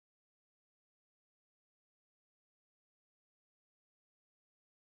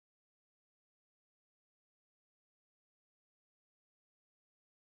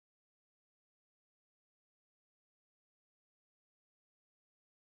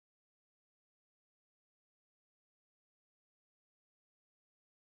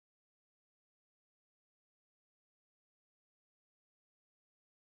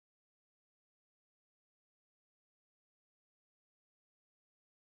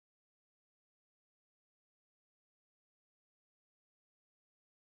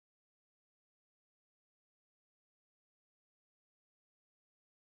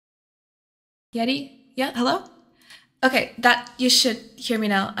Yeti? Yeah, hello? Okay, that you should hear me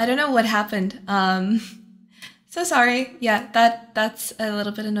now. I don't know what happened. So sorry. Yeah, that's a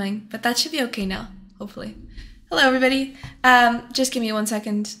little bit annoying, but that should be okay now, hopefully. Hello everybody. Just give me 1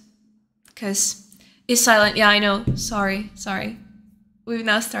 second. Cause it's silent. Yeah, I know. Sorry. We've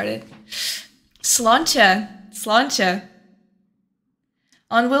now started. Sláinte.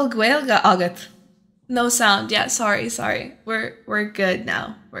 An bhfuil gaeilge agat. No sound. Yeah, sorry. We're good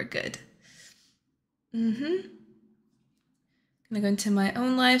now. We're good. Gonna go into my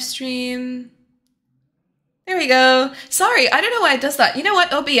own live stream. There we go. Sorry, I don't know why it does that. You know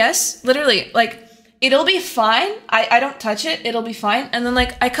what? OBS, literally, like, it'll be fine. I don't touch it. It'll be fine. And then,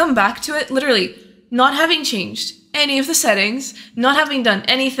 like, I come back to it, literally, not having changed any of the settings, not having done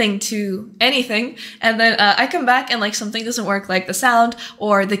anything to anything. And then I come back and, like, something doesn't work, like the sound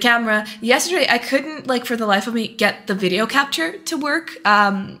or the camera. Yesterday, I couldn't, like, for the life of me, get the video capture to work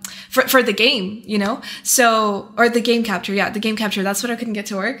for the game, you know? So, or the game capture. Yeah, the game capture. That's what I couldn't get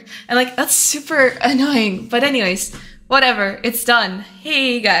to work. And, like, that's super annoying. But anyways, whatever, it's done.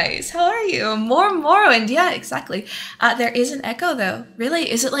 Hey guys, how are you? More Morrowind, yeah, exactly. There is an echo though. Really?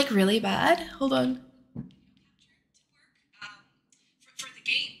 Is it like really bad? Hold on. For the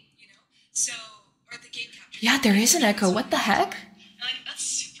game, you know? So, or the game capture. Yeah, there is an echo. What the heck? Like, that's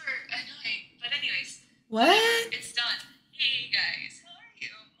super annoying. But anyways. What? It's done. Hey guys, how are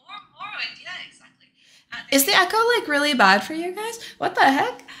you? More Morrowind, yeah, exactly. Is the echo like really bad for you guys? What the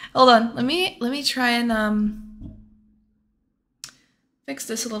heck? Hold on, let me try and fix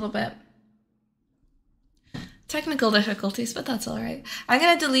this a little bit. Technical difficulties, but that's all right. I'm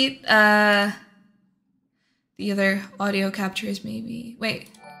gonna delete the other audio captures maybe. Wait.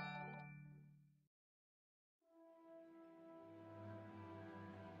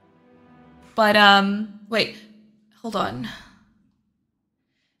 But wait. Hold on.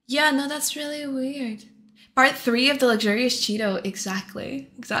 Yeah, no, that's really weird. Part 3 of the luxurious Cheeto. Exactly.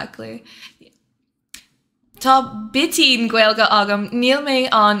 Tá bitín gaeilge agam, níl mé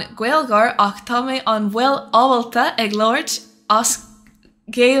an gaeilgar ach tá mé an bhfuil ábhalta ag labhairt as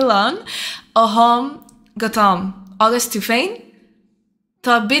géileán a thom go tom. Agus tú féin?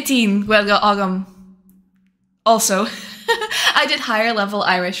 Tá bitín gaeilge agam. Also, I did higher level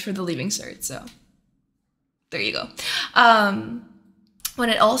Irish for the Leaving Cert, so there you go. When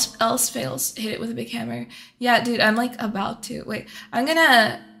it else fails, hit it with a big hammer. Yeah, dude, I'm like about to. Wait, I'm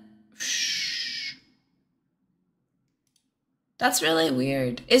gonna... That's really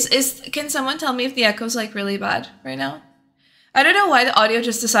weird. Can someone tell me if the echo's like really bad right now? I don't know why the audio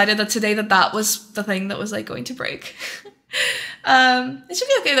just decided that today that was the thing that was like going to break. It should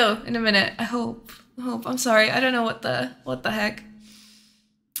be okay though in a minute. I hope. I'm sorry. I don't know what the heck.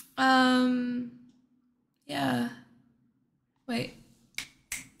 Yeah. Wait.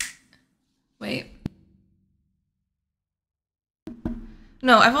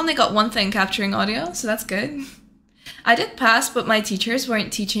 No, I've only got one thing capturing audio, so that's good. I did pass, but my teachers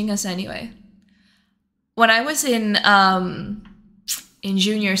weren't teaching us anyway. When I was in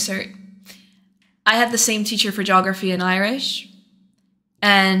junior cert, I had the same teacher for geography and Irish,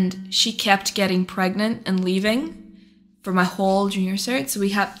 and she kept getting pregnant and leaving for my whole junior cert. So we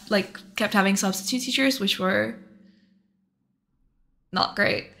kept having substitute teachers, which were not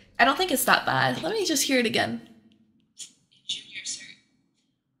great. I don't think it's that bad. Let me just hear it again.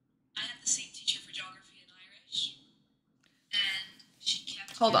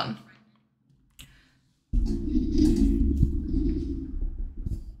 Hold on.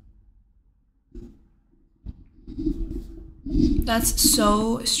 That's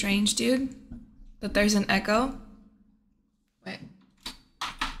so strange, dude, that there's an echo. Wait.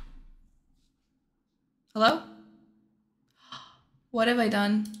 Hello? What have I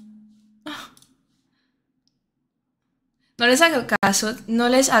done? No les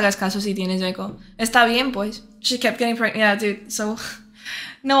hagas caso si tienes echo. Está bien, pues. She kept getting pregnant. Yeah, dude, so...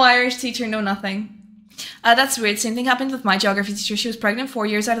 No Irish teacher, no nothing. That's weird. Same thing happened with my geography teacher. She was pregnant 4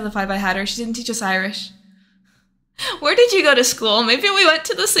 years out of the 5 I had her. She didn't teach us Irish. Where did you go to school? Maybe we went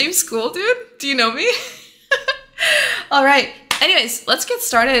to the same school, dude. Do you know me? All right. Anyways, let's get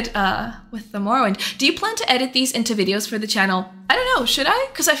started with the Morrowind. Do you plan to edit these into videos for the channel? I don't know. Should I?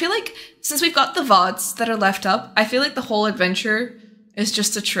 Because I feel like since we've got the VODs that are left up, I feel like the whole adventure is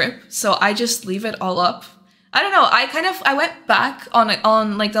just a trip. So I just leave it all up. I don't know, I went back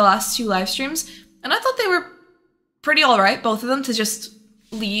on like the last 2 live streams and I thought they were pretty alright, both of them, to just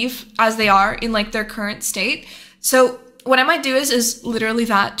leave as they are in like their current state. So what I might do is literally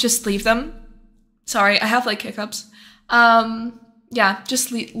that, just leave them. Sorry, I have like hiccups. Yeah,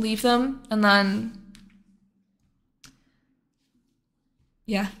 just leave them and then,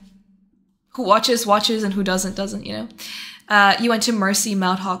 yeah. Who watches, and who doesn't, you know? You went to Mercy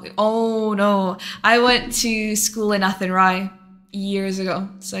Mount Hawk. Oh no, I went to school in Athenry years ago.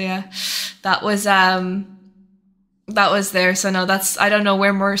 So yeah, that was there. So no, I don't know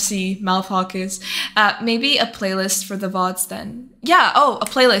where Mercy Mount Hawk is. Maybe a playlist for the VODs then. Yeah, oh, a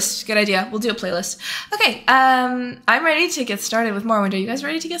playlist. Good idea. We'll do a playlist. Okay, I'm ready to get started with Morrowind. Are you guys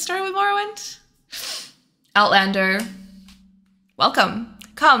ready to get started with Morrowind? Outlander. Welcome.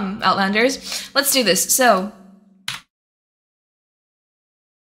 Come, Outlanders. Let's do this. So,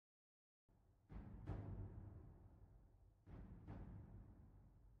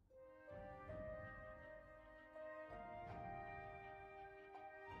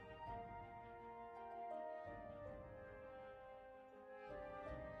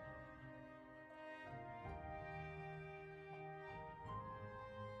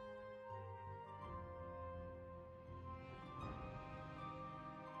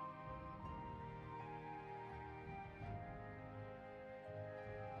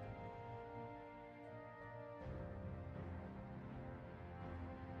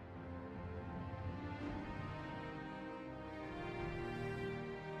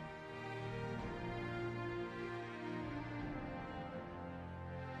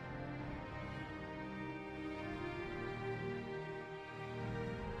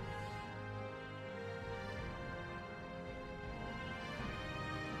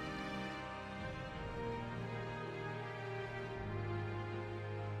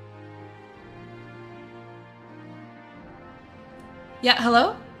 yeah,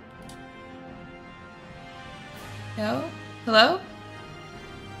 hello? No? Hello?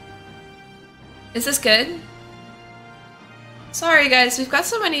 Is this good? Sorry guys, we've got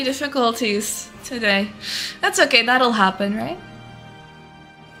so many difficulties today. That's okay, that'll happen, right?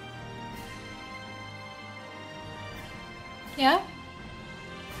 Yeah?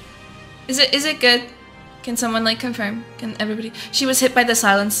 Is it good? Can someone like confirm? Can everybody? She was hit by the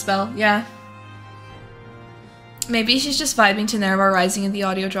silence spell, yeah. Maybe she's just vibing to Nerva Rising and the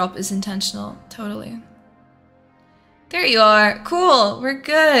audio drop is intentional. Totally. There you are. Cool. We're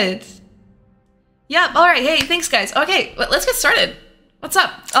good. Yep. All right. Hey, thanks, guys. Okay, let's get started. What's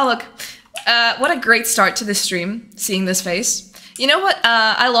up? Oh, look. What a great start to this stream, seeing this face. You know what?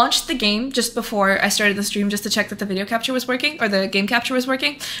 I launched the game just before I started the stream just to check that the video capture was working, or the game capture was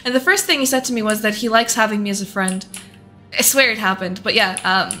working. And the first thing he said to me was that he likes having me as a friend. I swear it happened, but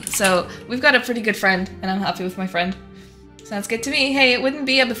yeah, so we've got a pretty good friend, and I'm happy with my friend. Sounds good to me. Hey, it wouldn't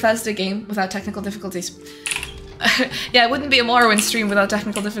be a Bethesda game without technical difficulties. Yeah, it wouldn't be a Morrowind stream without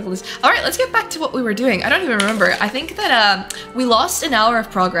technical difficulties. Alright, let's get back to what we were doing. I don't even remember. I think that we lost an hour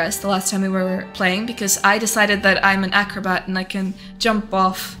of progress the last time we were playing because I decided that I'm an acrobat and I can jump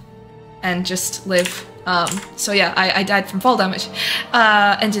off and just live. So yeah, I died from fall damage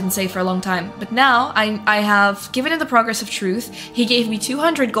and didn't save for a long time. But now I have given him the progress of truth. He gave me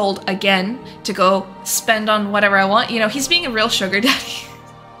 200 gold again to go spend on whatever I want. You know, he's being a real sugar daddy.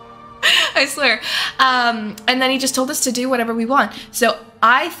 I swear. And then he just told us to do whatever we want. So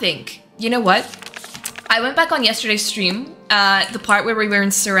I think, you know what? I went back on yesterday's stream, the part where we were in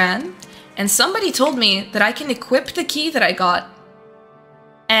Saran, and somebody told me that I can equip the key that I got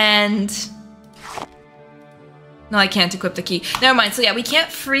and... No, I can't equip the key. Never mind. So yeah, we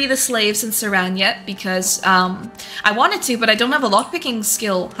can't free the slaves in Saran yet because I wanted to, but I don't have a lockpicking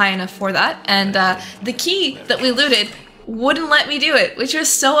skill high enough for that. And the key that we looted wouldn't let me do it, which was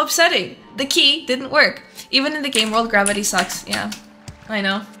so upsetting. The key didn't work. Even in the game world, gravity sucks. Yeah, I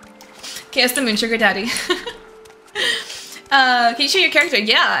know. Chaos the Moon Sugar Daddy. Can you show your character?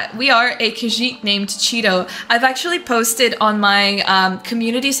 Yeah, we are a Khajiit named Cheeto. I've actually posted on my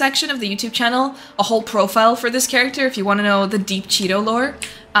community section of the YouTube channel a whole profile for this character if you want to know the deep Cheeto lore.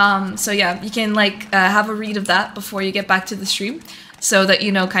 So yeah, you can like have a read of that before you get back to the stream so that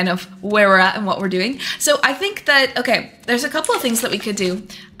you know kind of where we're at and what we're doing. So I think that, okay, there's a couple of things that we could do.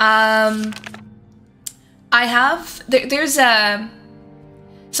 There's a...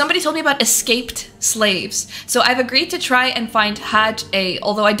 Somebody told me about escaped slaves, so I've agreed to try and find Haj A,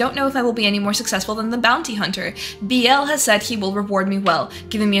 although I don't know if I will be any more successful than the bounty hunter. BL has said he will reward me well,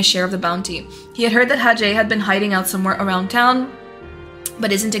 giving me a share of the bounty. He had heard that Haj A had been hiding out somewhere around town,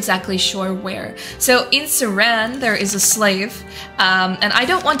 but isn't exactly sure where. So in Saran, there is a slave, and I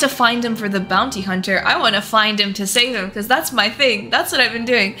don't want to find him for the bounty hunter. I want to find him to save him, because that's my thing. That's what I've been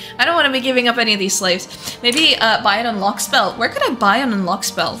doing. I don't want to be giving up any of these slaves. Maybe buy an unlock spell. Where could I buy an unlock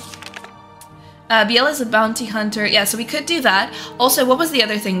spell? BL is a bounty hunter. Yeah, so we could do that. Also, what was the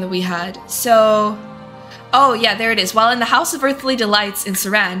other thing that we had? So... Oh, yeah, there it is. While in the House of Earthly Delights in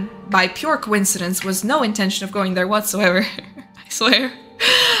Saran, by pure coincidence, was no intention of going there whatsoever. I swear.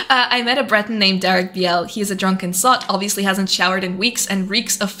 I met a Breton named Derek Biel. He is a drunken slut, obviously hasn't showered in weeks and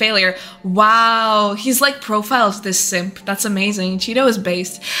reeks of failure. Wow, he's like profiled this simp. That's amazing. Cheeto is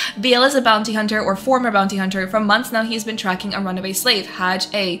based. Biel is a bounty hunter or former bounty hunter. For months now, he's been tracking a runaway slave, Haj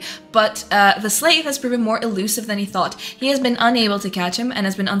A. But the slave has proven more elusive than he thought. He has been unable to catch him and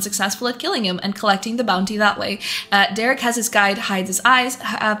has been unsuccessful at killing him and collecting the bounty that way. Derek has his guide, hides his eyes,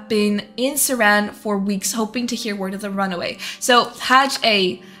 have been in Saran for weeks hoping to hear word of the runaway. So, Haj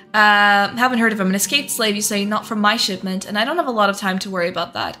A, haven't heard of him. An escaped slave, you say, not from my shipment, and I don't have a lot of time to worry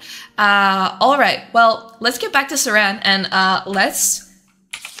about that. Alright, well, let's get back to Saran and let's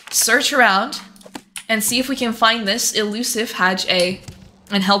search around and see if we can find this elusive Haj A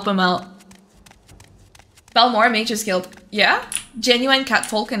and help him out. Balmora Mages Guild. Yeah? Genuine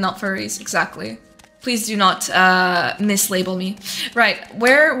catfolk and not furries. Exactly. Please do not mislabel me. Right,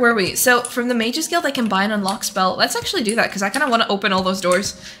 where were we? So from the Mages Guild, I can buy an unlock spell. Let's actually do that because I kind of want to open all those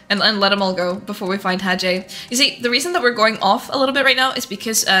doors and let them all go before we find Haj A. You see, the reason that we're going off a little bit right now is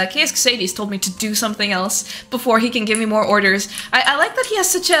because KS Xades told me to do something else before he can give me more orders. I like that he has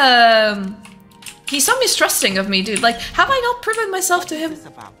such a... He's so mistrusting of me, dude. Like, have I not proven myself to him?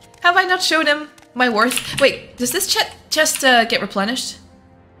 Have I not showed him my worth? Wait, does this chest get replenished?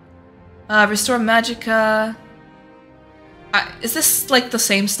 Restore Magicka. Is this like the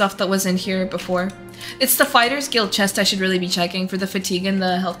same stuff that was in here before? It's the Fighters Guild chest I should really be checking for the fatigue and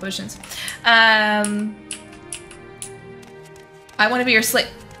the health potions. I want to be your slave.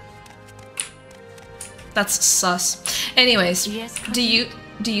 That's sus. Anyways, do you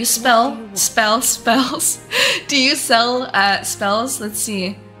spells? Do you sell spells? Let's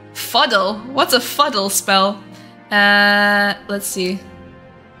see. Fuddle? What's a fuddle spell? Let's see.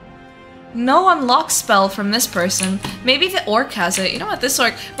 No unlock spell from this person. Maybe the orc has it. You know what, this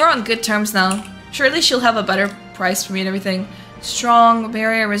orc, we're on good terms now. Surely she'll have a better price for me and everything. Strong,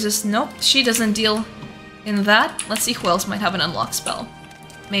 barrier, resist. Nope, she doesn't deal in that. Let's see who else might have an unlock spell.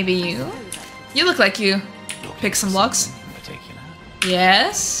 Maybe you? You look like you pick some locks.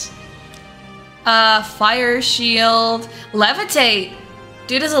 Yes. Fire shield. Levitate.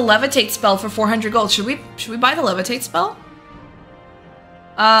 Dude has a levitate spell for 400 gold. Should we buy the levitate spell?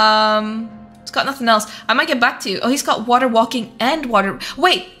 It's got nothing else. I might get back to you. Oh, he's got water walking and water.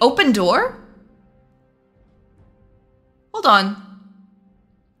 Wait, open door? Hold on.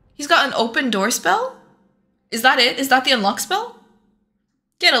 He's got an open door spell? Is that it? Is that the unlock spell?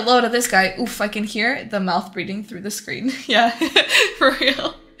 Get a load of this guy. Oof, I can hear the mouth breathing through the screen. Yeah, for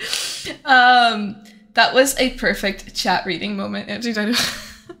real. That was a perfect chat reading moment.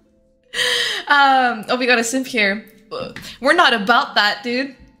 Oh, we got a simp here. We're not about that,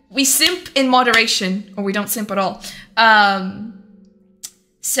 dude. We simp in moderation, or we don't simp at all.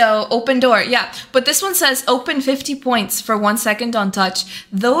 So, open door, yeah. But this one says open 50 points for 1 second on touch.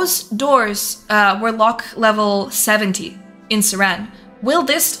 Those doors were lock level 70 in Saran. Will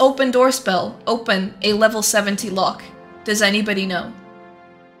this open door spell open a level 70 lock? Does anybody know?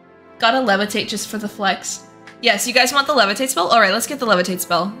 Gotta levitate just for the flex. Yes, you guys want the levitate spell? Alright, let's get the levitate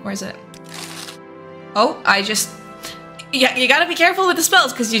spell. Where is it? Oh, yeah, you gotta be careful with the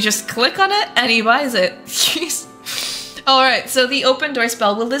spells, because you just click on it and he buys it. Jeez. Alright, so the open door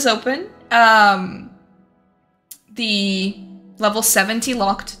spell, will this open the level 70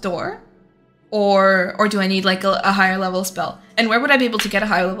 locked door? Or do I need like a higher level spell? And where would I be able to get a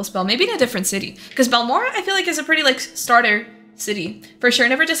higher level spell? Maybe in a different city. Because Balmora, I feel like, is a pretty like starter city. For sure,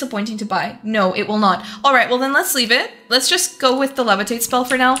 never disappointing to buy. No, it will not. Alright, well then let's leave it. Let's just go with the levitate spell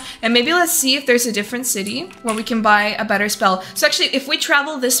for now. And maybe let's see if there's a different city where we can buy a better spell. So actually, if we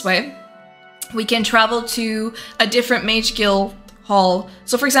travel this way, we can travel to a different Mage Guild hall.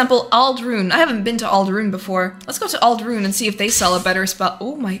 So for example, Aldrune. I haven't been to Aldrune before. Let's go to Aldrune and see if they sell a better spell.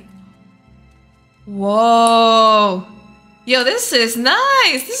 Oh my... Whoa. Yo, this is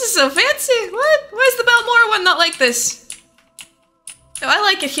nice. This is so fancy. What? Why is the Balmora one not like this? Oh, I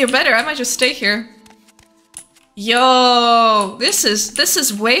like it here better. I might just stay here. Yo, this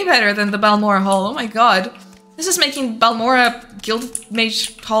is way better than the Balmora Hall. Oh my god. This is making Balmora Guild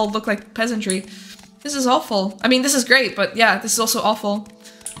Mage Hall look like peasantry. This is awful. I mean, this is great, but yeah, this is also awful.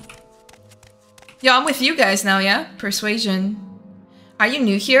 Yo, I'm with you guys now, yeah? Persuasion. Are you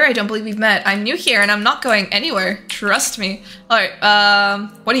new here? I don't believe we've met. I'm new here and I'm not going anywhere. Trust me. Alright,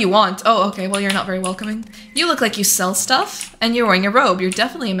 what do you want? Oh, okay, well you're not very welcoming. You look like you sell stuff, and you're wearing a robe. You're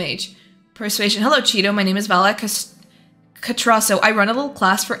definitely a mage. Persuasion. Hello, Cheeto. My name is Vala Catrasso. I run a little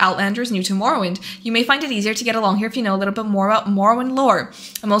class for Outlanders new to Morrowind. You may find it easier to get along here if you know a little bit more about Morrowind lore.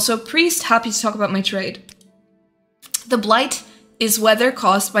 I'm also a priest, happy to talk about my trade. The blight is weather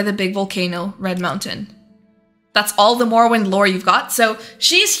caused by the big volcano, Red Mountain. That's all the Morrowind lore you've got. So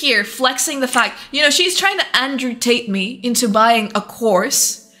she's here flexing the fact, you know, she's trying to Andrew Tate me into buying a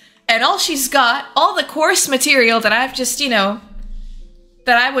course. And all she's got, all the course material that I've just, you know,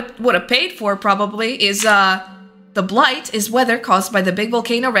 that I would have paid for probably is, the blight is weather caused by the big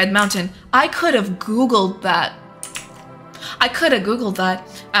volcano Red Mountain. I could have Googled that. I could have Googled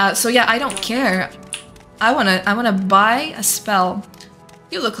that. So yeah, I don't care. I wanna buy a spell.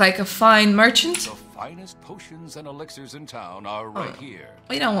 You look like a fine merchant. The finest potions and elixirs in town are right here.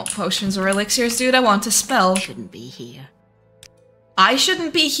 We don't want potions or elixirs, dude. I want a spell. Shouldn't be here. I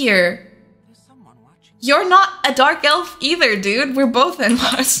shouldn't be here. You're not a dark elf either, dude. We're both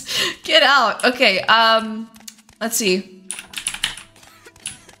Enmas. Get out. Okay, let's see.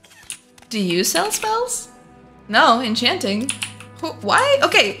 Do you sell spells? No, enchanting. Why?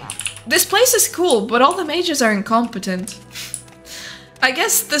 Okay, this place is cool, but all the mages are incompetent. I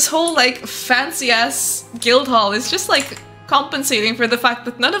guess this whole, like, fancy-ass guild hall is just, like, compensating for the fact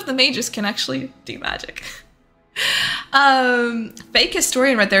that none of the mages can actually do magic. Fake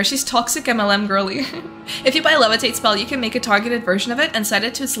historian right there. She's toxic MLM girly. If you buy a levitate spell, you can make a targeted version of it and set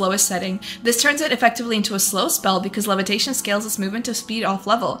it to its lowest setting. This turns it effectively into a slow spell because levitation scales its movement to speed off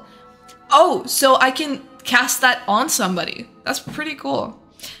level. Oh, so I can cast that on somebody. That's pretty cool.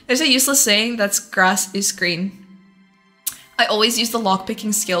 There's a useless saying that's grass is green. I always use the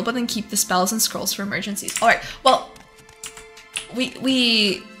lockpicking skill, but then keep the spells and scrolls for emergencies. Alright, well,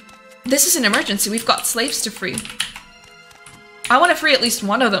 this is an emergency. We've got slaves to free. I want to free at least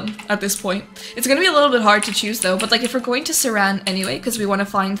one of them at this point. It's going to be a little bit hard to choose though, but like if we're going to Saran anyway, because we want to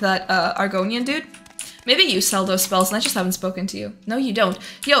find that Argonian dude, maybe you sell those spells and I just haven't spoken to you. No, you don't.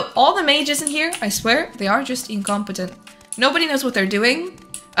 Yo, all the mages in here, I swear, they are just incompetent. Nobody knows what they're doing.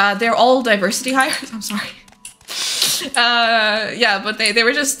 They're all diversity hires. I'm sorry. Yeah, but they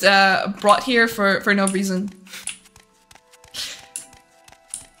were just brought here for no reason.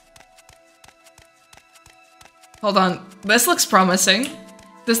 Hold on, this looks promising.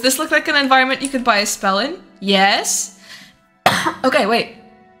 Does this look like an environment you could buy a spell in? Yes. Okay, wait.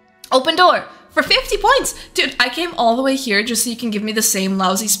 Open door for 50 points. Dude, I came all the way here just so you can give me the same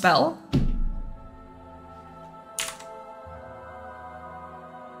lousy spell.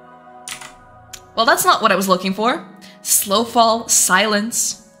 Well, that's not what I was looking for. Slow fall,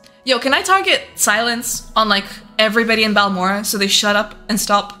 silence. Yo, can I target silence on like everybody in Balmora so they shut up and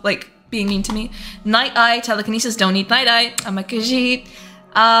stop like being mean to me? Night Eye, telekinesis, don't need Night Eye. I'm a Khajiit.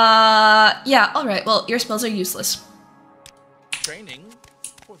 Yeah, alright, well, your spells are useless. Training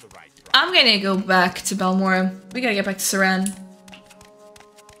for the right. I'm gonna go back to Balmora. We gotta get back to Saran.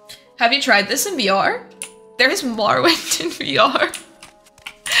 Have you tried this in VR? There is Morrowind in VR.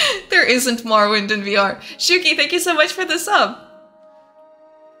 There isn't Morrowind in VR. Shuki, thank you so much for the sub.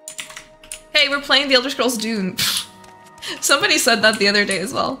 Hey, we're playing the Elder Scrolls Dune. Somebody said that the other day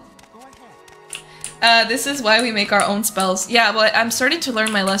as well. This is why we make our own spells. Yeah, well, I'm starting to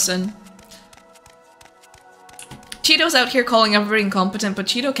learn my lesson. Cheeto's out here calling everybody incompetent, but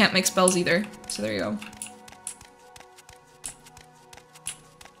Cheeto can't make spells either. So there you go.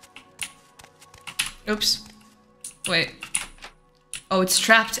 Oops. Wait. Oh, it's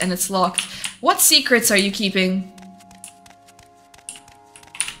trapped and it's locked. What secrets are you keeping?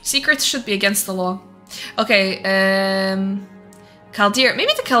 Secrets should be against the law. Okay, Caldera.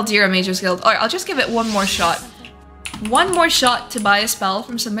 Maybe the Caldera Mages Guild. Alright, I'll just give it one more shot. One more shot to buy a spell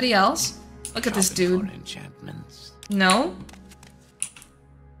from somebody else. Look at this dude. No?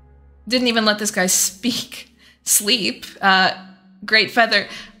 Didn't even let this guy speak. Sleep. Great Feather.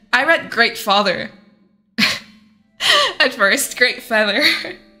 I read Great Father. At first, Great Feather.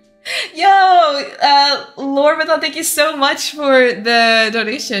 Yo, Lorvathon, thank you so much for the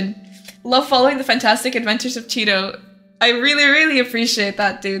donation. Love following the fantastic adventures of Cheeto. I really, really appreciate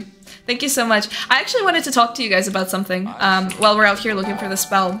that, dude. Thank you so much. I actually wanted to talk to you guys about something while we're out here looking for the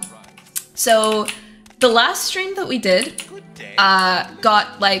spell. So, the last stream that we did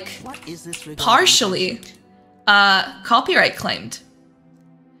got, like, partially copyright claimed.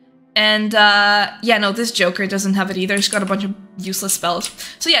 And, yeah, no, this Joker doesn't have it either. He's got a bunch of useless spells.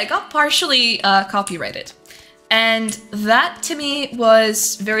 So yeah, it got partially copyrighted. And that, to me,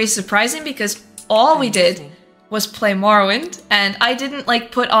 was very surprising because all we did was play Morrowind, and I didn't,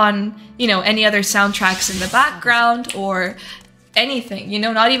 like, put on, you know, any other soundtracks in the background or anything, you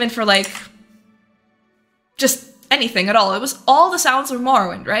know, not even for, like, just anything at all. It was all the sounds of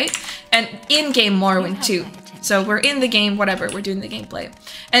Morrowind, right? And in-game Morrowind, too. So we're in the game, whatever, we're doing the gameplay.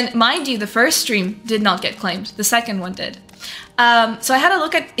 And mind you, the first stream did not get claimed. The second one did. So I had to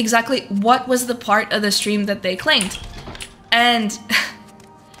look at exactly what was the part of the stream that they claimed. And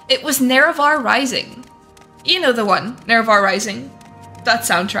it was Nerevar Rising. You know the one, Nervar Rising. That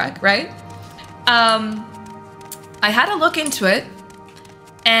soundtrack, right? I had a look into it,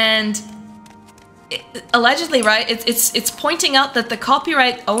 and allegedly, right, it's pointing out that the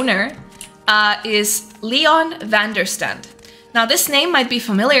copyright owner is Leon Vanderstand. Now, this name might be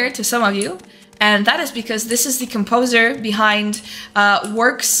familiar to some of you, and that is because this is the composer behind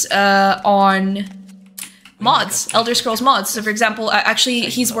works on mods, Elder Scrolls mods. So, for example, actually,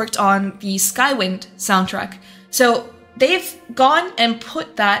 he's worked on the Skywind soundtrack. So, they've gone and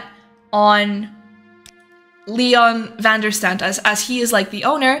put that on Leon Vanderstand as he is like the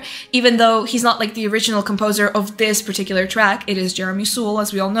owner, even though he's not like the original composer of this particular track. It is Jeremy Soule,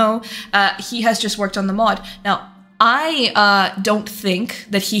 as we all know. He has just worked on the mod. Now, I don't think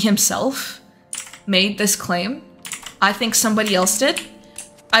that he himself made this claim. I think somebody else did.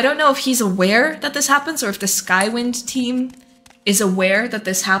 I don't know if he's aware that this happens or if the Skywind team is aware that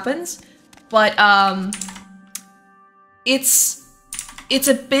this happens, but it's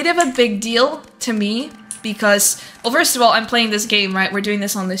a bit of a big deal to me because, well, first of all, I'm playing this game, right? We're doing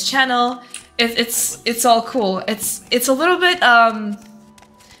this on this channel. It's all cool. It's a little bit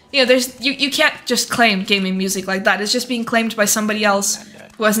you know, you can't just claim gaming music like that. It's just being claimed by somebody else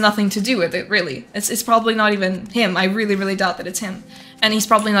who has nothing to do with it, really. It's probably not even him. I really, really doubt that it's him. And he's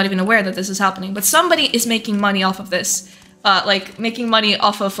probably not even aware that this is happening. But somebody is making money off of this. Like, making money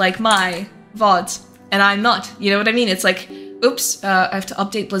off of, like, my VODs. And I'm not. You know what I mean? It's like, oops, I have to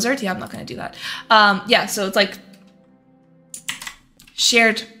update Blizzard. Yeah, I'm not gonna do that. Yeah, so it's like...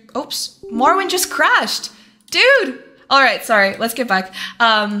 Shared... Oops. Morrowind just crashed! Dude! Alright, sorry. Let's get back.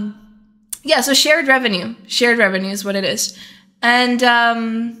 Yeah, so shared revenue. Shared revenue is what it is. And,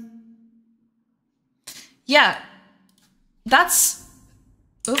 yeah. That's...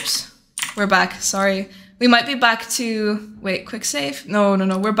 Oops. We're back. Sorry. We might be back to... Wait, quick save? No.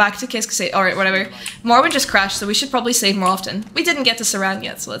 We're back to Kisk save. Alright, whatever. Morrowind just crashed, so we should probably save more often. We didn't get to Saran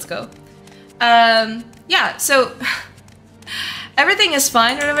yet, so let's go. Yeah, so... Everything is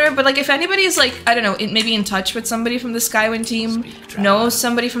fine or whatever, but like if anybody is like, I don't know, maybe in touch with somebody from the Skywind team, knows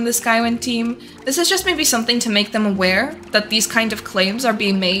somebody from the Skywind team, this is just maybe something to make them aware that these kind of claims are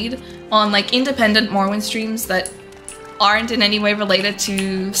being made on like independent Morrowind streams that aren't in any way related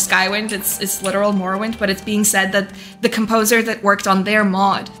to Skywind. It's literal Morrowind, but it's being said that the composer that worked on their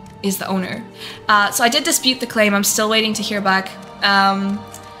mod is the owner. So I did dispute the claim. I'm still waiting to hear back.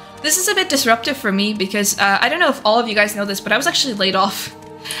 This is a bit disruptive for me because I don't know if all of you guys know this, but I was actually laid off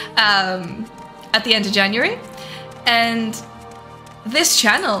at the end of January, and this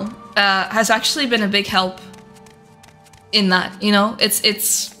channel has actually been a big help in that. You know,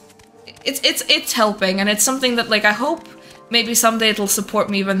 it's helping, and it's something that like I hope maybe someday it'll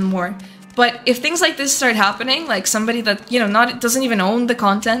support me even more. But if things like this start happening, like somebody that, you know, doesn't even own the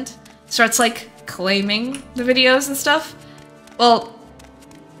content starts like claiming the videos and stuff, well,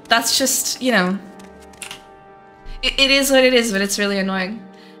 that's just, you know, it is what it is, but it's really annoying.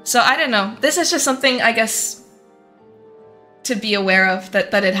 So I don't know. This is just something, I guess, to be aware of,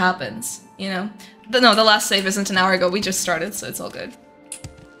 that it happens, you know? No, the last save isn't an hour ago. We just started, so it's all good.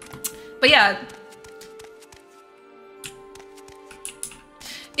 But yeah.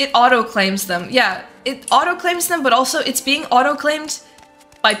 It auto-claims them. Yeah, it auto-claims them, but also it's being auto-claimed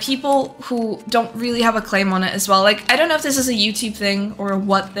by people who don't really have a claim on it as well. Like, I don't know if this is a YouTube thing or a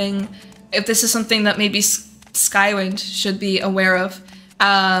what thing, if this is something that maybe Skywind should be aware of.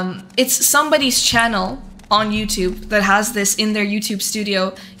 It's somebody's channel on YouTube that has this in their YouTube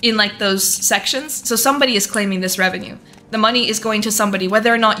studio in like those sections. So somebody is claiming this revenue. The money is going to somebody.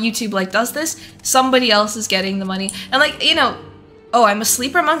 Whether or not YouTube like does this, somebody else is getting the money. And like, you know, oh, I'm a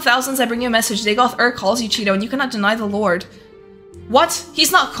sleeper among thousands, I bring you a message. Dagoth calls you, Cheeto, and you cannot deny the Lord. What?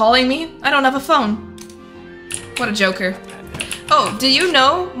 He's not calling me? I don't have a phone. What a joker. Oh, do you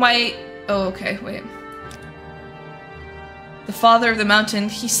know my... Oh, okay, wait. The father of the mountain,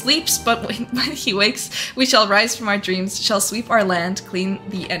 he sleeps, but when he wakes, we shall rise from our dreams, shall sweep our land, clean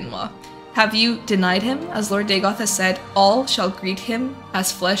the Enwa. Have you denied him? As Lord Dagoth has said, all shall greet him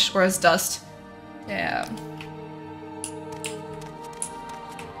as flesh or as dust. Yeah.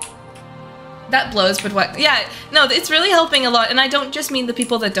 That blows, but what? Yeah, no, it's really helping a lot, and I don't just mean the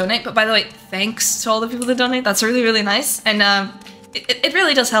people that donate, but by the way, thanks to all the people that donate. That's really, really nice, and it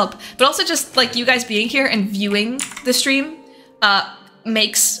really does help. But also just, like, you guys being here and viewing the stream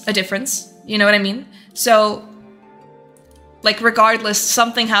makes a difference, you know what I mean? So, like, regardless,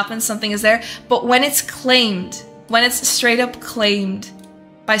 something happens, something is there, but when it's claimed, when it's straight up claimed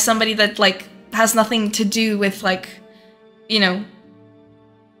by somebody that, like, has nothing to do with, like, you know,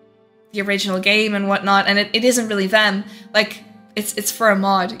 the original game and whatnot, and it isn't really them, like, it's for a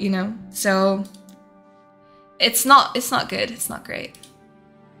mod, you know? So, it's not good. It's not great.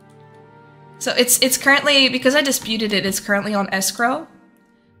 So it's currently, because I disputed it, it's currently on escrow.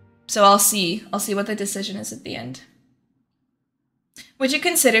 So I'll see what the decision is at the end. Would you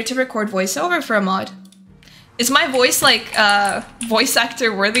consider to record voiceover for a mod? Is my voice like voice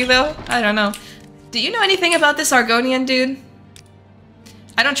actor worthy though? I don't know. Do you know anything about this Argonian dude?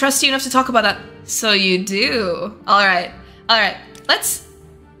 I don't trust you enough to talk about that. So you do. Alright. Alright.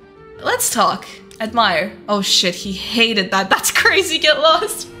 Let's talk. Admire. Oh shit, he hated that. That's crazy, get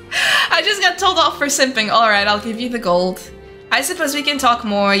lost. I just got told off for simping. Alright, I'll give you the gold. I suppose we can talk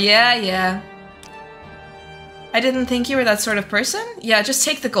more. Yeah. I didn't think you were that sort of person. Yeah, just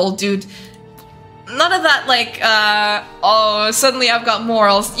take the gold, dude. None of that, like, oh, suddenly I've got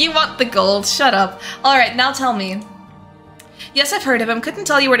morals. You want the gold. Shut up. Alright, now tell me. Yes, I've heard of him. Couldn't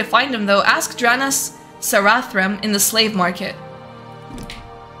tell you where to find him, though. Ask Dranas Sarathram in the slave market.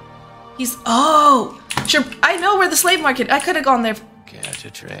 He's... Oh! Sure, I know where the slave market... I could have gone there. Care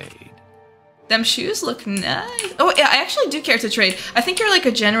to trade? Them shoes look nice. Oh, yeah, I actually do care to trade. I think you're like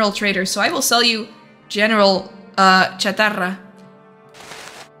a general trader, so I will sell you general, chatarra.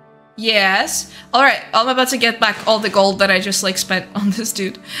 Yes. Alright, I'm about to get back all the gold that I just, like, spent on this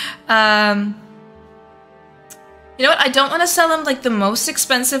dude. You know what? I don't want to sell him, like, the most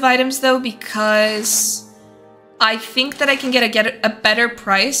expensive items, though, because I think that I can get a better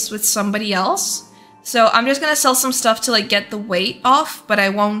price with somebody else. So I'm just gonna sell some stuff to, like, get the weight off, but I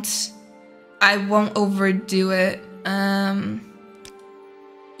won't overdo it.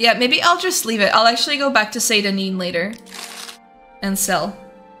 Yeah, maybe I'll just leave it. I'll actually go back to Seydanin later and sell.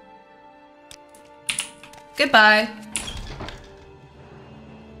 Goodbye.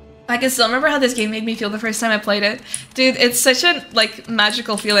 I can still remember how this game made me feel the first time I played it. Dude, it's such a, like,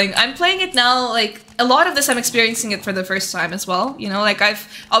 magical feeling. I'm playing it now, like, a lot of this I'm experiencing it for the first time as well. You know, like, I've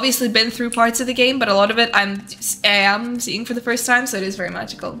obviously been through parts of the game, but a lot of it I am seeing for the first time, so it is very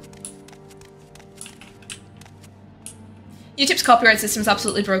magical. YouTube's copyright system is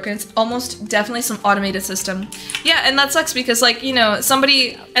absolutely broken. It's almost definitely some automated system. Yeah, and that sucks because, like, you know,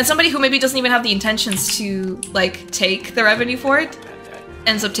 somebody who maybe doesn't even have the intentions to, like, take the revenue for it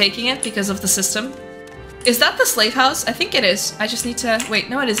ends up taking it because of the system. Is that the slave house? I think it is. I just need to...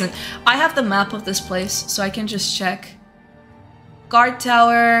 Wait, no it isn't. I have the map of this place, so I can just check. Guard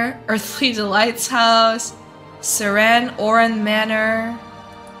Tower, Earthly Delights House, Saran Oran Manor.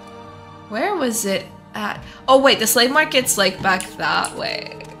 Where was it at? Oh wait, the slave market's like back that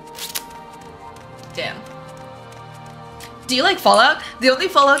way. Damn. Do you like Fallout? The only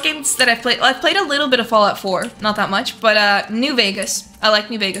Fallout games that I've played a little bit of Fallout 4, not that much, but New Vegas. I like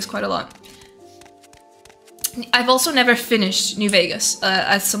New Vegas quite a lot. I've also never finished New Vegas.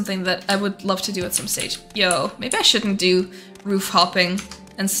 That's something that I would love to do at some stage. Yo, maybe I shouldn't do roof hopping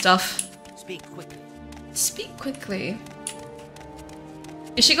and stuff. Speak quickly. Speak quickly.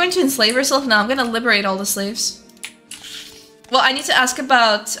 Is she going to enslave herself? No, I'm gonna liberate all the slaves. Well, I need to ask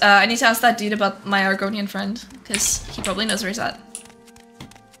about, I need to ask that dude about my Argonian friend, because he probably knows where he's at.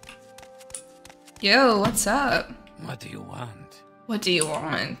 Yo, what's up? What do you want? What do you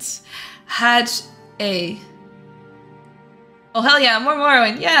want? Had a... Oh, hell yeah, more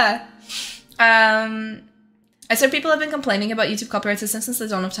Morrowind, yeah! I said people have been complaining about YouTube copyright system since the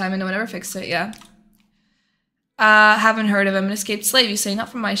dawn of time and no one ever fixed it, yeah. Haven't heard of him, an escaped slave, you say, not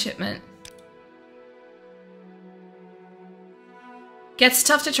from my shipment. Gets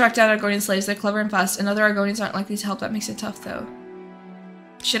tough to track down Argonian slaves, they're clever and fast, and other Argonians aren't likely to help, that makes it tough though.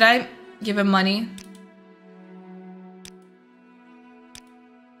 Should I give him money?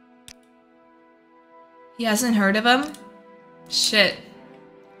 He hasn't heard of him? Shit.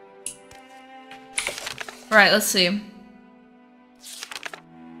 Alright, let's see.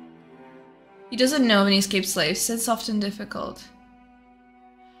 He doesn't know of any escaped slaves, it's often difficult.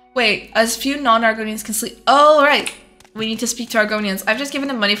 Wait, as few non-Argonians can sleep- Oh, right! We need to speak to Argonians. I've just given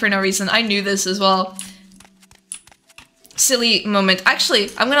him money for no reason. I knew this as well. Silly moment. Actually,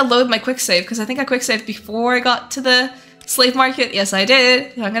 I'm gonna load my quick save because I think I quick saved before I got to the slave market. Yes, I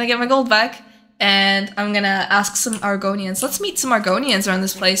did. I'm gonna get my gold back and I'm gonna ask some Argonians. Let's meet some Argonians around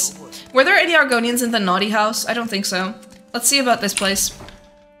this place. Were there any Argonians in the naughty house? I don't think so. Let's see about this place.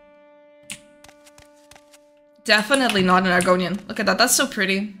 Definitely not an Argonian. Look at that. That's so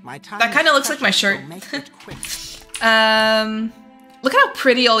pretty. That kind of looks like my shirt. Look how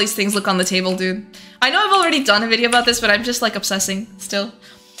pretty all these things look on the table, dude. I know I've already done a video about this, but I'm just like obsessing still.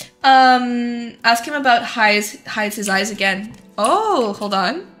 Ask him about hides his eyes again. Oh, hold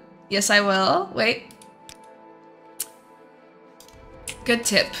on. Yes, I will. Wait. Good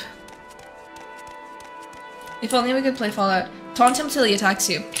tip. If only we could play Fallout. Taunt him till he attacks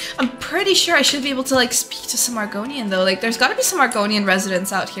you. I'm pretty sure I should be able to, like, speak to some Argonian, though. Like, there's gotta be some Argonian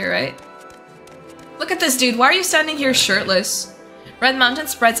residents out here, right? Look at this dude. Why are you standing here shirtless? Red Mountain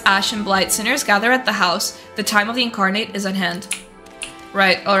spreads ash and blight. Sinners gather at the house. The time of the incarnate is at hand.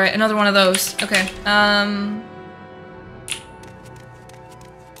 Right, alright, another one of those. Okay,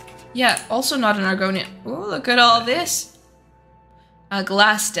 yeah, also not an Argonian. Ooh, look at all this. A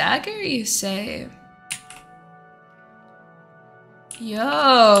glass dagger, you say?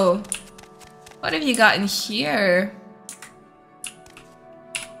 Yo. What have you got in here?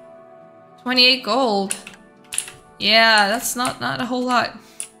 28 gold. Yeah, that's not a whole lot.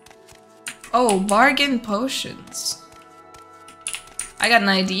 Oh, bargain potions. I got an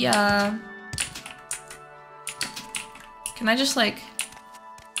idea. Can I just, like,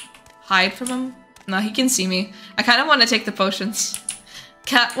 hide from him? No, he can see me. I kind of want to take the potions.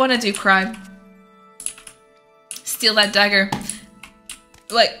 Can't want to do crime. Steal that dagger.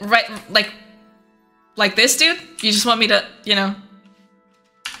 Like, right, like this, dude? You just want me to, you know...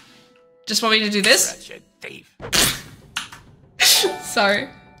 Just want me to do this? Wretched thief. Sorry.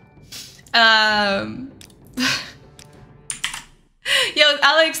 Yo,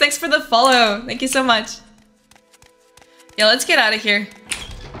 Alex, thanks for the follow. Thank you so much. Yeah, let's get out of here.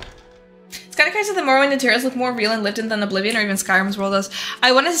 It's kind of crazy that Morrowind interiors look more real and lived in than Oblivion or even Skyrim's world does.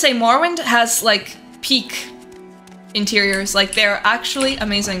 I wanted to say Morrowind has, like, peak interiors. Like, they're actually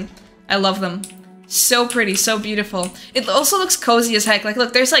amazing. I love them. So pretty, so beautiful. It also looks cozy as heck. Like,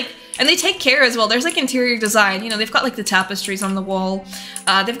 look, there's, like... And they take care as well. There's, like, interior design. You know, they've got, like, the tapestries on the wall.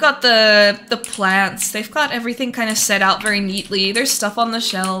 They've got the plants. They've got everything kind of set out very neatly. There's stuff on the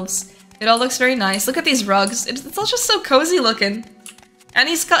shelves. It all looks very nice. Look at these rugs. It's all just so cozy looking. And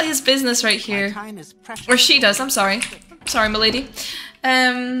he's got his business right here. Or she does, I'm sorry. Sorry, milady.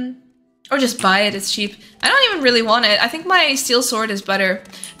 Or just buy it, it's cheap. I don't even really want it. I think my steel sword is better.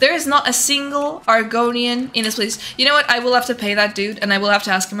 There is not a single Argonian in this place. You know what? I will have to pay that dude, and I will have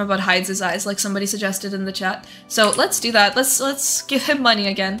to ask him about hides his eyes, like somebody suggested in the chat. So let's do that. Let's give him money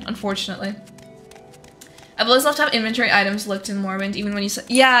again, unfortunately. I've always loved to have inventory items looked in Morrowind, even when you said...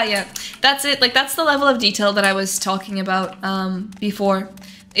 Yeah. That's it. Like, that's the level of detail that I was talking about before.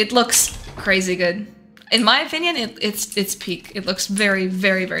 It looks crazy good. In my opinion, it's peak. It looks very,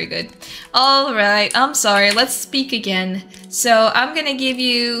 very, very good. Alright, I'm sorry. Let's speak again. So, I'm gonna give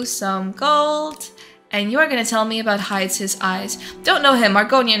you some gold, and you are gonna tell me about hides his eyes. Don't know him.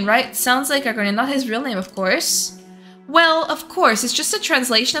 Argonian, right? Sounds like Argonian. Not his real name, of course. Well, of course. It's just a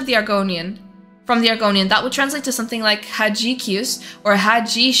translation of the Argonian. From the Argonian. That would translate to something like Hajicius or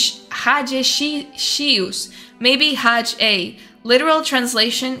Hajishius. Maybe Haj-A. Literal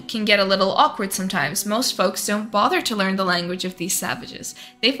translation can get a little awkward sometimes. Most folks don't bother to learn the language of these savages.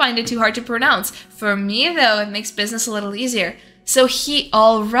 They find it too hard to pronounce. For me, though, it makes business a little easier. So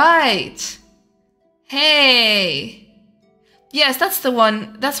alright. Hey. Yes, that's the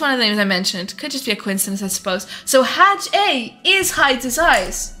one. That's one of the names I mentioned. Could just be a coincidence, I suppose. So Haj-A is hides his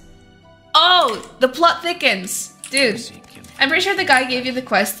eyes. Oh, the plot thickens. Dude. I'm pretty sure the guy gave you the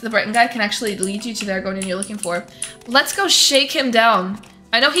quest. The Breton guy can actually lead you to the Argonian you're looking for. Let's go shake him down.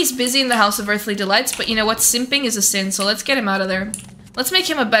 I know he's busy in the House of Earthly Delights, but you know what? Simping is a sin, so let's get him out of there. Let's make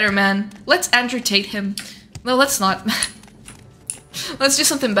him a better man. Let's Andrew Tate him. No, let's not. Let's do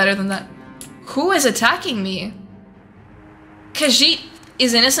something better than that. Who is attacking me? Khajiit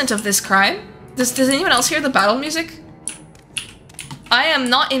is innocent of this crime? Does anyone else hear the battle music? I am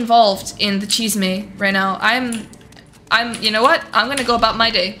not involved in the chisme right now. You know what? I'm gonna go about my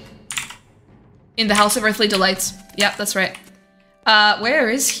day. In the House of Earthly Delights. Yep, that's right. Where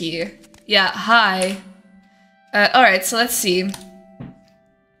is he? Yeah, hi. Alright, so let's see.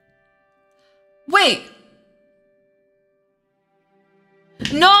 Wait!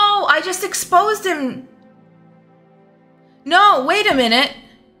 No! I just exposed him! No, wait a minute!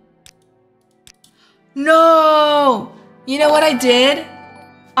 No! You know what I did?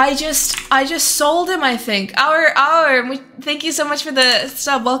 I just sold him, I think. Thank you so much for the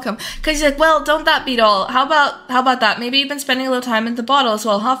sub, welcome. Cause he's like, well, don't that beat all. How about that? Maybe you've been spending a little time in the bottle as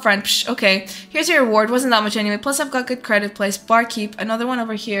well, huh, friend? Psh, okay. Here's your reward. Wasn't that much anyway. Plus I've got good credit placed. Barkeep. Another one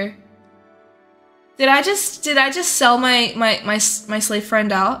over here. Did I just sell my slave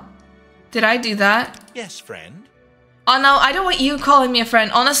friend out? Did I do that? Yes, friend. Oh no, I don't want you calling me a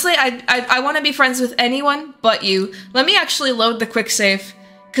friend. Honestly, I want to be friends with anyone but you. Let me actually load the quick save.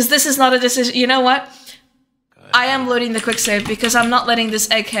 Because this is not a decision. You know what? I am loading the quick save because I'm not letting this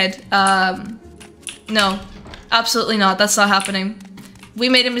egghead. No. Absolutely not. That's not happening. We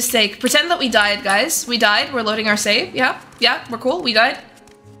made a mistake. Pretend that we died, guys. We died. We're loading our save. Yeah. Yeah. We're cool. We died.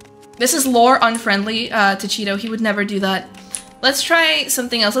 This is lore unfriendly to Cheeto. He would never do that. Let's try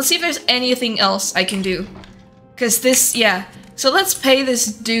something else. Let's see if there's anything else I can do. Because this, yeah. So let's pay this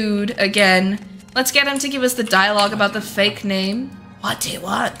dude again. Let's get him to give us the dialogue about the fake name. What do you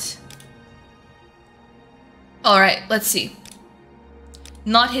want? Alright, let's see.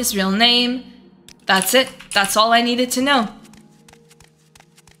 Not his real name. That's it. That's all I needed to know.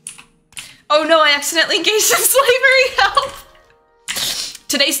 Oh no, I accidentally engaged in slavery. Help!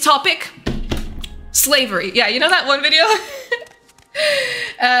 Today's topic, slavery. Yeah, you know that one video?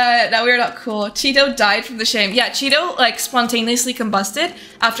 That we're not cool. Cheeto died from the shame. Yeah, Cheeto like spontaneously combusted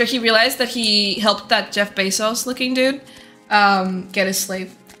after he realized that he helped that Jeff Bezos looking dude get his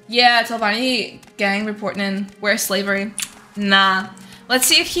slave. Yeah, Talvani gang reporting in. Where's slavery? Nah. Let's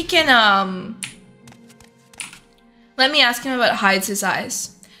see if he can let me ask him about hides his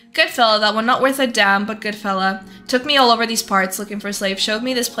eyes. Good fella, that one. Not worth a damn, but good fella. Took me all over these parts looking for a slave. Showed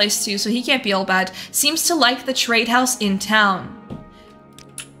me this place too, so he can't be all bad. Seems to like the trade house in town.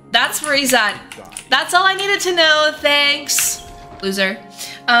 That's where he's at. That's all I needed to know. Thanks. Loser.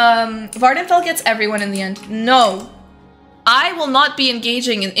 Vardenfell gets everyone in the end. No. I will not be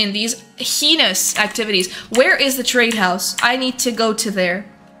engaging in these heinous activities. Where is the trade house? I need to go to there.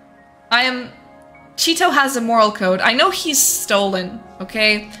 Cheeto has a moral code. I know he's stolen,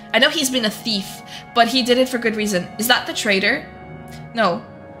 okay? I know he's been a thief, but he did it for good reason. Is that the trader? No.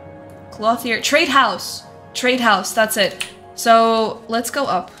 Clothier. Trade house. Trade house, that's it. So, let's go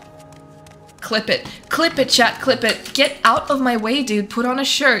up. Clip it. Clip it, chat, clip it. Get out of my way, dude. Put on a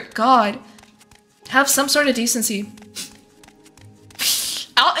shirt. God. Have some sort of decency.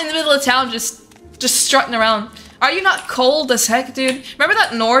 Out in the middle of town, just strutting around. Are you not cold as heck, dude? Remember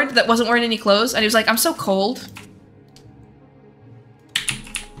that Nord that wasn't wearing any clothes? And he was like, I'm so cold.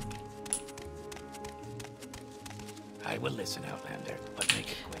 I will listen, Outlander, but make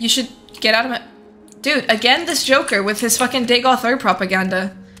it quick. You should get out of my... Dude, again, this Joker with his fucking Dagoth Ur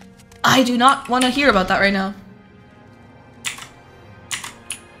propaganda. I do not want to hear about that right now.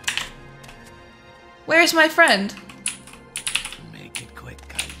 Where's my friend? Make it quick,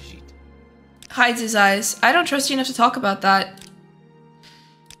 Kajit. Hides his eyes. I don't trust you enough to talk about that.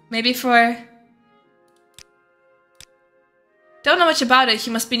 Maybe for... Don't know much about it. He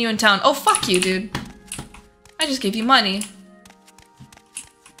must be new in town. Oh, fuck you, dude. I just gave you money.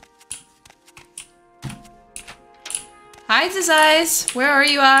 Hides his eyes. Where are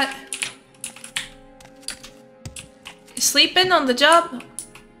you at? You sleeping on the job?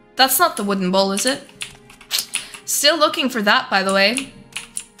 That's not the wooden bowl, is it? Still looking for that, by the way.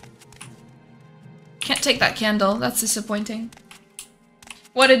 Can't take that candle. That's disappointing.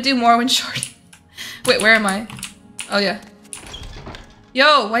 What'd do Morrowind short? Wait, where am I? Oh, yeah.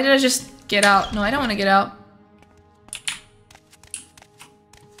 Yo, why did I just get out? No, I don't want to get out.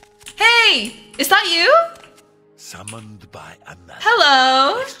 Hey! Is that you? Summoned by another.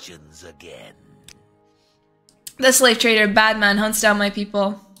 Hello! Questions again. The slave trader, bad man, hunts down my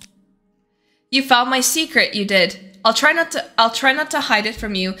people. You found my secret, you did. I'll try not to hide it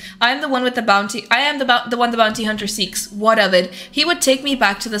from you. I am the one with the bounty. I am the one the bounty hunter seeks. What of it? He would take me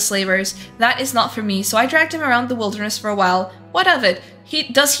back to the slavers. That is not for me, so I dragged him around the wilderness for a while. What of it?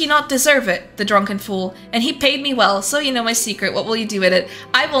 Does he not deserve it, the drunken fool? And he paid me well, so you know my secret. What will you do with it?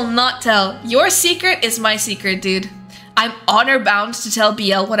 I will not tell. Your secret is my secret, dude. I'm honor bound to tell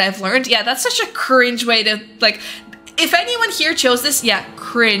BL what I've learned. Yeah, that's such a cringe way to, like... If anyone here chose this, yeah,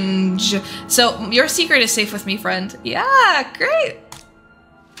 cringe. So, your secret is safe with me, friend. Yeah, great.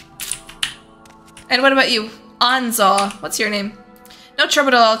 And what about you? Anza. What's your name? No trouble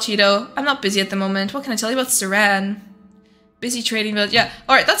at all, Cheeto. I'm not busy at the moment. What can I tell you about Saran? Busy trading village. Yeah,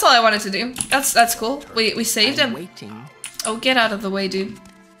 alright, that's all I wanted to do. That's cool. We saved him. Waiting. Oh, get out of the way, dude.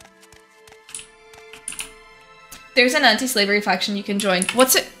 There's an anti-slavery faction you can join.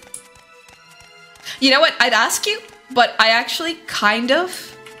 What's it? You know what? I'd ask you, but I actually kind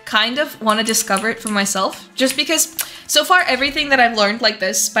of want to discover it for myself. Just because so far everything that I've learned like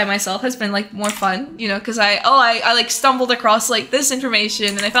this by myself has been like more fun, you know, because I like stumbled across like this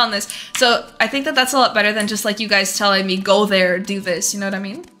information and I found this. So I think that that's a lot better than just like you guys telling me go there, do this, you know what I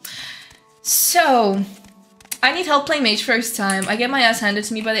mean? So I need help playing mage first time. I get my ass handed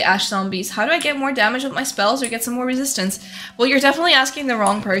to me by the ash zombies. How do I get more damage with my spells or get some more resistance? Well, you're definitely asking the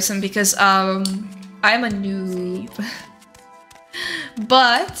wrong person because I'm a noob.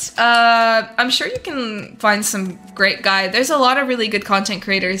 But I'm sure you can find some great guide. There's a lot of really good content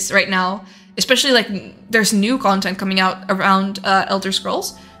creators right now, especially like there's new content coming out around Elder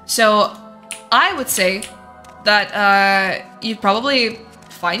Scrolls. So I would say that you'd probably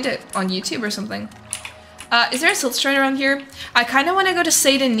find it on YouTube or something. Is there a silt stride around here? I kind of want to go to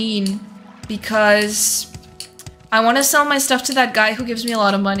Saint Denis because I want to sell my stuff to that guy who gives me a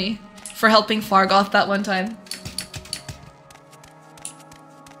lot of money for helping Fargoth that one time.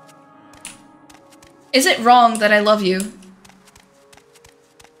 Is it wrong that I love you?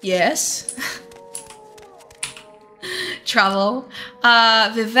 Yes. Travel.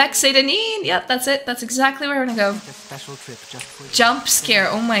 Vivek Sedanin. Yep, that's it. That's exactly where we're gonna go. Special trip just for you. Jump scare.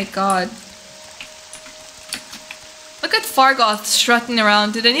 Oh my god. Look at Fargoth strutting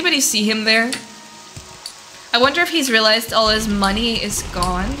around. Did anybody see him there? I wonder if he's realized all his money is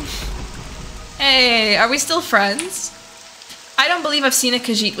gone. Hey, are we still friends? I don't believe I've seen a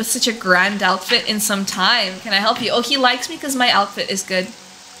Khajiit with such a grand outfit in some time. Can I help you? Oh, he likes me because my outfit is good.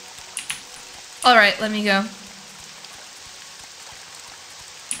 Alright, let me go.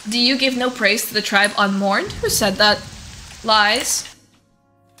 Do you give no praise to the tribe unmourned? Who said that? Lies.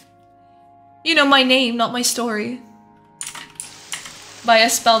 You know my name, not my story. By a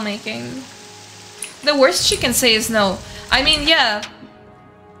spell making. The worst she can say is no. I mean, yeah.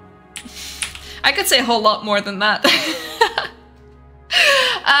 I could say a whole lot more than that.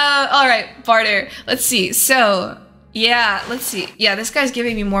 Alright, barter. Let's see. So, yeah, let's see. Yeah, this guy's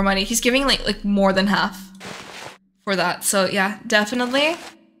giving me more money. He's giving like more than half for that. So, yeah, definitely.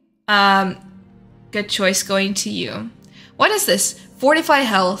 Good choice going to you. What is this? Fortify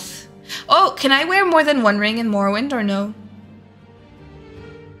health. Oh, can I wear more than one ring in Morrowind or no?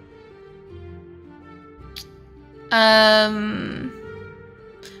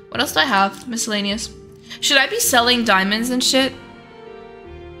 What else do I have? Miscellaneous. Should I be selling diamonds and shit?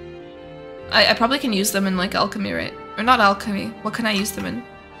 I probably can use them in like alchemy, right? Or not alchemy. What can I use them in?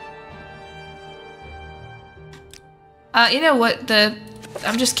 You know what?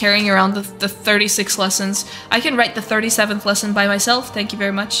 I'm just carrying around the 36 lessons. I can write the 37th lesson by myself. Thank you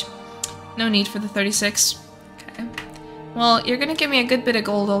very much. No need for the 36. Okay. Well, you're gonna give me a good bit of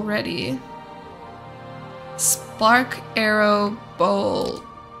gold already. Spark, arrow, bolt.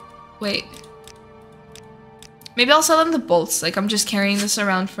 Wait. Maybe I'll sell them the bolts. Like, I'm just carrying this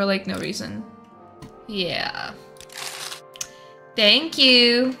around for, like, no reason. Yeah. Thank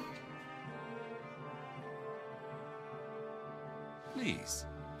you. Please,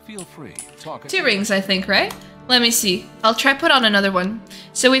 feel free. Talk. 2 rings, I think, right? Let me see. I'll try put on another one.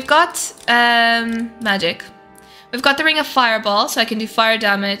 So we've got, magic. We've got the Ring of Fireball, so I can do fire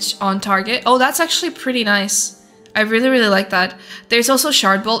damage on target. Oh, that's actually pretty nice. I really, really like that. There's also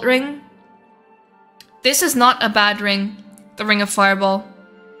Shard Bolt Ring. This is not a bad ring. The Ring of Fireball.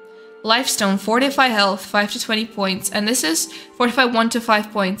 Lifestone, fortify health, 5 to 20 points. And this is fortify 1 to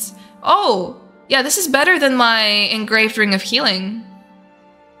 5 points. Oh, yeah, this is better than my engraved Ring of Healing.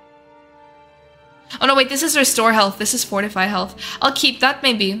 Oh no, wait, this is restore health. This is fortify health. I'll keep that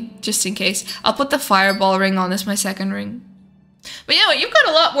maybe, just in case. I'll put the fireball ring on as my second ring. But you know, you've got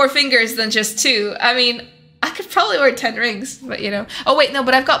a lot more fingers than just 2. I mean, I could probably wear 10 rings, but you know. Oh wait, no,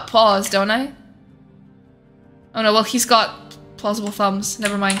 but I've got paws, don't I? Oh no, well, he's got plausible thumbs.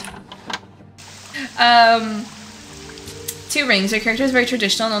 Never mind. 2 rings. Your character is very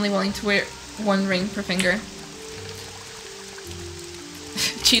traditional and only willing to wear 1 ring per finger.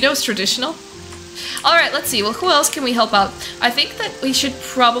 Cheeto's traditional? Alright, let's see. Well, who else can we help out? I think that we should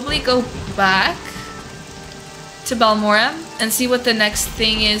probably go back to Balmora and see what the next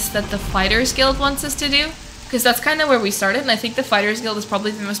thing is that the Fighters Guild wants us to do. Because that's kind of where we started, and I think the Fighters Guild is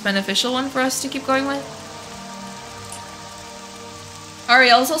probably the most beneficial one for us to keep going with.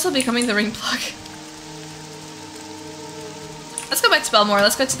 Ariel's also becoming the ring plug. Let's go back to Balmora.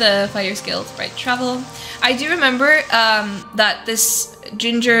 Let's go to the Fighters Guild. Right, travel. I do remember that this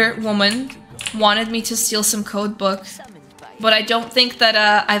ginger woman wanted me to steal some code book, but I don't think that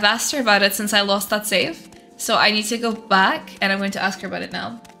I've asked her about it since I lost that save. So I need to go back, and I'm going to ask her about it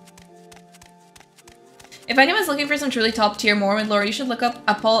now. If anyone's looking for some truly top-tier Morrowind lore, you should look up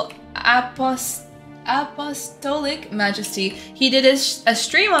Apostolic Majesty. He did a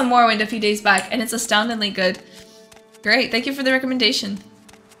stream on Morrowind a few days back, and it's astoundingly good. Great, thank you for the recommendation.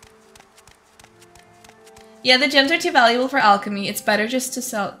 Yeah, the gems are too valuable for alchemy. It's better just to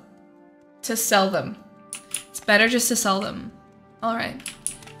sell them. It's better just to sell them. Alright.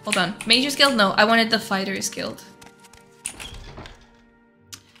 Hold on. Mages Guild? No, I wanted the Fighters Guild.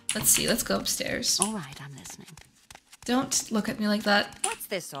 Let's see, let's go upstairs. Alright, I'm listening. Don't look at me like that. What's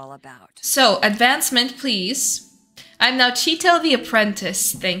this all about? So, advancement, please. I'm now Cheeto the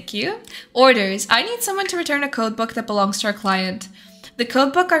Apprentice, thank you. Orders. I need someone to return a codebook that belongs to our client. The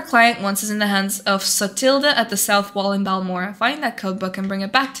codebook our client wants is in the hands of Sotilda at the South Wall in Balmora. Find that codebook and bring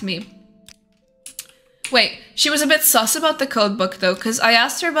it back to me. Wait, she was a bit sus about the codebook though, because I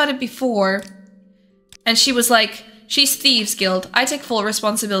asked her about it before, and she was like, She's Thieves Guild. I take full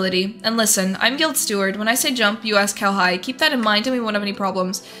responsibility. And listen, I'm Guild Steward. When I say jump, you ask how high. Keep that in mind and we won't have any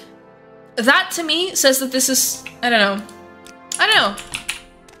problems. That, to me, says that this is... I don't know. I don't know.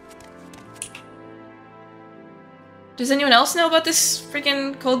 Does anyone else know about this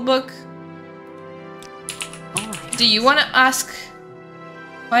freaking code book? Do you want to ask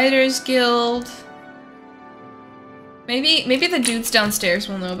Fighters Guild? Maybe the dudes downstairs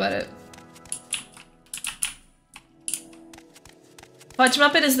will know about it. Fudge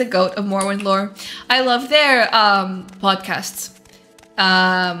Muppet is the goat of Morrowind lore. I love their podcasts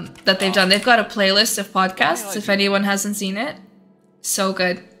that they've done. They've got a playlist of podcasts if anyone hasn't seen it. So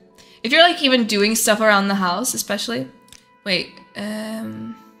good. If you're like even doing stuff around the house, especially. Wait,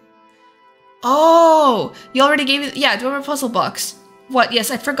 oh, you already gave me, yeah, Dwemer puzzle box. What?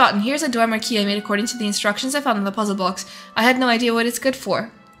 Yes, I'd forgotten. Here's a Dwemer key I made according to the instructions I found in the puzzle box. I had no idea what it's good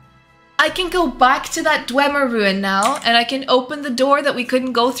for. I can go back to that Dwemer ruin now, and I can open the door that we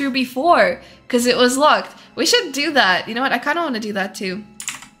couldn't go through before, because it was locked. We should do that. You know what? I kind of want to do that too.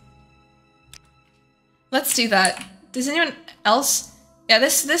 Let's do that. Does anyone else? Yeah,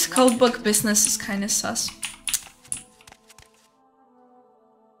 this code book business is kind of sus.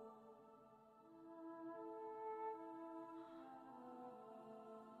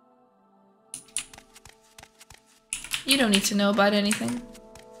 You don't need to know about anything.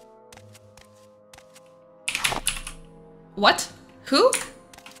 What? Who?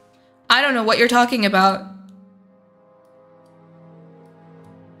 I don't know what you're talking about.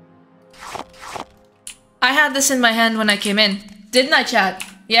 I had this in my hand when I came in. Didn't I, chat?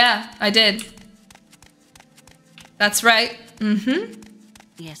 Yeah, I did. That's right. Mm-hmm.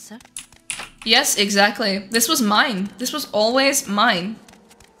 Yes, sir. Yes, exactly. This was mine. This was always mine.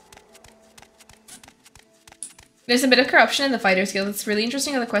 There's a bit of corruption in the Fighters Guild. It's really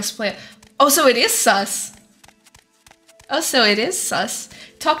interesting how the quest play. Oh, so it is sus. Oh, so it is sus.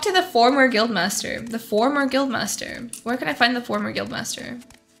 Talk to the former guildmaster. The former guildmaster. Where can I find the former guildmaster?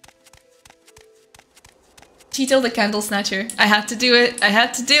 Tito the candle snatcher. I had to do it. I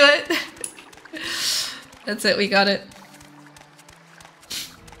had to do it. That's it. We got it.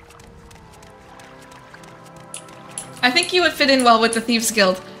 I think you would fit in well with the Thieves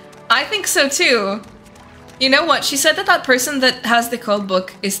Guild. I think so too. You know what? She said that that person that has the code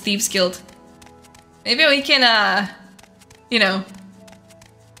book is Thieves Guild. Maybe we can, you know,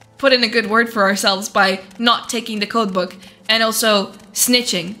 put in a good word for ourselves by not taking the code book and also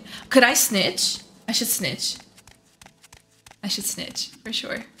snitching. Could I snitch? I should snitch. I should snitch, for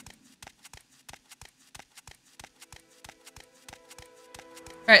sure.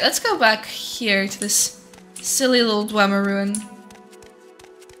 Alright, let's go back here to this silly little Dwemer ruin.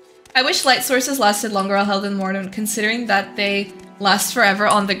 I wish light sources lasted longer while held in Morrowind, considering that they last forever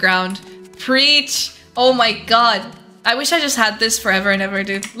on the ground. Preach! Oh my god. I wish I just had this forever and ever,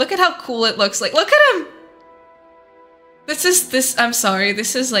 dude. Look at how cool it looks like. Look at him! I'm sorry,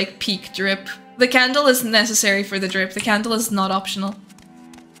 this is like peak drip. The candle is necessary for the drip. The candle is not optional.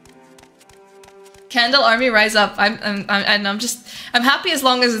 Candle army, rise up. I'm happy as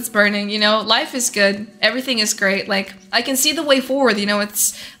long as it's burning, you know? Life is good. Everything is great. Like, I can see the way forward, you know?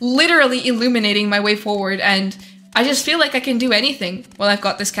 It's literally illuminating my way forward, and I just feel like I can do anything while I've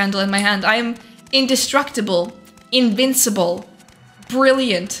got this candle in my hand. I am indestructible, invincible,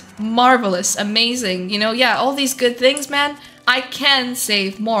 brilliant, marvelous, amazing, you know? Yeah, all these good things, man. I can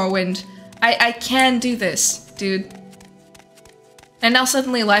save Morrowind. I can do this, dude. And now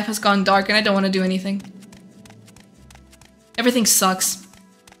suddenly life has gone dark and I don't want to do anything. Everything sucks.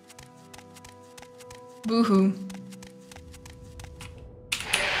 Boo-hoo.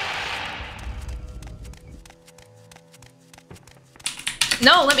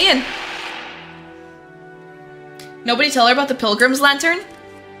 No, let me in. Nobody tell her about the Pilgrim's Lantern?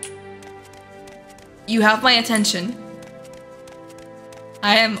 You have my attention.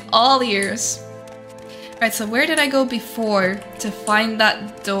 I am all ears. Right, so where did I go before to find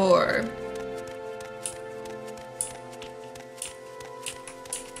that door?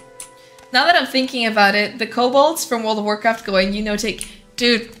 Now that I'm thinking about it, the kobolds from World of Warcraft going, you know,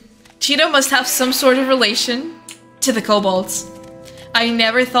 Dude, Cheeto must have some sort of relation to the kobolds. I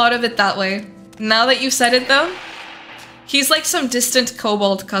never thought of it that way. Now that you've said it though, he's like some distant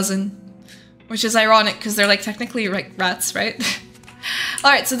kobold cousin. Which is ironic because they're like technically like rats, right?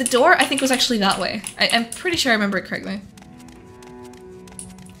 Alright, so the door I think was actually that way. I'm pretty sure I remember it correctly.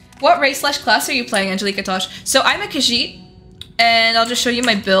 What race/class are you playing, Angelica Tosh? So I'm a Khajiit, and I'll just show you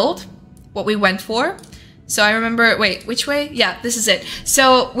my build, what we went for. So I remember, wait, which way? Yeah, this is it.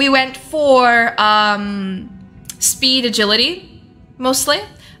 So we went for speed agility, mostly.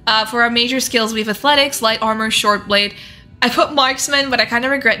 For our major skills, we have athletics, light armor, short blade. I put marksman, but I kind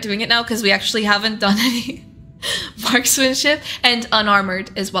of regret doing it now because we actually haven't done any marksmanship, and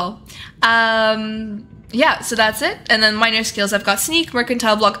unarmored as well. Yeah, so that's it. And then minor skills, I've got sneak,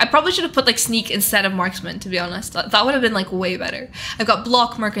 mercantile block. I probably should have put like sneak instead of marksman, to be honest. That would have been like way better. I've got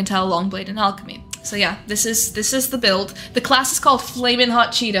block, mercantile, long blade, and alchemy. So yeah, this is the build. The class is called Flamin' Hot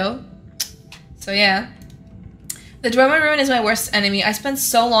Cheeto. So yeah. The Drummer Ruin is my worst enemy. I spent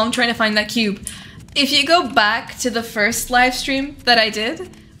so long trying to find that cube. If you go back to the first live stream that I did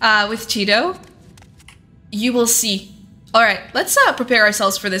with Cheeto, you will see. Alright, let's prepare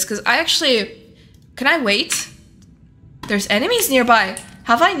ourselves for this, because I actually... Can I wait? There's enemies nearby.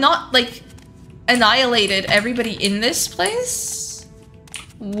 Have I not, like, annihilated everybody in this place?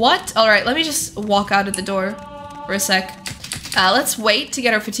 What? Alright, let me just walk out of the door for a sec. Let's wait to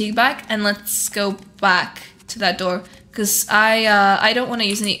get our fatigue back, and let's go back to that door. Because I don't want to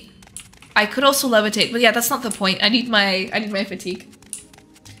use any... I could also levitate, but yeah, that's not the point. I need my fatigue.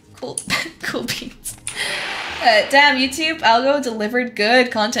 Cool. Cool beans. Damn, YouTube algo delivered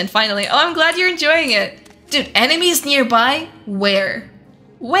good content finally. Oh, I'm glad you're enjoying it. Dude, enemies nearby? Where?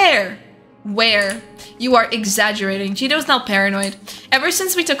 Where? Where? You are exaggerating. Cheeto's now paranoid. Ever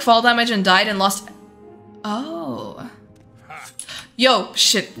since we took fall damage and died and lost... Oh. Yo,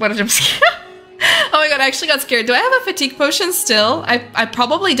 shit, what a jump scare. Oh my god, I actually got scared. Do I have a fatigue potion still? I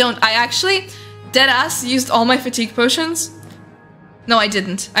probably don't. I actually, deadass, used all my fatigue potions. No, I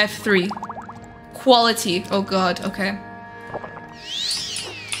didn't. I have 3. Quality. Oh god, okay.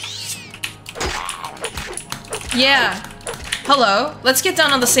 Yeah. Hello. Let's get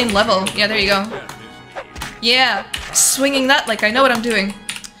down on the same level. Yeah, there you go. Yeah. Swinging that like I know what I'm doing.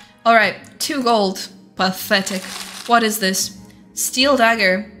 Alright. 2 gold. Pathetic. What is this? Steel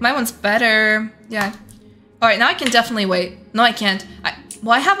dagger. My one's better. Yeah. Alright, now I can definitely wait. No, I can't.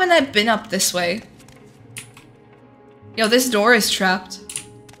 Why haven't I been up this way? Yo, this door is trapped.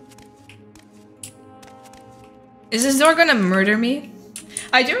 Is this door gonna murder me?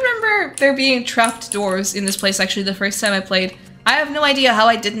 I do remember there being trapped doors in this place actually the first time I played. I have no idea how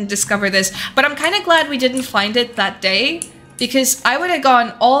I didn't discover this, but I'm kind of glad we didn't find it that day, because I would have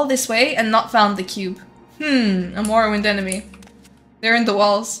gone all this way and not found the cube. A Morrowind enemy. They're in the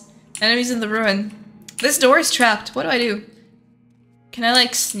walls. Enemies in the ruin. This door is trapped. What do I do? Can I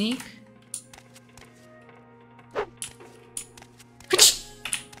like sneak?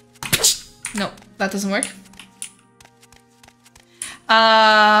 No, that doesn't work.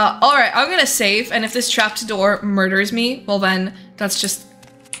 Alright, I'm gonna save, and if this trapped door murders me, well then, that's just...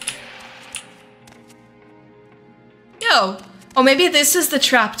 Yo! Oh, maybe this is the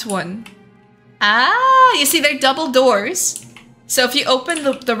trapped one. Ah, you see, they're double doors. So if you open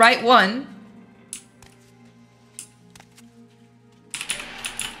the right one...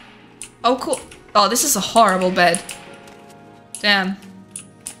 Oh, cool. Oh, this is a horrible bed. Damn.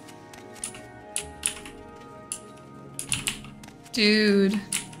 Dude.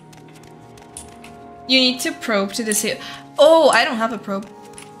 You need to probe to disable. Oh, I don't have a probe.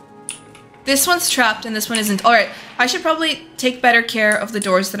 This one's trapped and this one isn't. Alright, I should probably take better care of the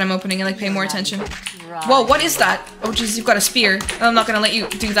doors that I'm opening and like pay more attention. Whoa, what is that? Oh jeez, you've got a spear. I'm not gonna let you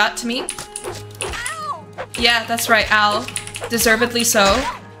do that to me. Yeah, that's right, ow. Deservedly so.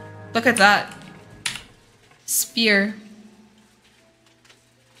 Look at that. Spear.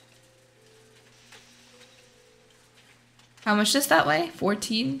 How much does that weigh?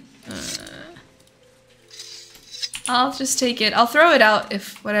 14? I'll just take it. I'll throw it out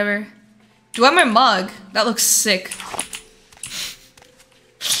if whatever. Do I have my mug? That looks sick.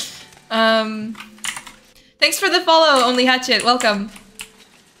 Thanks for the follow, Only Hatchet. Welcome.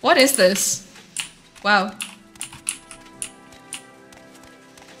 What is this? Wow.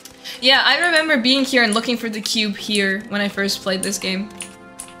 Yeah, I remember being here and looking for the cube here when I first played this game.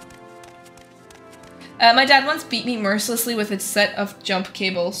 My dad once beat me mercilessly with its set of jump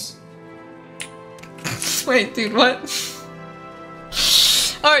cables. Wait, dude, what?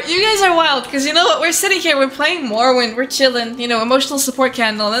 Alright, you guys are wild, because you know what? We're sitting here, we're playing Morrowind, we're chilling, you know, emotional support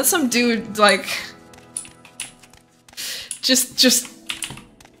candle, and then some dude, like... Just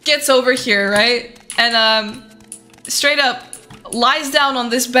gets over here, right? And, straight up lies down on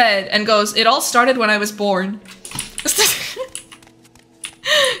this bed and goes, "It all started when I was born."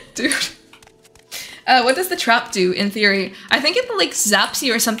 Dude. What does the trap do, in theory? I think it, like, zaps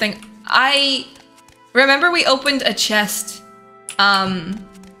you or something. I remember we opened a chest.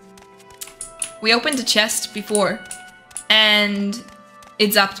 We opened a chest before, and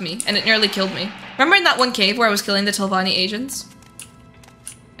it zapped me, and it nearly killed me. Remember in that one cave where I was killing the Telvanni agents?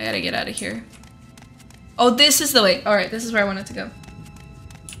 I gotta get out of here. Oh, this is the way. Alright, this is where I wanted to go.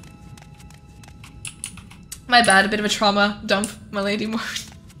 My bad, a bit of a trauma dump, my lady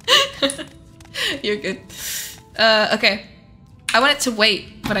Morrowind. You're good. Okay. I wanted to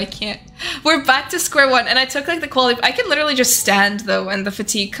wait, but I can't. We're back to square one, and I took like the quality. I can literally just stand though, and the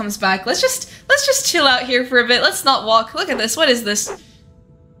fatigue comes back. Let's just chill out here for a bit. Let's not walk. Look at this. What is this?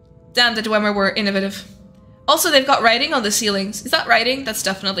 Damn, the Dwemer were innovative. Also, they've got writing on the ceilings. Is that writing? That's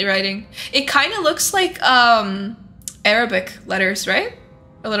definitely writing. It kind of looks like Arabic letters, right?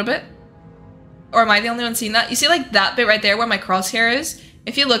 A little bit. Or am I the only one seeing that? You see like that bit right there where my crosshair is?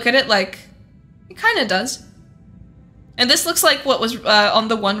 If you look at it, like, it kind of does. And this looks like what was on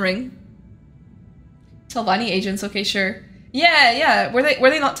the One Ring. Telvanni agents, okay, sure. Yeah. Were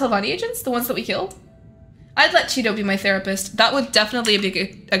they not Telvanni agents? The ones that we killed? I'd let Cheeto be my therapist. That would definitely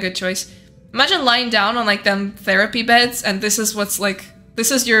be a good choice. Imagine lying down on like them therapy beds, and this is what's like. This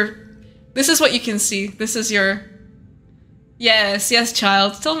is what you can see. This is your. Yes,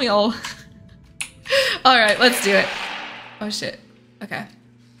 child. Tell me all. All right, let's do it. Oh shit. Okay.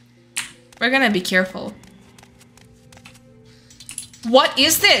 We're gonna be careful. What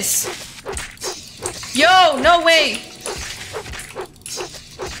is this? Yo, no way!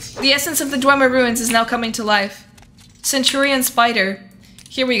 The essence of the Dwemer ruins is now coming to life. Centurion Spider.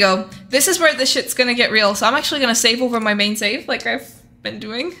 Here we go. This is where this shit's gonna get real, so I'm actually gonna save over my main save, like I've been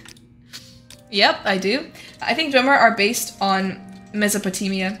doing. Yep, I do. I think Dwemer are based on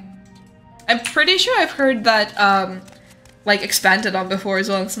Mesopotamia. I'm pretty sure I've heard that, like, expanded on before as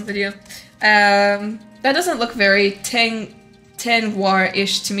well in some video. That doesn't look very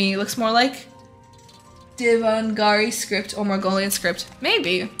Tengwar-ish to me. It looks more like Devangari script or Mongolian script.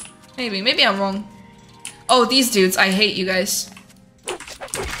 Maybe I'm wrong. Oh, these dudes. I hate you guys.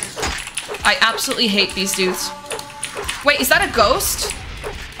 I absolutely hate these dudes. Wait, is that a ghost?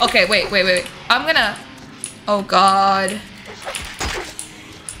 Okay, wait. I'm gonna... Oh, God.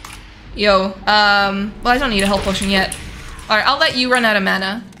 Yo, well, I don't need a health potion yet. Alright, I'll let you run out of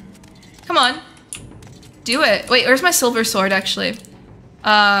mana. Come on. Do it. Wait, where's my silver sword, actually?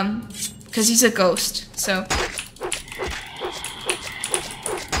 Because he's a ghost, so...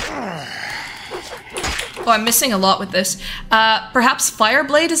 Oh, I'm missing a lot with this. Perhaps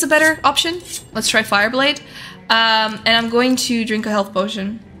Fireblade is a better option. Let's try Fireblade. And I'm going to drink a health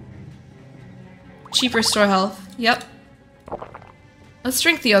potion. Cheap restore health. Yep. Let's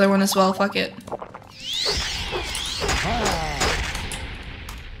drink the other one as well, fuck it.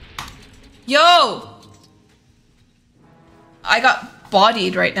 Yo! I got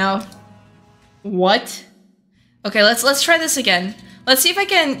bodied right now. What? Okay, let's try this again. Let's see if I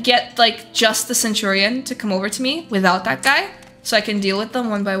can get, like, just the Centurion to come over to me without that guy, so I can deal with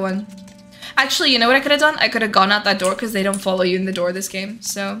them one by one. Actually, you know what I could have done? I could have gone out that door, because they don't follow you in the door this game,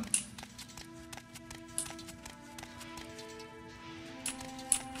 so...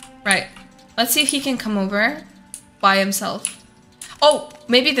 Right. Let's see if he can come over by himself. Oh,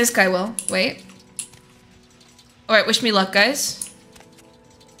 maybe this guy will. Wait. Alright, wish me luck, guys.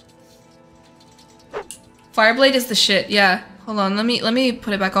 Fireblade is the shit, yeah. Hold on, let me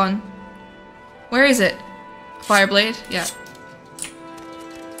put it back on. Where is it? Fireblade? Yeah.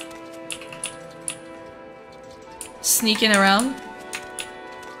 Sneaking around.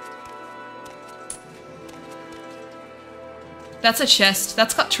 That's a chest.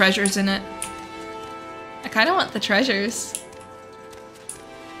 That's got treasures in it. I kind of want the treasures.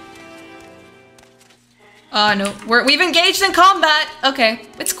 Oh no, we've engaged in combat. Okay,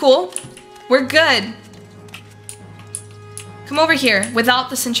 it's cool. We're good. Come over here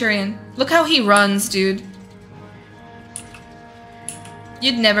without the Centurion. Look how he runs, dude.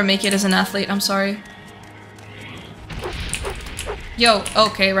 You'd never make it as an athlete. I'm sorry. Yo,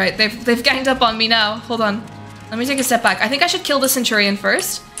 okay, right. They've ganged up on me now. Hold on. Let me take a step back. I think I should kill the Centurion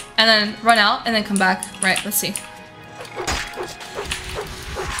first, and then run out, and then come back. Right, let's see.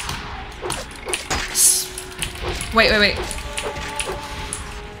 Wait.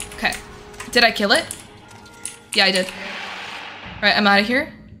 Okay. Did I kill it? Yeah, I did. Right, I'm out of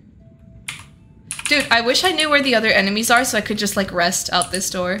here. Dude, I wish I knew where the other enemies are so I could just, like, rest out this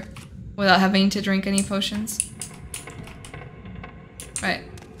door without having to drink any potions. Right.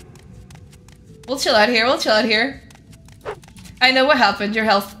 We'll chill out here, I know what happened. Your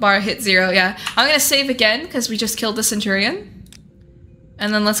health bar hit 0, yeah. I'm gonna save again, because we just killed the Centurion.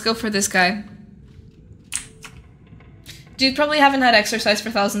 And then let's go for this guy. Dude, probably haven't had exercise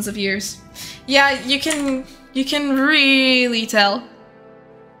for thousands of years. Yeah, you can really tell.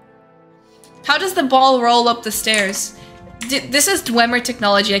 How does the ball roll up the stairs? This is Dwemer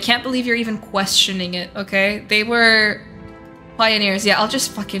technology. I can't believe you're even questioning it, okay? They were pioneers. Yeah, I'll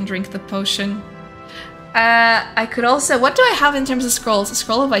just fucking drink the potion. I could also... What do I have in terms of scrolls? A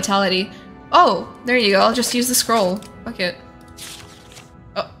scroll of vitality. Oh, there you go. I'll just use the scroll. Fuck it.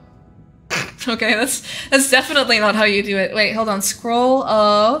 Oh. Okay, that's definitely not how you do it. Wait, hold on. Scroll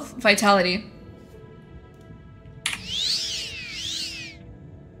of vitality.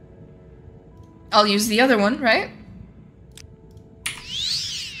 I'll use the other one, right?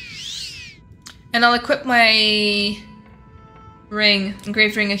 And I'll equip my ring.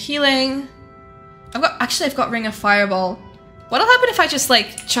 Engraved Ring of Healing. I've got Ring of Fireball. What'll happen if I just,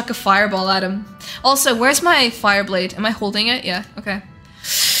 like, chuck a fireball at him? Also, where's my Fireblade? Am I holding it? Yeah, okay.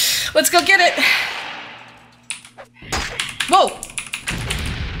 Let's go get it! Whoa!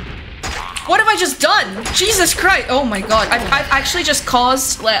 What have I just done? Jesus Christ! Oh my god. I've actually just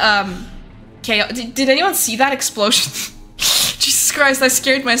caused, chaos. Did anyone see that explosion? Jesus Christ, I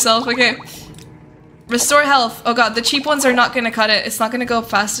scared myself. Okay. Restore health. Oh god, the cheap ones are not gonna cut it. It's not gonna go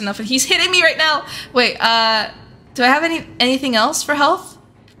fast enough, and he's hitting me right now! Wait, do I have anything else for health?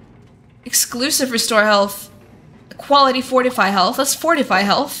 Exclusive restore health. Quality fortify health. Let's fortify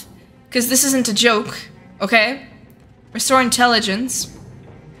health. Because this isn't a joke, okay? Restore intelligence.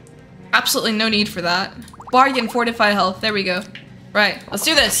 Absolutely no need for that. Bargain fortify health. There we go. Right, let's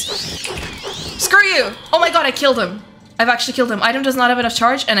do this. Screw you! Oh my god, I killed him. I've actually killed him. Item does not have enough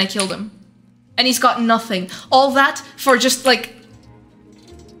charge, and I killed him. And he's got nothing. All that for just, like,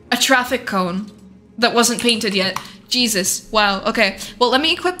 a traffic cone that wasn't painted yet. Jesus. Wow. Okay. Well, let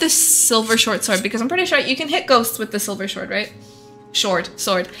me equip this silver short sword, because I'm pretty sure you can hit ghosts with the silver sword, right? Sword.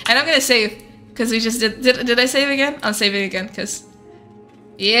 And I'm gonna save, because we just did I save again? I'm saving again, because...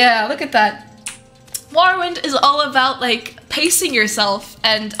 Yeah, look at that. Morrowind is all about, like, pacing yourself,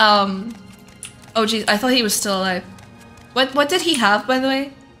 and, oh, geez, I thought he was still alive. What did he have, by the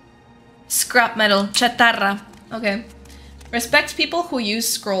way? Scrap metal. Chatarra. Okay. Respect people who use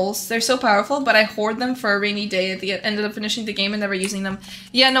scrolls. They're so powerful, but I hoard them for a rainy day at the end of finishing the game and never using them.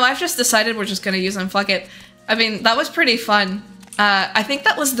 Yeah, no, I've just decided we're just gonna use them. Fuck it. I mean, that was pretty fun. I think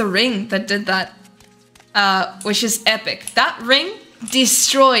that was the ring that did that. Which is epic. That ring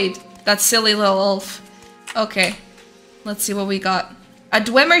destroyed that silly little elf. Okay. Let's see what we got. A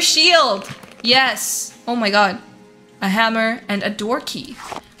Dwemer shield! Yes! Oh my god. A hammer and a door key.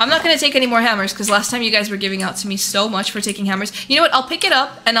 I'm not gonna take any more hammers, because last time you guys were giving out to me so much for taking hammers. You know what? I'll pick it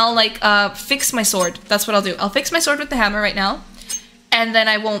up and I'll, like, fix my sword. That's what I'll do. I'll fix my sword with the hammer right now, and then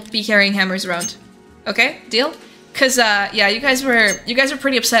I won't be carrying hammers around. Okay? Deal? Because, yeah, you guys were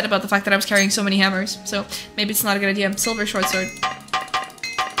pretty upset about the fact that I was carrying so many hammers, so maybe it's not a good idea. Silver short sword.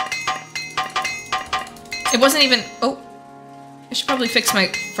 It wasn't even... Oh. I should probably fix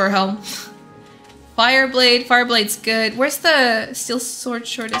my fur helm. Fireblade. Fireblade's good. Where's the steel sword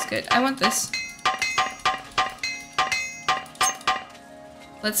short is good? I want this.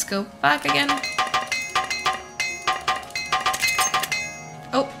 Let's go back again.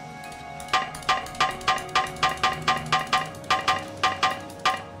 Oh.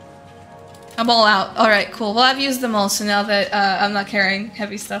 I'm all out. Alright, cool. Well, I've used them all, so now that I'm not carrying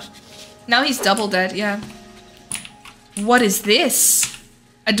heavy stuff. Now he's double dead, yeah. What is this?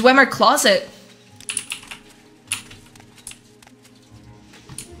 A Dwemer closet.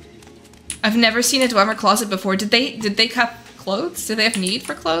 I've never seen a Dwemer closet before. Did they have clothes? Did they have need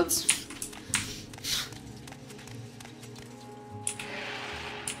for clothes?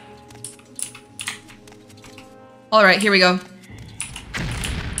 Alright, here we go.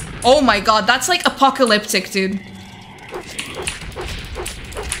 Oh my god, that's like apocalyptic, dude.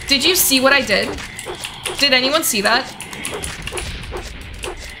 Did you see what I did? Did anyone see that?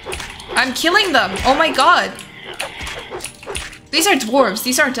 I'm killing them! Oh my god! These are dwarves.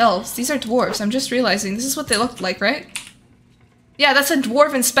 These aren't elves. These are dwarves. I'm just realizing. This is what they look like, right? Yeah, that's a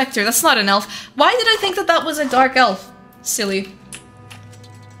dwarf inspector. That's not an elf. Why did I think that that was a dark elf? Silly.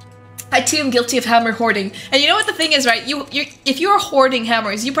 I too am guilty of hammer hoarding. And you know what the thing is, right? If you are hoarding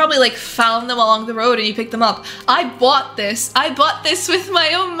hammers, you probably like found them along the road and you picked them up. I bought this. I bought this with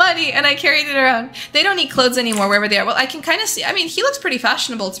my own money and I carried it around. They don't need clothes anymore wherever they are. Well, I can kind of see. I mean, he looks pretty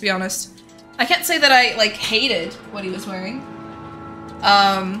fashionable, to be honest. I can't say that I like hated what he was wearing.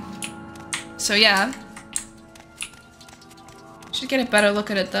 So yeah. Should get a better look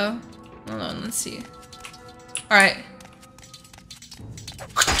at it though. Hold on, let's see. Alright.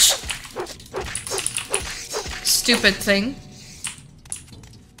 Stupid thing.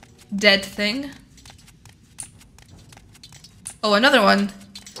 Dead thing. Oh, another one.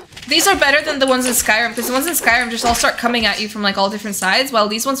 These are better than the ones in Skyrim, because the ones in Skyrim just all start coming at you from like all different sides, while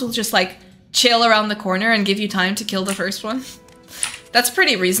these ones will just like chill around the corner and give you time to kill the first one. That's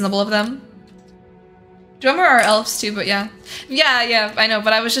pretty reasonable of them. Drummer are elves too, but yeah. Yeah, I know,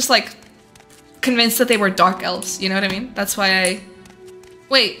 but I was just like convinced that they were dark elves, you know what I mean? That's why I...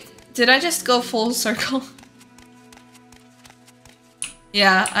 Wait, Did I just go full circle?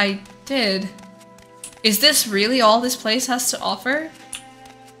 Yeah, I did. Is this really all this place has to offer?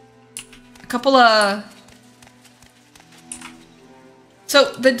 A couple of...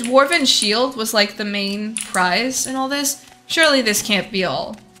 So, the Dwarven Shield was like the main prize in all this. Surely this can't be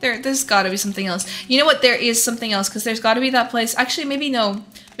all. There's gotta be something else. You know what? There is something else, because there's gotta be that place. Actually, maybe no.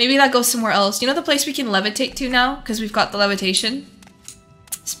 Maybe that goes somewhere else. You know the place we can levitate to now? Because we've got the levitation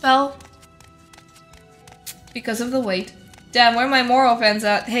spell? Because of the weight. Damn, where are my Morrowind fans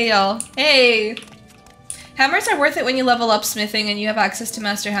at? Hey, y'all. Hey! Hammers are worth it when you level up smithing and you have access to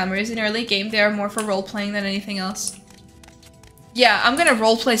master hammers. In early game, they are more for role-playing than anything else. Yeah, I'm gonna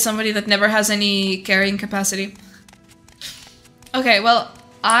roleplay somebody that never has any carrying capacity. Okay, well,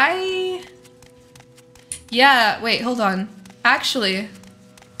 yeah, wait, hold on. Actually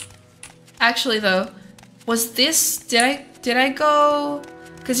though, was this... Did I go...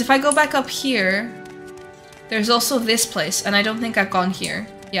 Because if I go back up here, there's also this place, and I don't think I've gone here.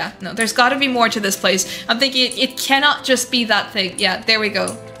 Yeah, no, there's gotta be more to this place. I'm thinking it cannot just be that thing. Yeah, there we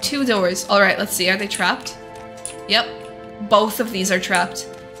go. 2 doors. Alright, let's see. Are they trapped? Yep. Both of these are trapped.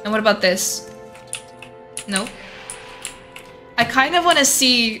 And what about this? Nope. I kind of want to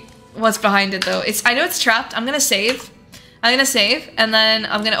see what's behind it though. I know it's trapped. I'm gonna save. And then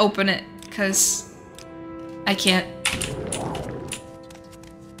I'm gonna open it because I can't.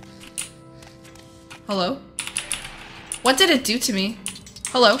 Hello? What did it do to me?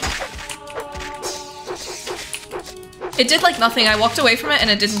 Hello? It did like nothing. I walked away from it and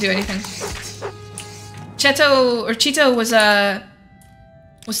it didn't do anything. Cheeto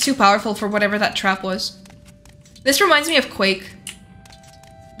was too powerful for whatever that trap was. This reminds me of Quake.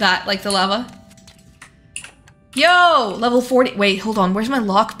 That, like the lava. Yo! Level 40. Wait, hold on. Where's my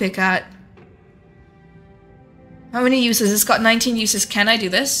lockpick at? How many uses? It's got 19 uses. Can I do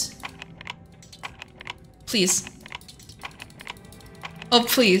this? Please. Oh,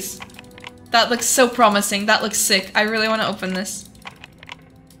 please. That looks so promising. That looks sick. I really want to open this.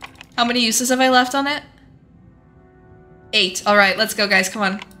 How many uses have I left on it? 8. Alright, let's go, guys. Come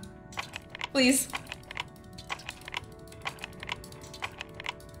on. Please.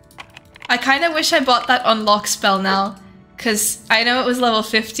 I kind of wish I bought that unlock spell now, because I know it was level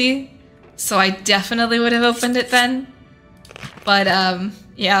 50, so I definitely would have opened it then. But,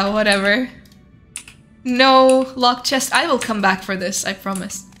 yeah, whatever. No lock chest. I will come back for this, I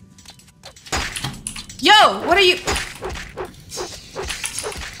promise. Yo! What are you...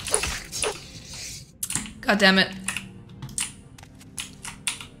 God damn it.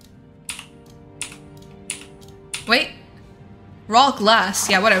 Wait. Raw glass.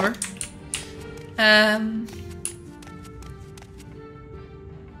 Yeah, whatever.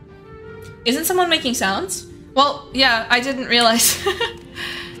 Isn't someone making sounds? Well, yeah, I didn't realize.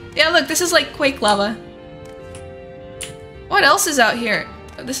 Yeah, look, this is like Quake lava. What else is out here?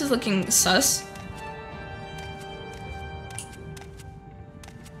 This is looking sus.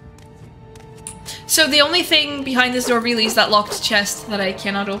 So the only thing behind this door really is that locked chest that I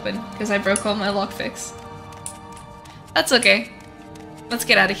cannot open because I broke all my lockpicks. That's okay. Let's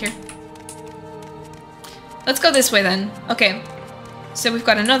get out of here. Let's go this way then. Okay. So we've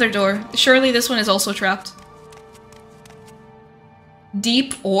got another door. Surely this one is also trapped.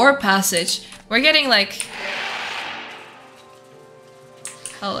 Deep ore passage. We're getting like...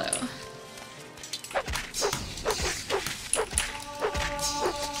 Hello.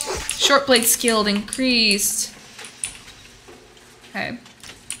 Short blade skilled increased. Okay.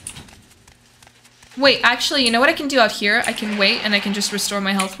 Wait, actually, you know what I can do out here? I can wait and I can just restore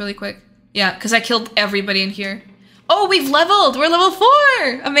my health really quick. Yeah, because I killed everybody in here. Oh, we've leveled! We're level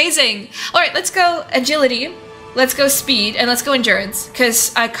 4! Amazing! Alright, let's go agility, let's go speed, and let's go endurance.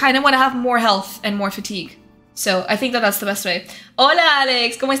 Because I kind of want to have more health and more fatigue. So I think that that's the best way. Hola,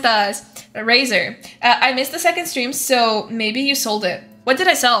 Alex! ¿Cómo estás? Razor. I missed the second stream, so maybe you sold it. What did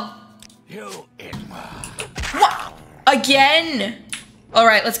I sell? What? Again?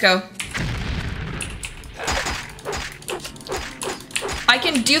 Alright, let's go. I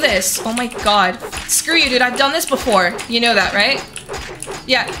can do this. Oh my god. Screw you, dude. I've done this before. You know that, right?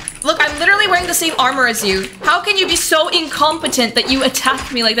 Yeah. Look, I'm literally wearing the same armor as you. How can you be so incompetent that you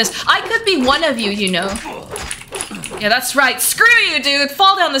attack me like this? I could be one of you, you know. Yeah, that's right. Screw you, dude.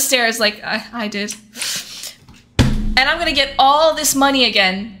 Fall down the stairs like I did. And I'm gonna get all this money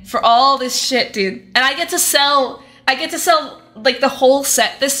again for all this shit, dude. And I get to sell like the whole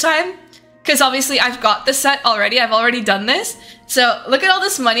set this time. Because obviously I've got the set already. I've already done this. So look at all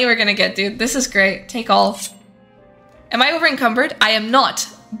this money we're gonna get, dude. This is great. Take all. Am I over encumbered? I am not.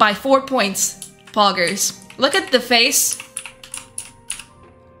 By 4 points. Poggers. Look at the face.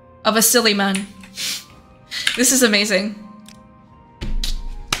 of a silly man. This is amazing.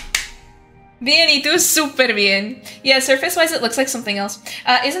 Bien, y tú super bien. Yeah, surface-wise it looks like something else.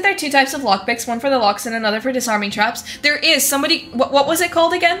 Isn't there 2 types of lockpicks? One for the locks and another for disarming traps? There is. Somebody... What was it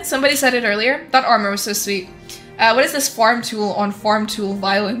called again? Somebody said it earlier. That armor was so sweet. What is this farm tool on farm tool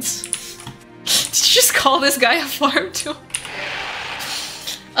violence? Did you just call this guy a farm tool?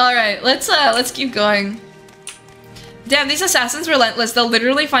 Alright, let's keep going. Damn, these assassins relentless. They'll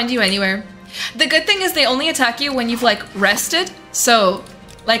literally find you anywhere. The good thing is they only attack you when you've, like, rested. So...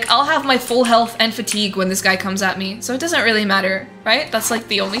 like, I'll have my full health and fatigue when this guy comes at me, so it doesn't really matter, right? That's, like,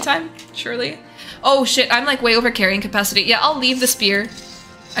 the only time, surely. Oh, shit, I'm, like, way over carrying capacity. Yeah, I'll leave the spear.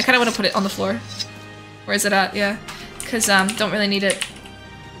 I kind of want to put it on the floor. Where is it at? Yeah. Because, don't really need it.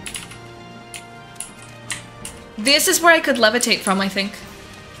 This is where I could levitate from, I think.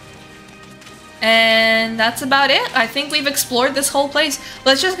 And that's about it. I think we've explored this whole place.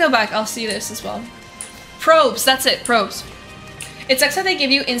 Let's just go back. I'll see this as well. Probes, that's it, probes. It sucks that they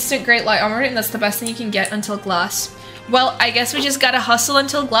give you instant great light armor and that's the best thing you can get until glass. Well, I guess we just gotta hustle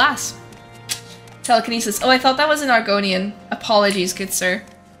until glass. Telekinesis. Oh, I thought that was an Argonian. Apologies, good sir.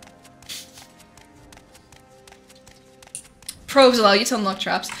 Probes allow you to unlock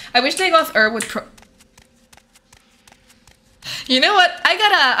traps. I wish Dagoth would You know what?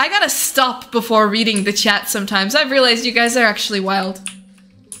 I gotta stop before reading the chat sometimes. I've realized you guys are actually wild.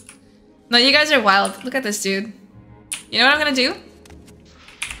 No, you guys are wild. Look at this dude. You know what I'm gonna do?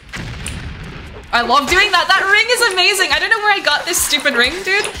 I love doing that. That ring is amazing. I don't know where I got this stupid ring,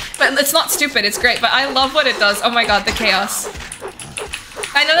 dude. But it's not stupid. It's great. But I love what it does. Oh my god, the chaos.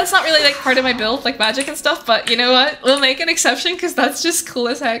 I know that's not really like part of my build, like magic and stuff. But you know what? We'll make an exception because that's just cool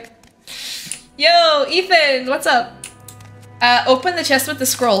as heck. Yo, Ethan, what's up? Open the chest with the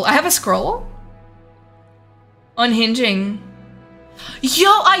scroll. I have a scroll? Unhinging. Yo,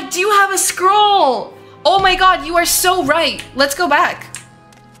 I do have a scroll! Oh my god, you are so right. Let's go back.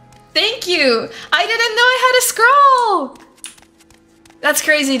 Thank you. I didn't know I had a scroll. That's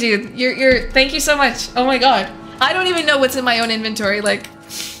crazy, dude. Thank you so much. Oh my god. I don't even know what's in my own inventory. Like,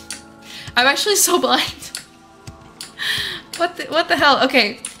 I'm actually so blind. What the hell?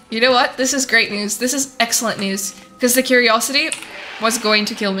 Okay, you know what? This is great news. This is excellent news. Because the curiosity was going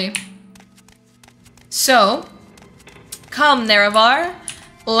to kill me. So, come, Nerevar.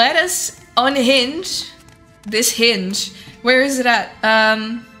 Let us unhinge this hinge. Where is it at?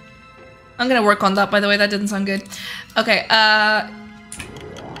 I'm gonna work on that, by the way. That didn't sound good. Okay,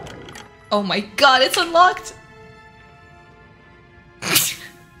 oh my god, it's unlocked!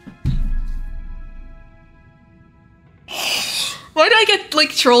 Why do I get, like,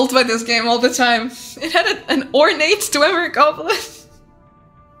 trolled by this game all the time? It had an ornate Dwemer goblin.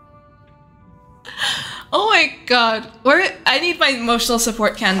 Oh my god. I need my emotional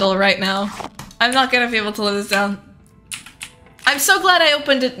support candle right now. I'm not gonna be able to live this down. I'm so glad I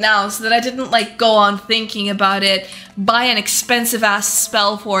opened it now so that I didn't, like, go on thinking about it, buy an expensive-ass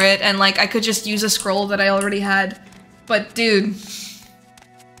spell for it, and, like, I could just use a scroll that I already had. But, dude.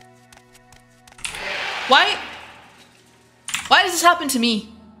 Why does this happen to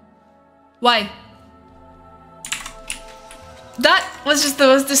me? Why? That was just the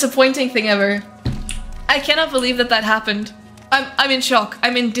most disappointing thing ever. I cannot believe that that happened. I'm in shock.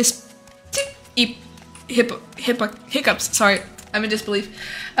 I'm in hiccups. Sorry, I'm in disbelief.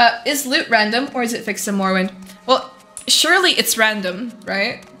 Is loot random or is it fixed in Morrowind? Well, surely it's random,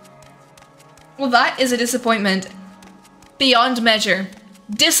 right? Well, that is a disappointment beyond measure.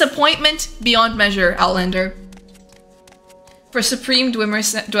 Disappointment beyond measure, Outlander. For supreme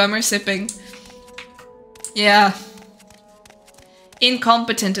Dwemer sipping. Yeah.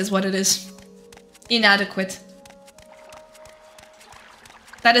 Incompetent is what it is. Inadequate.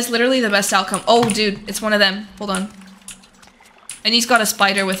 That is literally the best outcome. Oh, dude, it's one of them. Hold on. And he's got a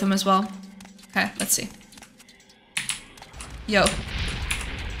spider with him as well. Okay, let's see. Yo.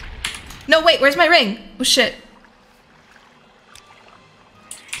 No, wait, where's my ring? Oh, shit.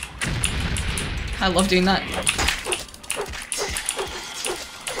 I love doing that.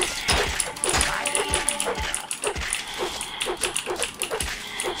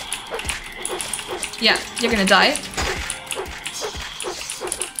 Yeah, you're gonna die.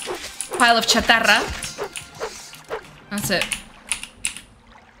 Pile of chatarra. That's it.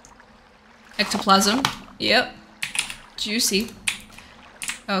 Ectoplasm. Yep. Juicy.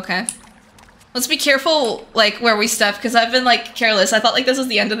 Okay. Let's be careful, like, where we step, because I've been, like, careless. I thought, like, this was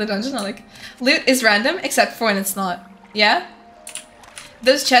the end of the dungeon. I'm like, loot is random, except for when it's not. Yeah?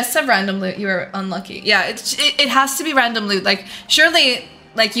 Those chests have random loot. You are unlucky. Yeah, it has to be random loot. Like, surely,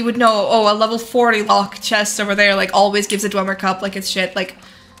 like, you would know, oh, a level 40 lock chest over there, like, always gives a Dwemer cup, like, it's shit. Like,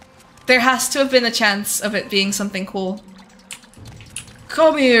 There has to have been a chance of it being something cool.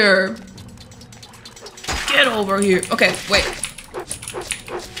 Come here. Get over here. Okay, wait.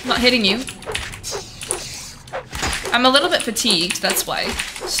 I'm not hitting you. I'm a little bit fatigued, that's why.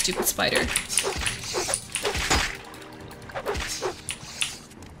 Stupid spider.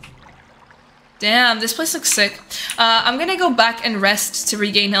 Damn, this place looks sick. I'm gonna go back and rest to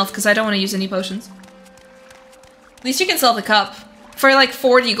regain health because I don't want to use any potions. At least you can sell the cup for like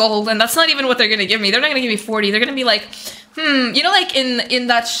 40 gold, and that's not even what they're gonna give me. They're not gonna give me 40. They're gonna be like, you know, like in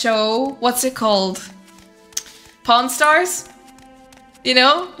that show, what's it called? Pawn Stars? You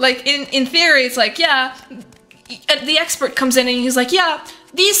know? Like in theory, it's like, yeah, the expert comes in and he's like, yeah,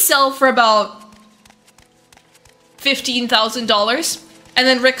 these sell for about $15,000. And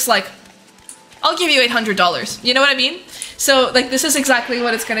then Rick's like, I'll give you $800. You know what I mean? So, like, this is exactly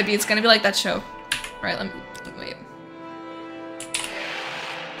what it's gonna be. It's gonna be like that show. Right, let me wait.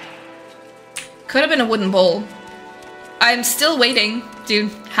 Could have been a wooden bowl. I'm still waiting,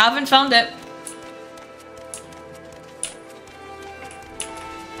 dude. Haven't found it.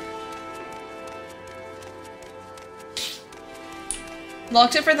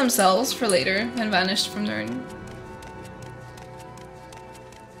 Locked it for themselves for later and vanished from their...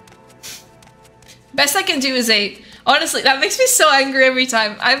 Best I can do is 8. Honestly, that makes me so angry every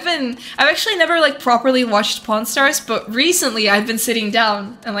time. I've actually never like properly watched Pawn Stars, but recently I've been sitting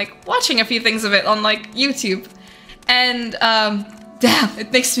down and like watching a few things of it on like YouTube. And damn,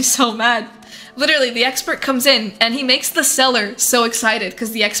 it makes me so mad. Literally, the expert comes in and he makes the seller so excited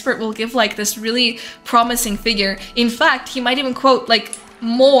because the expert will give like this really promising figure. In fact, he might even quote like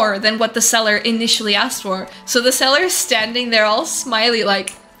more than what the seller initially asked for. So the seller is standing there all smiley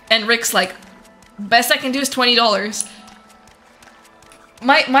like, and Rick's like, best I can do is $20.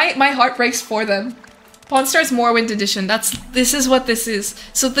 My heart breaks for them. Pawn Stars Morrowind edition. This is what this is.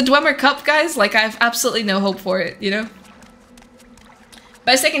 So the Dwemer Cup, guys, like I have absolutely no hope for it, you know?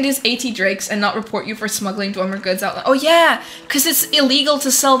 Best I can do is 80 drakes and not report you for smuggling Dwemer goods out. Oh yeah, because it's illegal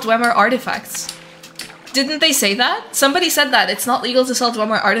to sell Dwemer artifacts. Didn't they say that? Somebody said that. It's not legal to sell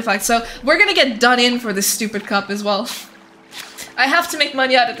Dwemer artifacts, so we're gonna get done in for this stupid cup as well. I have to make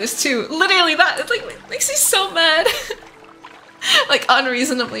money out of this too. Literally that, it like makes me so mad. Like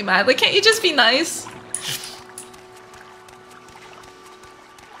unreasonably mad. Like can't you just be nice?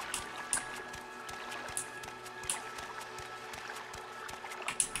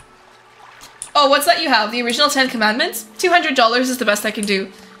 Oh, what's that you have? The original 10 Commandments? $200 is the best I can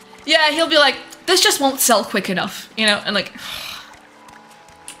do. Yeah, he'll be like, this just won't sell quick enough, you know? And like,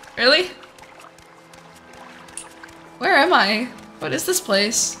 really? Where am I? What is this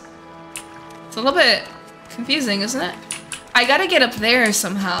place? It's a little bit confusing, isn't it? I gotta get up there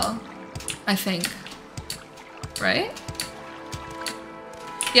somehow, I think. Right?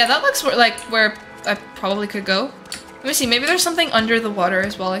 Yeah, that looks like where I probably could go. Let me see, maybe there's something under the water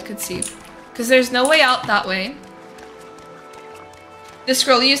as well I could see. Because there's no way out that way. The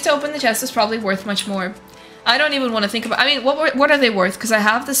scroll you used to open the chest is probably worth much more. I don't even want to think about. I mean, what are they worth? Because I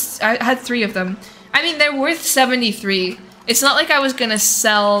have this. I had 3 of them. I mean, they're worth 73. It's not like I was gonna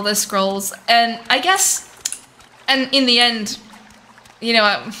sell the scrolls, and I guess, and in the end, you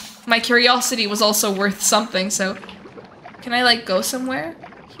know, my curiosity was also worth something. So, can I like go somewhere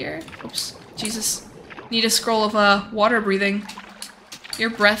here? Oops, Jesus! Need a scroll of water breathing. Your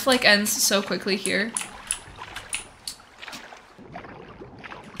breath like ends so quickly here.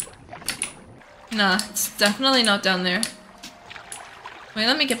 Nah, it's definitely not down there. Wait,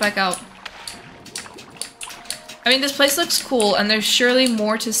 let me get back out. I mean, this place looks cool, and there's surely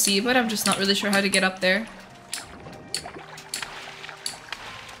more to see, but I'm just not really sure how to get up there.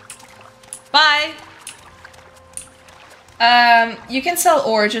 Bye! You can sell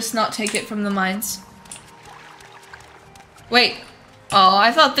ore, just not take it from the mines. Wait. Oh,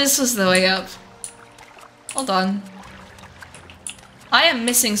 I thought this was the way up. Hold on. I am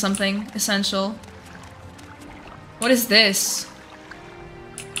missing something essential. What is this?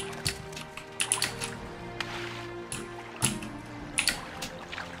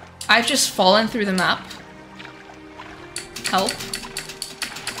 I've just fallen through the map. Help.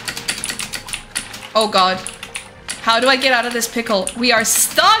 Oh god. How do I get out of this pickle? We are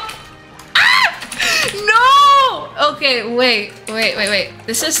stuck! Ah! No! Okay, wait.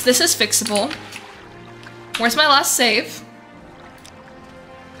 This is fixable. Where's my last save?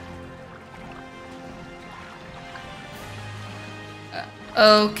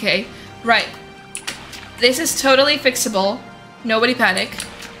 Okay. Right. This is totally fixable. Nobody panic.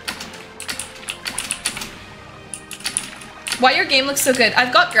 Why your game looks so good?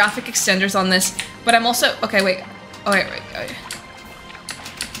 I've got graphic extenders on this, but I'm also... Okay, wait. Oh, wait.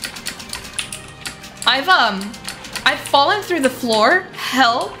 I've fallen through the floor.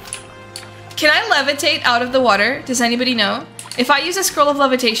 Help. Can I levitate out of the water? Does anybody know? If I use a scroll of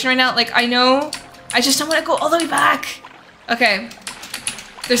levitation right now, like I know, I just don't want to go all the way back. Okay.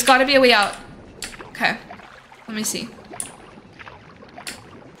 There's gotta be a way out. Okay. Let me see.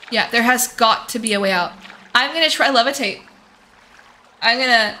 Yeah, there has got to be a way out. I'm gonna try levitate.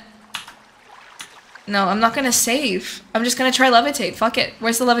 No, I'm not gonna save. I'm just gonna try levitate. Fuck it.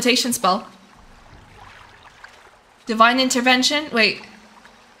 Where's the levitation spell? Divine intervention? Wait.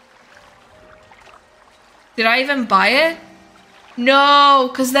 Did I even buy it? No,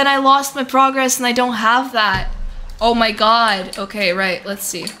 because then I lost my progress and I don't have that. Oh my god. Okay, right. Let's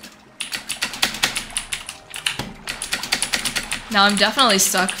see. Now I'm definitely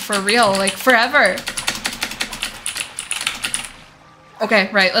stuck. For real. Like, forever. Okay,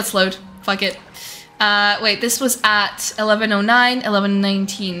 right. Let's load. Fuck it. Wait, this was at 11:09,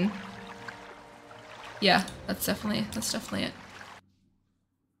 11:19. Yeah, that's definitely it.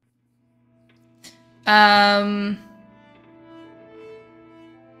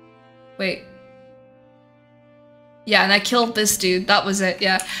 Wait. Yeah, and I killed this dude. That was it,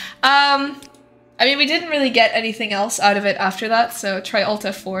 yeah. I mean, we didn't really get anything else out of it after that, so try Alt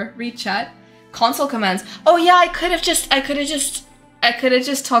F4, read chat. Console commands. Oh yeah, I could have just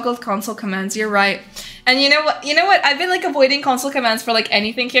toggled console commands. You're right. And you know what? I've been like avoiding console commands for like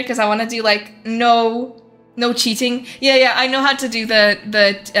anything here because I want to do like no cheating. Yeah, I know how to do the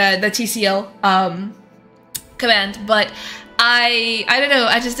TCL command, but I don't know.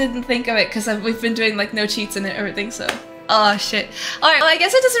 I just didn't think of it because we've been doing like no cheats and everything. So oh shit. All right. Well, I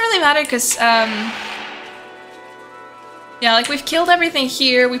guess it doesn't really matter because yeah, like we've killed everything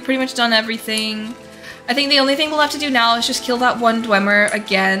here. We've pretty much done everything. I think the only thing we'll have to do now is just kill that one Dwemer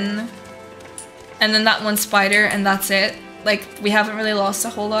again. And then that one spider, and that's it. Like, we haven't really lost a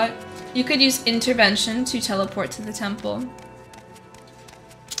whole lot. You could use intervention to teleport to the temple.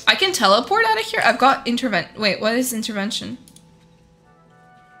 I can teleport out of here? I've got wait, what is intervention?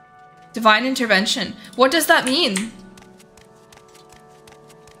 Divine intervention. What does that mean?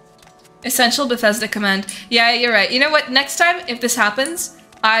 Essential Bethesda command. Yeah, you're right. You know what? Next time, if this happens,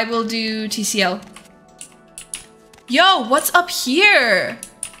 I will do TCL. Yo, what's up here?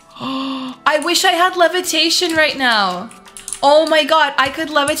 I wish I had levitation right now. Oh my god, I could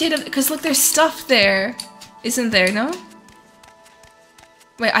levitate because look, there's stuff there. Isn't there, no?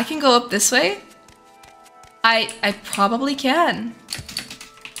 Wait, I can go up this way? I probably can.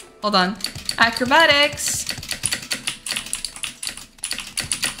 Hold on. Acrobatics.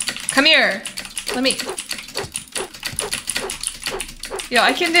 Come here. Let me... Yo,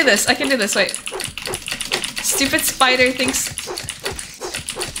 I can do this. I can do this. Wait. Stupid spider thinks...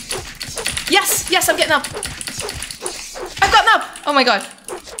 Yes! Yes, I'm getting up! I've gotten up! Oh my god.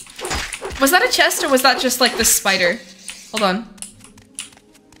 Was that a chest or was that just like the spider? Hold on.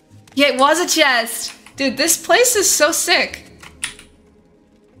 Yeah, it was a chest! Dude, this place is so sick.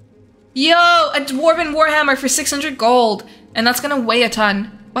 Yo! A Dwarven Warhammer for 600 gold! And that's gonna weigh a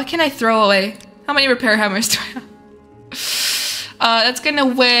ton. What can I throw away? How many repair hammers do I have? That's gonna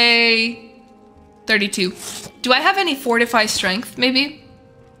weigh... 32. Do I have any fortify strength, maybe?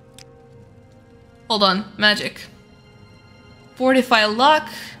 Hold on, magic. Fortify luck,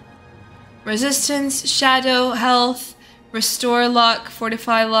 resistance, shadow, health, restore luck,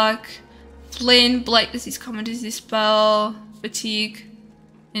 fortify luck, flame, blight disease, common disease spell, fatigue,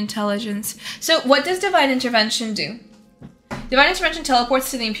 intelligence. So what does divine intervention do? Divine intervention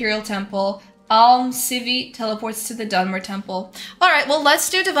teleports to the Imperial Temple. Civi teleports to the Dunmer Temple. Alright, well let's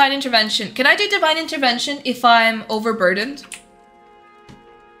do divine intervention. Can I do divine intervention if I'm overburdened?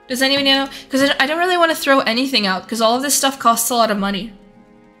 Does anyone know? Because I don't really want to throw anything out, because all of this stuff costs a lot of money.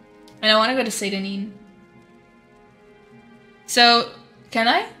 And I want to go to Satanin. So, can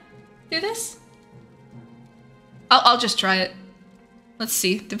I do this? I'll just try it. Let's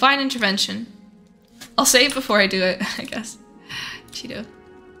see. Divine intervention. I'll save before I do it, I guess. Cheeto.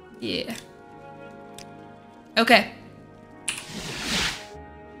 Yeah. Okay.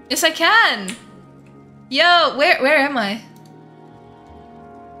 Yes, I can! Yo, where am I?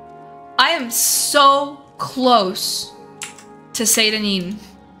 I am so close to Satanin.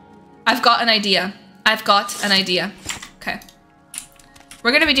 I've got an idea. I've got an idea. Okay.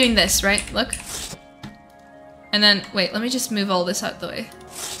 We're gonna be doing this, right? Look. And then, wait, let me just move all this out the way.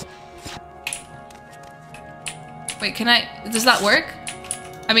 Wait, can I... Does that work?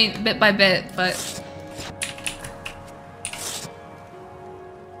 I mean, bit by bit, but...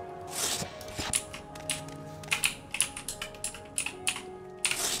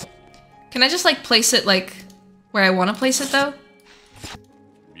 Can I just, like, place it, like, where I want to place it, though?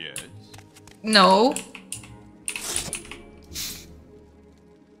 Yes. No.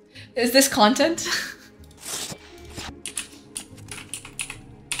 Is this content?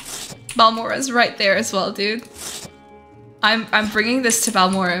 Balmora's right there as well, dude. I'm bringing this to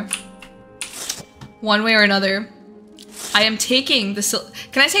Balmora. One way or another. I am taking the silt.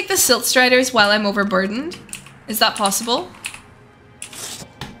 Can I take the Silt Striders while I'm overburdened? Is that possible?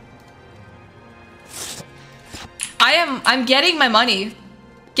 I'm getting my money.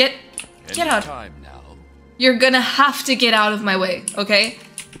 Get out. Time now. You're gonna have to get out of my way, okay?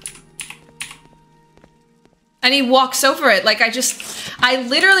 And he walks over it like I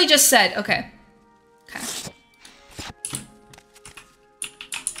literally just said, okay. Okay.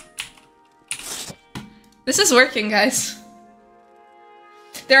 This is working, guys.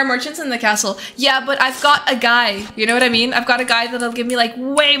 There are merchants in the castle. Yeah, but I've got a guy. You know what I mean? I've got a guy that'll give me like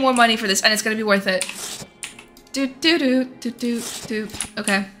way more money for this and it's gonna be worth it. Okay.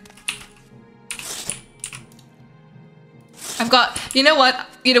 I've got, you know what?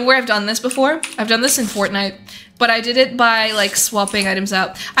 You know where I've done this before? I've done this in Fortnite, but I did it by like swapping items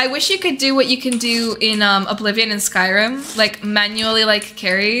out. I wish you could do what you can do in Oblivion and Skyrim, like manually like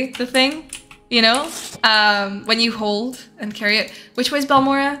carry the thing, you know? When you hold and carry it. Which way's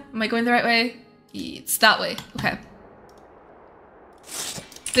Balmora? Am I going the right way? It's that way. Okay.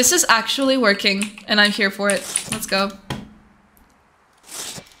 This is actually working, and I'm here for it. Let's go.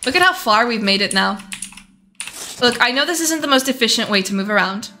 Look at how far we've made it now. Look, I know this isn't the most efficient way to move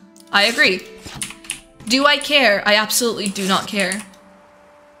around. I agree. Do I care? I absolutely do not care.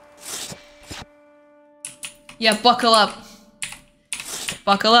 Yeah, buckle up.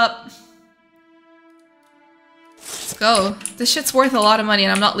 Buckle up. Let's go. This shit's worth a lot of money,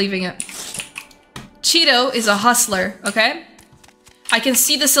 and I'm not leaving it. Cheeto is a hustler, okay? I can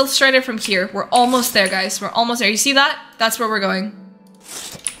see the Silt Strider from here. We're almost there, guys. We're almost there. You see that? That's where we're going.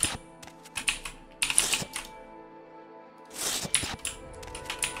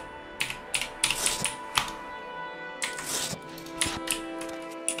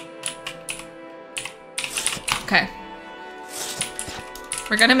 Okay.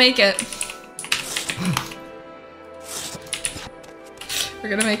 We're gonna make it. We're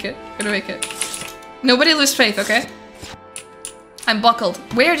gonna make it. We're gonna make it. Nobody lose faith, okay? I'm buckled.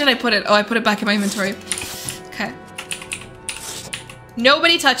 Where did I put it? Oh, I put it back in my inventory. Okay.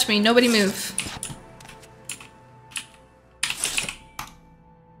 Nobody touch me. Nobody move.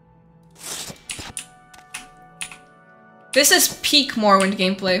 This is peak Morrowind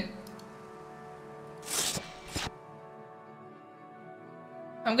gameplay.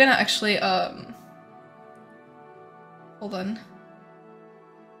 I'm gonna actually, hold on.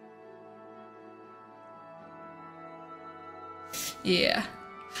 Yeah.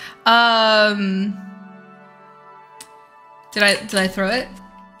 Did I throw it?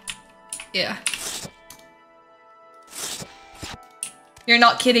 Yeah. You're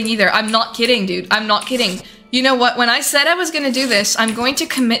not kidding either. I'm not kidding, dude. I'm not kidding. You know what? When I said I was gonna do this, I'm going to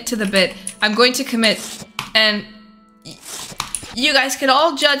commit to the bit. I'm going to commit. And you guys can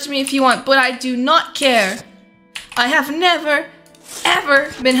all judge me if you want, but I do not care. I have never,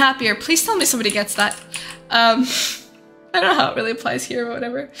 ever been happier. Please tell me somebody gets that. I don't know how it really applies here, but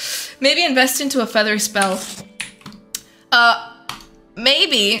whatever. Maybe invest into a feather spell.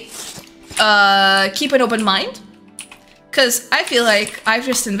 Maybe keep an open mind. Because I feel like I've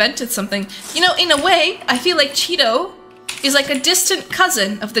just invented something. You know, in a way, I feel like Cheeto is like a distant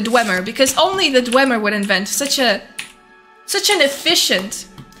cousin of the Dwemer, because only the Dwemer would invent such an efficient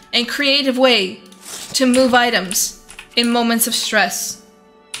and creative way to move items in moments of stress.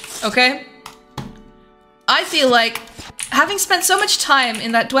 Okay? I feel like, having spent so much time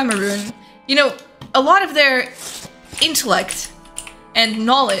in that Dwemer rune, you know, a lot of their intellect and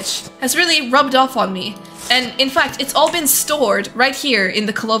knowledge has really rubbed off on me. And in fact, it's all been stored right here in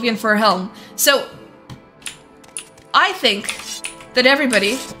the Colovian Fur Helm. So, I think that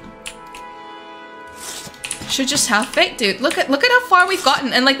everybody should just have faith, dude. Look at how far we've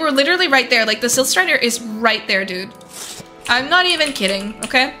gotten, and like we're literally right there. Like the Silt Strider is right there, dude. I'm not even kidding,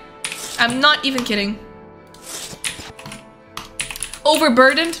 okay? I'm not even kidding.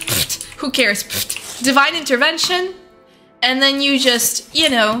 Overburdened? Pfft, who cares? Pfft. Divine intervention, and then you just, you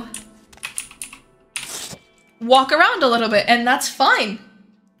know, walk around a little bit, and that's fine.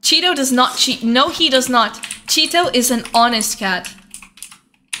 Cheeto does not cheat. No, he does not. Cheeto is an honest cat.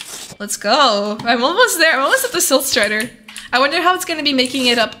 Let's go. I'm almost there. I'm almost at the Silt Strider. I wonder how it's gonna be making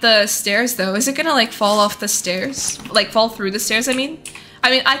it up the stairs, though. Is it gonna, like, fall off the stairs? Like, fall through the stairs, I mean?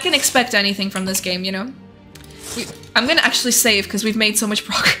 I can expect anything from this game, you know? I'm gonna actually save, because we've made so much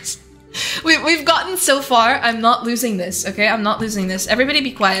progress. We've gotten so far. I'm not losing this, okay? I'm not losing this. Everybody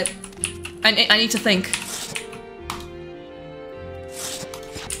be quiet. I need to think.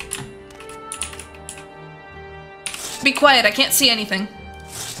 Be quiet, I can't see anything.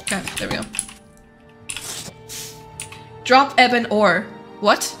 Okay, there we go. Drop ebon ore.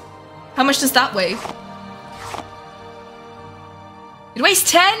 What? How much does that weigh? It weighs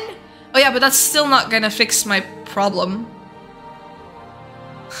 10? Oh yeah, but that's still not gonna fix my problem.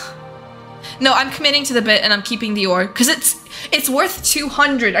 No, I'm committing to the bit and I'm keeping the ore. Because it's worth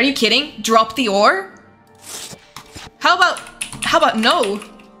 200. Are you kidding? Drop the ore? How about no?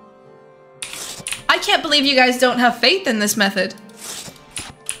 I can't believe you guys don't have faith in this method.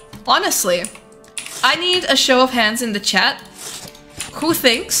 Honestly. I need a show of hands in the chat. Who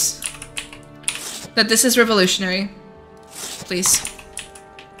thinks that this is revolutionary? Please.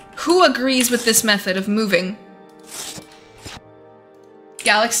 Who agrees with this method of moving?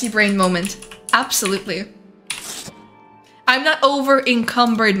 Galaxy brain moment. Absolutely. I'm not over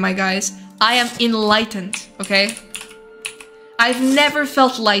encumbered, my guys. I am enlightened, okay? I've never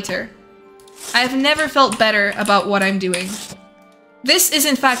felt lighter. I have never felt better about what I'm doing. This is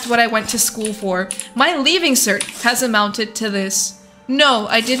in fact what I went to school for. My leaving cert has amounted to this. No,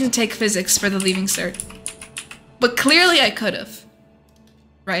 I didn't take physics for the leaving cert. But clearly I could have.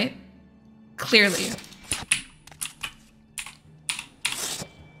 Right? Clearly.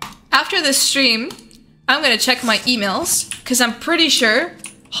 After this stream, I'm gonna check my emails, because I'm pretty sure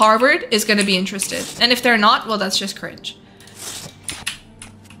Harvard is gonna be interested. And if they're not, well, that's just cringe.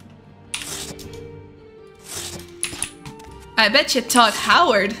 I bet you Todd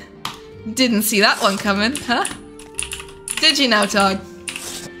Howard didn't see that one coming, huh? Did you now, Todd?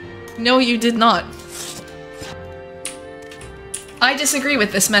 No, you did not. I disagree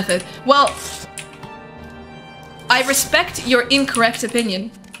with this method. Well, I respect your incorrect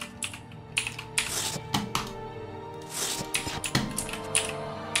opinion.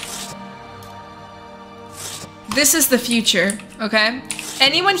 This is the future, okay?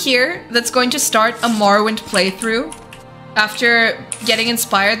 Anyone here that's going to start a Morrowind playthrough after getting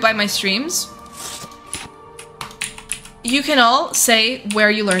inspired by my streams, you can all say where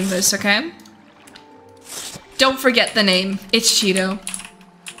you learned this, okay? Don't forget the name. It's Cheeto.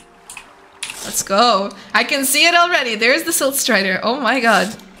 Let's go. I can see it already. There's the Silt Strider. Oh my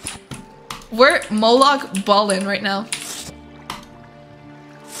god. We're Moloch ballin' right now.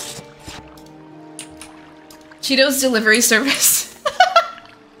 Cheeto's delivery service.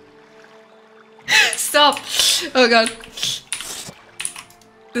 Stop. Oh god.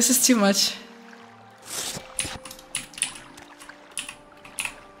 This is too much.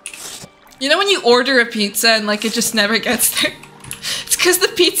 You know when you order a pizza and like it just never gets there? It's because the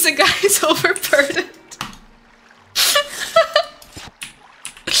pizza guy is overburdened.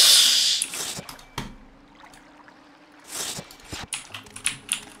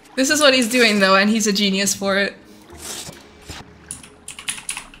 This is what he's doing though, and he's a genius for it.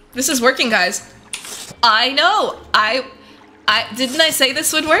 This is working, guys. I know. Didn't I say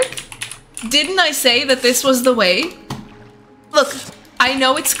this would work? Didn't I say that this was the way? Look, I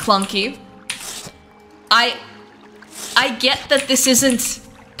know it's clunky. I get that this isn't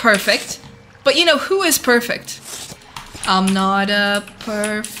perfect, but you know, who is perfect? I'm not a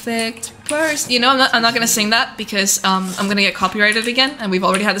perfect person. You know, I'm not gonna sing that because I'm gonna get copyrighted again, and we've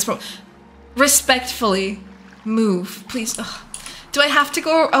already had this problem. Respectfully, move, please. Ugh. Do I have to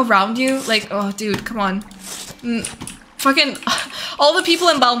go around you? Like, oh, dude, come on. Fucking, all the people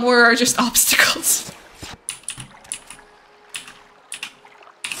in Balmora are just obstacles.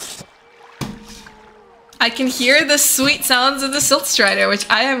 I can hear the sweet sounds of the Silt Strider, which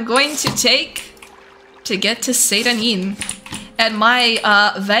I am going to take to get to Satanin. And my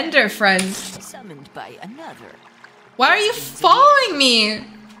vendor friend. Summoned by another. Why are you following me?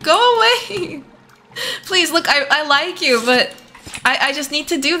 Go away. Please, look, I like you, but I just need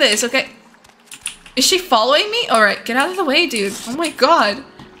to do this, okay? Is she following me? Alright, get out of the way, dude. Oh my god.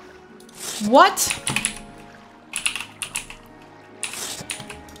 What?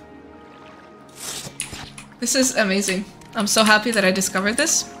 This is amazing. I'm so happy that I discovered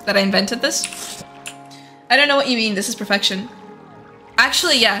this, that I invented this. I don't know what you mean, this is perfection.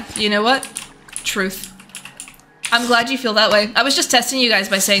 Actually, yeah, you know what? Truth. I'm glad you feel that way. I was just testing you guys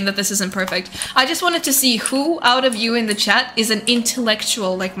by saying that this isn't perfect. I just wanted to see who out of you in the chat is an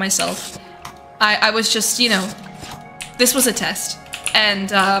intellectual like myself. I was just, you know, this was a test.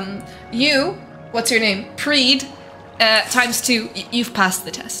 And you, what's your name? Preed, ×2, you've passed the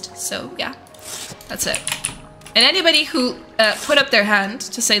test. So yeah, that's it. And anybody who put up their hand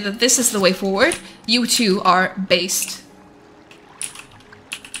to say that this is the way forward, you too are based.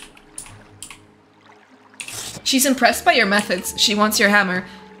 She's impressed by your methods. She wants your hammer.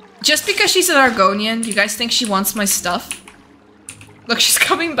 Just because she's an Argonian, do you guys think she wants my stuff? Look, she's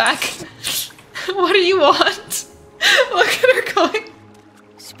coming back. What do you want? Look at her going.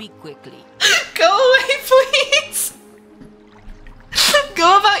 Speak quickly. Go away, please.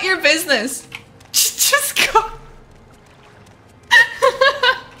 Go about your business. Just go.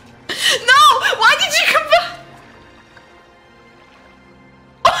 No! Why did you come back?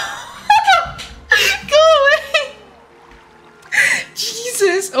 Go away.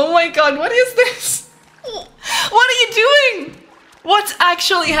 Jesus. Oh my god, what is this? What are you doing? What's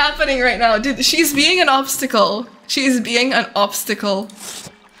actually happening right now? Dude, she's being an obstacle. She's being an obstacle.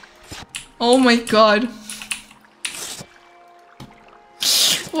 Oh my god.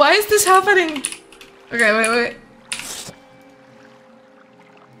 Why is this happening? Okay, wait.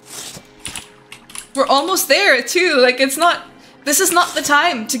 We're almost there too. Like, it's not... This is not the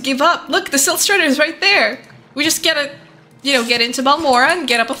time to give up. Look, the Silt Strider is right there. We just gotta, you know, get into Balmora and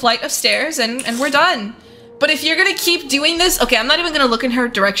get up a flight of stairs and we're done. But if you're gonna keep doing this... Okay, I'm not even gonna look in her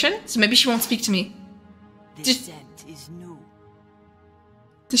direction, so maybe she won't speak to me. This scent is new.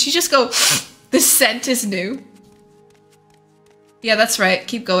 Does she just go, this scent is new? Yeah, that's right.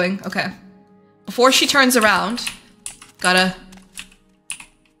 Keep going. Okay. Before she turns around, gotta...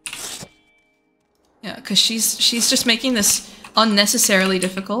 Yeah, because she's just making this unnecessarily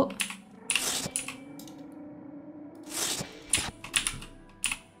difficult.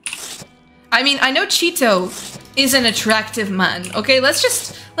 I mean, I know Cheeto is an attractive man, okay? Let's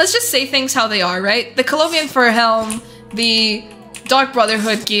just say things how they are, right? The Colovian fur helm, the Dark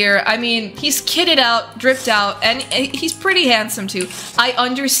Brotherhood gear, I mean, he's kitted out, dripped out, and he's pretty handsome too. I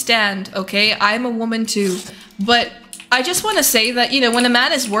understand, okay? I'm a woman too. But I just want to say that, you know, when a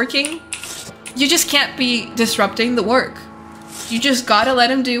man is working, you just can't be disrupting the work. You just gotta let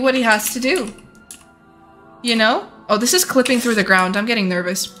him do what he has to do. You know? Oh, this is clipping through the ground. I'm getting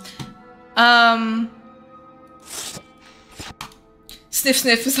nervous. Sniff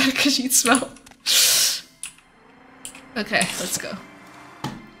sniff, is that a Khajiit smell? Okay, let's go.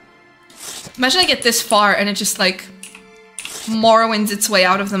 Imagine I get this far and it just like Morrowinds its way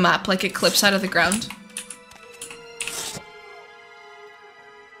out of the map, like it clips out of the ground.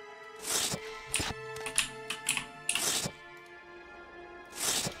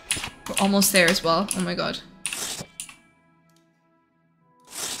 We're almost there as well. Oh my god.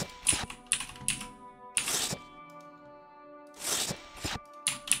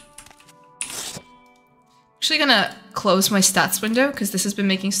 Actually gonna close my stats window because this has been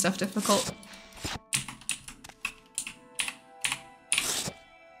making stuff difficult.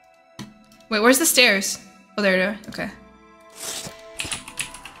 Wait, where's the stairs? Oh, there they are. Okay.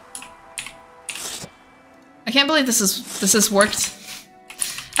 I can't believe this has worked.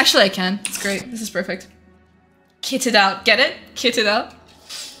 Actually, I can. It's great. This is perfect. Kitted out. Get it? Kitted out.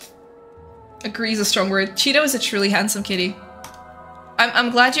 Agree is a strong word. Cheeto is a truly handsome kitty.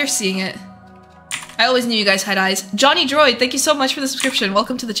 I'm glad you're seeing it. I always knew you guys had eyes. Johnny Droid, thank you so much for the subscription.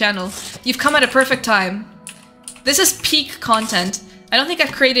 Welcome to the channel. You've come at a perfect time. This is peak content. I don't think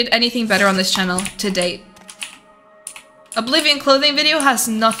I've created anything better on this channel to date. Oblivion clothing video has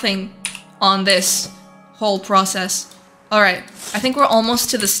nothing on this whole process. All right, I think we're almost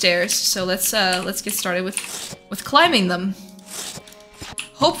to the stairs, so let's get started with climbing them.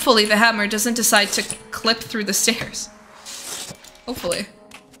 Hopefully the hammer doesn't decide to clip through the stairs. Hopefully.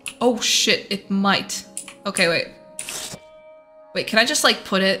 Oh shit, it might. Okay, wait. Wait, can I just like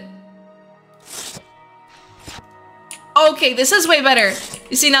put it? Okay, this is way better.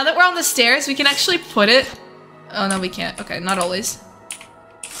 You see, now that we're on the stairs, we can actually put it. Oh no, we can't. Okay, not always.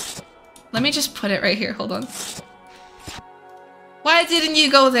 Let me just put it right here, hold on. Why didn't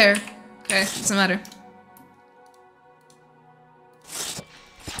you go there? Okay, doesn't matter.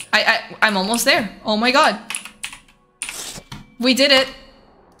 I'm almost there. Oh my god. We did it.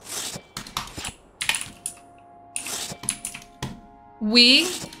 We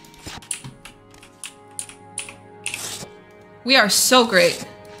are so great.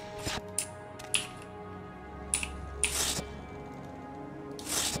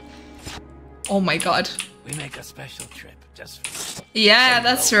 Oh my god. We make a special trip just for Yeah,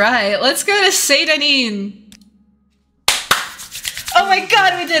 that's right. Let's go to Saint Anine. Oh my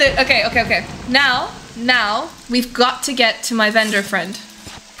god, we did it. Okay. Now we've got to get to my vendor friend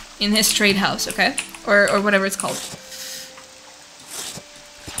in his trade house, okay? Or whatever it's called.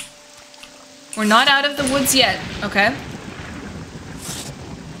 We're not out of the woods yet, okay?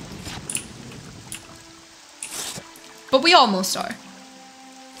 But we almost are.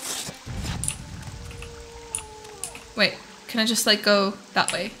 Wait, can I just like go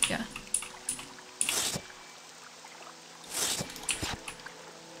that way? Yeah.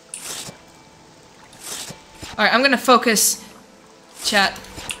 Alright, I'm gonna focus. Chat.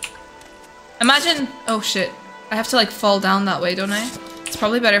 Imagine... Oh shit. I have to like fall down that way, don't I? It's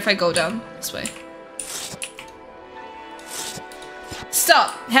probably better if I go down this way.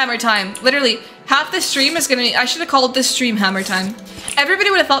 Stop! Hammer time. Literally, half the stream is gonna be- I should have called this stream hammer time. Everybody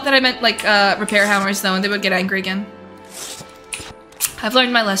would have thought that I meant like repair hammers though, and they would get angry again. I've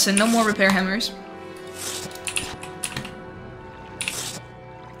learned my lesson. No more repair hammers.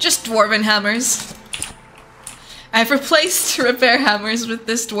 Just dwarven hammers. I've replaced repair hammers with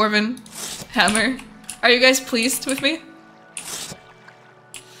this dwarven hammer. Are you guys pleased with me?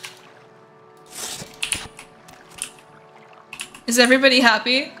 Is everybody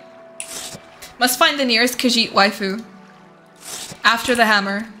happy? Must find the nearest Khajiit waifu. After the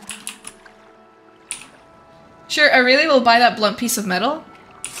hammer. Sure, I really will buy that blunt piece of metal.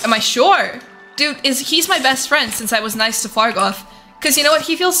 Am I sure? Dude, he's my best friend since I was nice to Fargoth. Because you know what?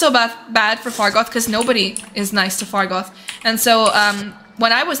 He feels so bad for Fargoth because nobody is nice to Fargoth. And so,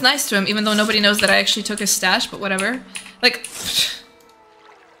 when I was nice to him, even though nobody knows that I actually took his stash, but whatever. Like,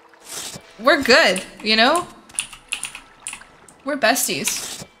 we're good, you know? We're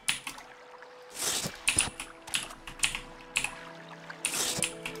besties.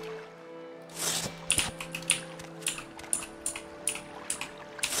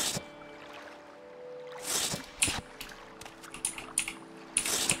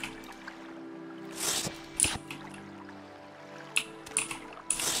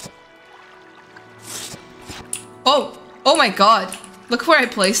 Oh! Oh my god! Look where I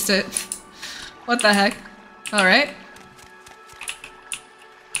placed it. What the heck? Alright.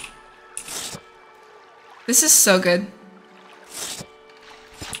 This is so good.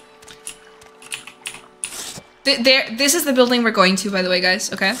 This is the building we're going to, by the way,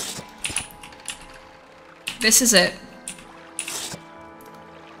 guys, okay? This is it.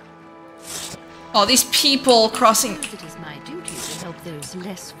 All these people crossing... It is my duty to help those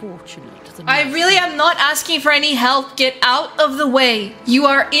less fortunate than I really am not asking for any help. Get out of the way. You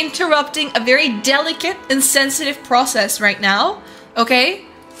are interrupting a very delicate and sensitive process right now, okay?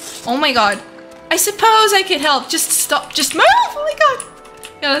 Oh my god. I suppose I could help. Just stop. Just move! Oh my god.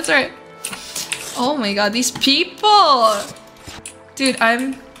 Yeah, that's right. Oh my god, these people! Dude,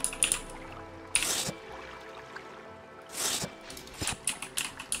 I'm...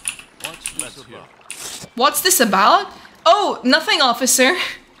 What's this about? Oh, nothing, officer.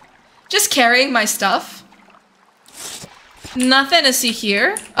 Just carrying my stuff. Nothing to see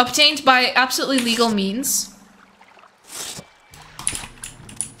here. Obtained by absolutely legal means.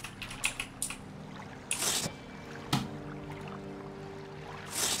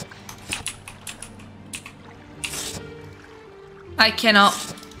 I cannot.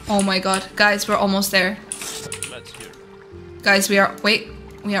 Oh my god. Guys, we're almost there. Let's hear. Guys, we are... Wait.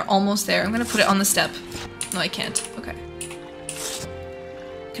 We are almost there. I'm gonna put it on the step. No, I can't. Okay.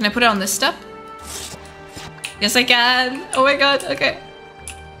 Can I put it on this step? Yes, I can. Oh my god. Okay.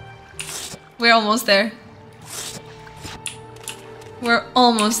 We're almost there. We're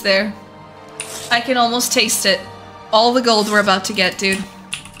almost there. I can almost taste it. All the gold we're about to get, dude.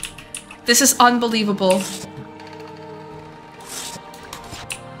 This is unbelievable.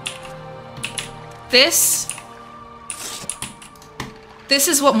 This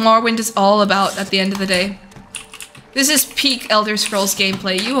is what Morrowind is all about at the end of the day. This is peak Elder Scrolls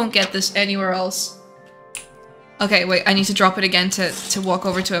gameplay. You won't get this anywhere else. Okay, wait, I need to drop it again to walk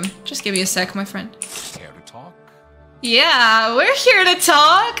over to him. Just give me a sec, my friend. Care to talk? Yeah, we're here to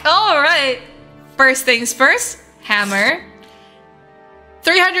talk. Alright. First things first, hammer.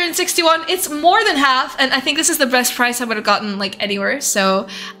 361, it's more than half, and I think this is the best price I would have gotten like anywhere. So,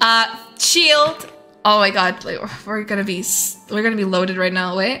 shield. Oh my god, we're gonna be loaded right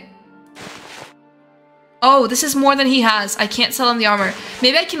now. Wait. Oh, this is more than he has. I can't sell him the armor.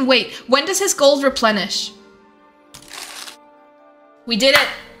 Maybe I can wait. When does his gold replenish? We did it!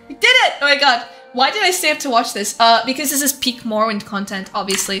 We did it! Oh my god. Why did I stay up to watch this? Because this is peak Morrowind content,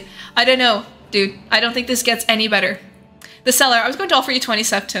 obviously. I don't know, dude. I don't think this gets any better. The seller, I was going to offer you 20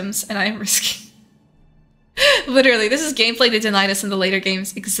 septims, and I'm risking... Literally, this is gameplay they denied us in the later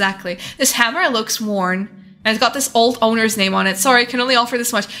games. Exactly. This hammer looks worn, and it's got this old owner's name on it. Sorry, I can only offer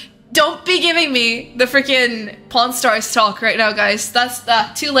this much. Don't be giving me the freaking Pawn Stars talk right now, guys. That's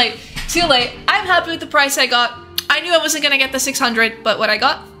too late. Too late. I'm happy with the price I got. I knew I wasn't gonna get the 600, but what I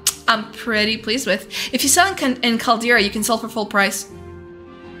got, I'm pretty pleased with. If you sell in Caldera, you can sell for full price.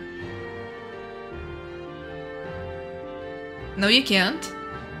 No, you can't.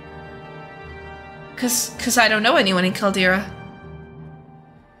 Cause I don't know anyone in Caldera.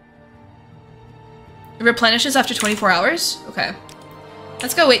 It replenishes after 24 hours? Okay.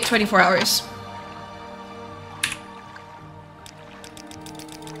 Let's go wait 24 hours.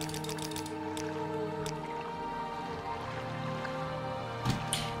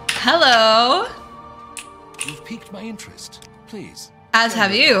 Hello. You've piqued my interest. Please. As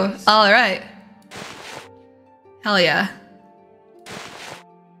have you. All right. Hell yeah.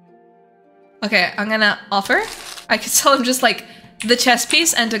 Okay, I'm gonna offer. I could sell him just like the chest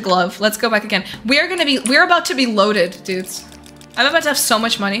piece and a glove. Let's go back again. We're about to be loaded, dudes. I'm about to have so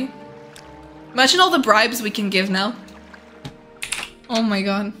much money. Imagine all the bribes we can give now. Oh my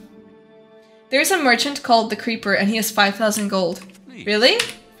god. There's a merchant called the Creeper and he has 5,000 gold. Please, really?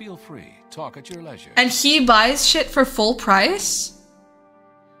 Feel free. Talk at your leisure. And he buys shit for full price?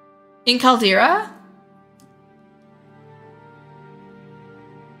 In Caldera?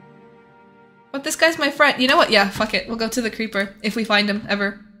 But this guy's my friend. You know what? Yeah, fuck it. We'll go to the Creeper if we find him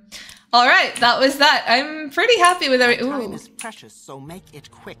ever. All right, that was that. I'm pretty happy with every. Ooh. Time is precious, so make it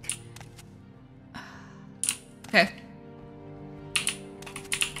quick. Okay.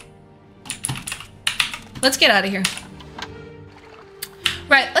 Let's get out of here.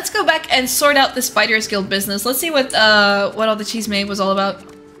 Right, let's go back and sort out this Fighters Guild business. Let's see what all the cheese made was all about.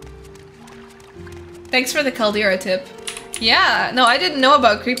 Thanks for the Caldera tip. Yeah, no, I didn't know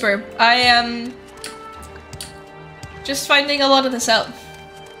about Creeper. I am just finding a lot of this out.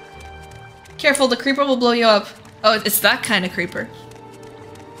 Careful, the Creeper will blow you up. Oh, it's that kind of Creeper.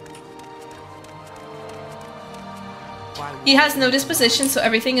 He has no disposition, so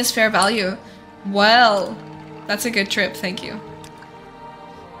everything is fair value. Well, that's a good trip, thank you.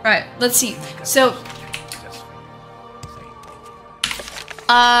 Right, let's see. So,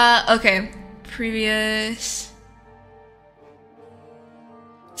 okay. Previous...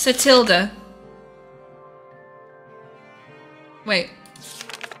 Satilda. Wait.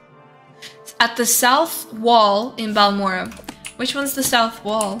 At the south wall in Balmora. Which one's the south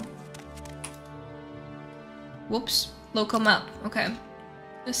wall? Whoops. Local map. Okay.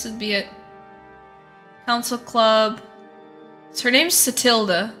 This would be it. Council Club. So her name's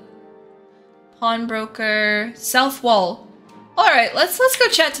Satilda. Pawnbroker. South Wall. Alright, let's go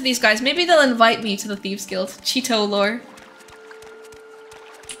chat to these guys. Maybe they'll invite me to the Thieves Guild. Cheeto lore.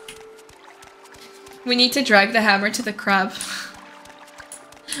 We need to drag the hammer to the crab.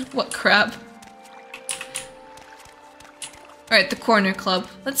 What crab? Alright, the Corner Club.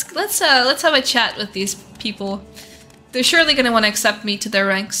 Let's have a chat with these people. They're surely gonna want to accept me to their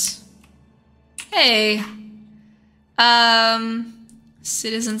ranks. Hey.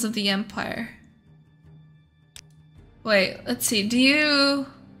 Citizens of the Empire. Wait, let's see. Do you...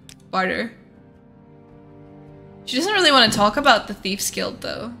 barter? She doesn't really want to talk about the Thieves Guild,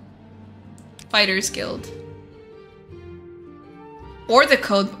 though. Fighters Guild. Or the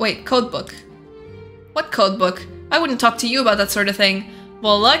code... wait, codebook. What codebook? I wouldn't talk to you about that sort of thing.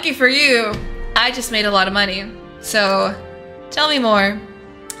 Well, lucky for you, I just made a lot of money. So, tell me more.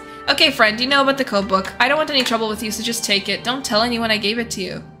 Okay, friend, you know about the codebook. I don't want any trouble with you, so just take it. Don't tell anyone I gave it to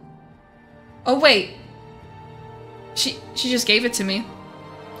you. Oh, wait. She just gave it to me.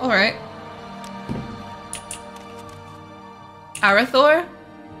 Alright. Arathor?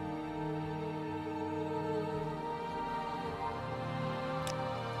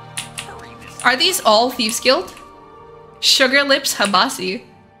 Are these all Thieves Guild? Sugar Lips Habasi.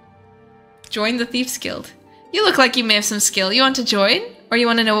 Join the Thieves Guild. You look like you may have some skill. You want to join? Or you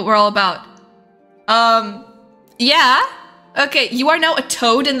want to know what we're all about? Yeah. Okay, you are now a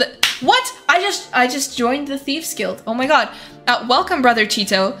toad in the... What? I just joined the Thieves Guild. Oh my god. Welcome, Brother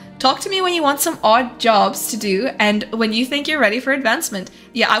Cheeto. Talk to me when you want some odd jobs to do and when you think you're ready for advancement.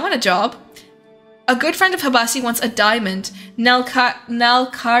 Yeah, I want a job. A good friend of Habasi wants a diamond.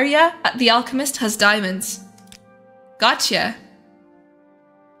 Nalkaria, the alchemist, has diamonds. Gotcha.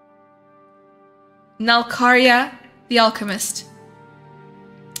 Nalkaria, the alchemist.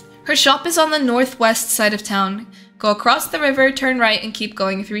 Her shop is on the northwest side of town. Go across the river, turn right, and keep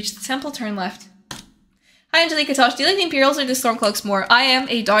going. If you reach the temple, turn left. Hi, Angelica Tosh. Do you like the Imperials or the Stormcloaks more? I am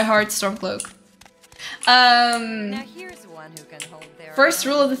a diehard Stormcloak. Now here's one who can hold their First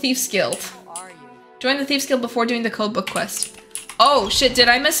rule of the Thieves Guild. Join the Thieves Guild before doing the codebook quest. Oh, shit. Did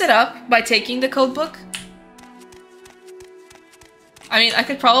I mess it up by taking the codebook? I mean, I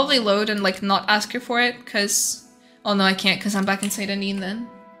could probably load and, like, not ask her for it, because... Oh, no, I can't, because I'm back inside Anine then.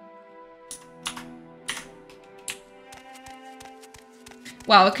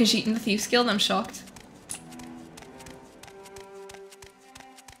 Wow, a Khajiit in the Thieves Guild? I'm shocked.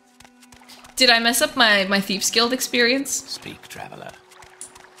 Did I mess up my Thieves Guild experience? Speak, traveler.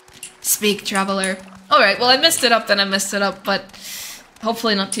 Speak, traveler. Alright, well, I messed it up, then I messed it up, but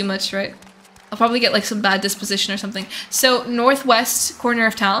hopefully not too much, right? I'll probably get, like, some bad disposition or something. So, northwest corner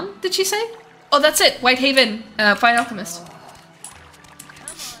of town, did she say? Oh, that's it. Whitehaven, Fine Alchemist.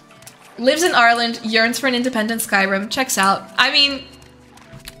 Lives in Ireland, yearns for an independent Skyrim. Checks out. I mean,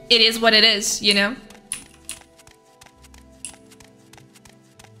 it is what it is, you know?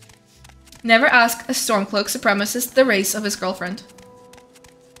 Never ask a Stormcloak supremacist the race of his girlfriend.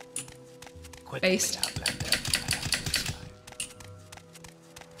 Based.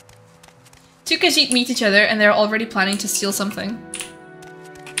 Two Khajiit meet each other and they're already planning to steal something.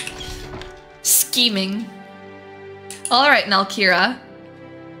 Scheming. Alright, Nalkira.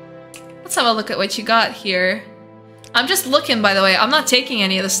 Let's have a look at what you got here. I'm just looking, by the way. I'm not taking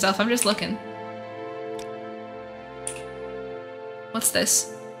any of this stuff. I'm just looking. What's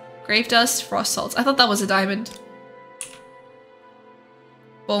this? Grave dust, frost salts. I thought that was a diamond.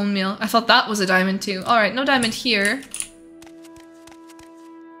 Bone meal. I thought that was a diamond too. Alright, no diamond here.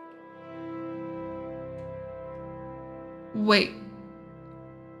 Wait.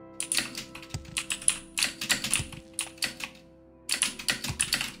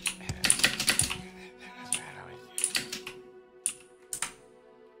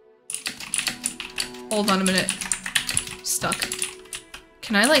 Hold on a minute. Stuck.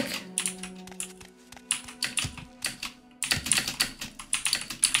 Can I like...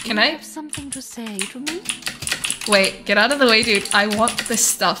 Can I have something to say to me? Wait, get out of the way, dude. I want this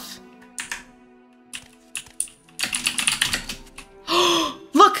stuff.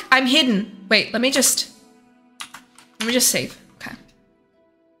 Look, I'm hidden. Wait, let me just save. Okay.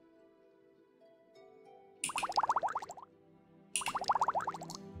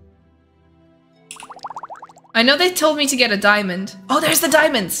 I know they told me to get a diamond. Oh, there's the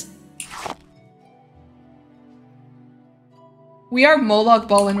diamonds. We are Moloch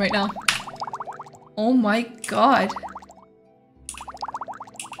balling right now. Oh my god.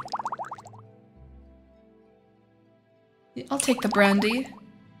 I'll take the brandy.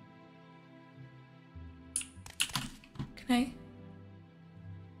 Can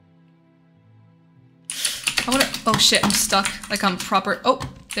I wanna- oh shit, I'm stuck. Like I'm proper- oh,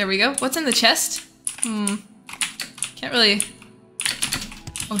 there we go. What's in the chest? Can't really-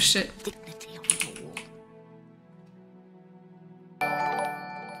 oh shit.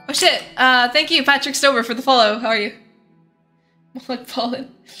 Oh shit, thank you Patrick Stover for the follow. How are you? Moloch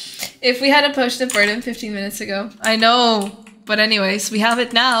Pollen. If we hadn't pushed the burden 15 minutes ago. I know, but anyways, we have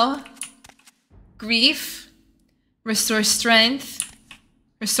it now. Grief. Restore strength.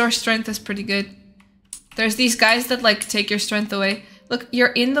 Restore strength is pretty good. There's these guys that like take your strength away. Look, you're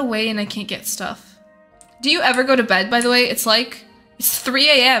in the way and I can't get stuff. Do you ever go to bed, by the way? It's like, it's 3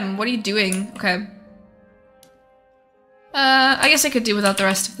 AM. What are you doing? Okay. I guess I could do without the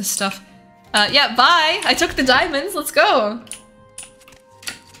rest of this stuff. Yeah, bye! I took the diamonds, let's go!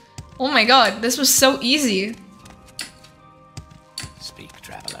 Oh my god, this was so easy. Speak,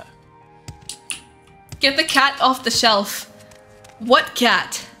 traveler. Get the cat off the shelf. What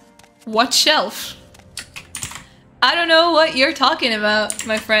cat? What shelf? I don't know what you're talking about,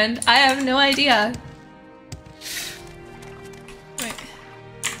 my friend. I have no idea. Wait.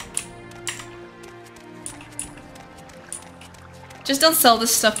 Just don't sell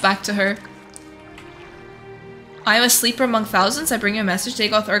this stuff back to her. I am a sleeper among thousands. I bring you a message.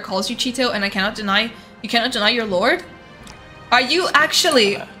 Dagothar calls you, Cheeto, and I cannot deny- you cannot deny your lord? Are you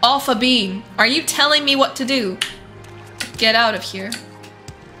actually off a beam? Are you telling me what to do? Get out of here.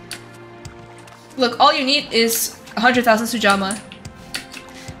 Look, all you need is 100,000 Sujama.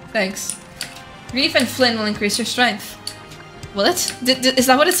 Thanks. Grief and Flynn will increase your strength. Will it? Is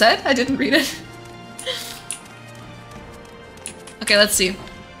that what it said? I didn't read it. Okay, let's see.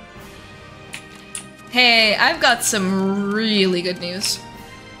 Hey, I've got some really good news.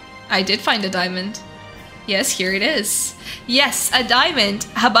 I did find a diamond. Yes, here it is. Yes, a diamond!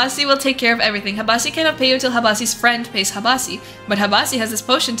 Habasi will take care of everything. Habasi cannot pay you until Habasi's friend pays Habasi, but Habasi has this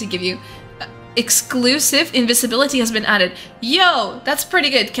potion to give you. Exclusive invisibility has been added. Yo, that's pretty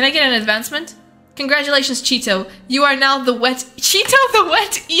good. Can I get an advancement? Congratulations, Cheeto. You are now the wet- Cheeto the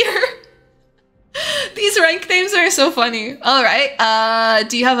wet ear! These rank names are so funny. Alright,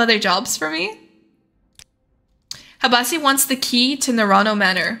 do you have other jobs for me? Habasi wants the key to Nerano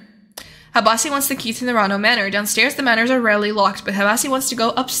Manor. Habasi wants the key to Nerano Manor. Downstairs, the manors are rarely locked, but Habasi wants to go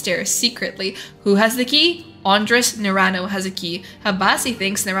upstairs secretly. Who has the key? Andres Nerano has a key. Habasi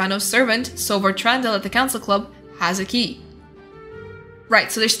thinks Nerano's servant, Sovor Trandel at the council club, has a key.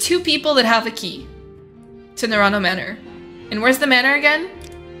 Right, so there's two people that have a key to Nerano Manor. And where's the manor again?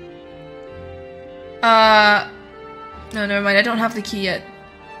 No, never mind. I don't have the key yet.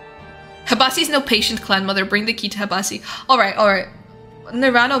 Habasi's no patient clan mother. Bring the key to Habasi. Alright, alright.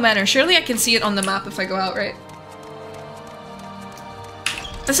 Nerano Manor. Surely I can see it on the map if I go out, right?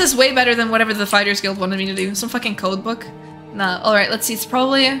 This is way better than whatever the Fighters Guild wanted me to do. Some fucking code book. Nah, alright, let's see. It's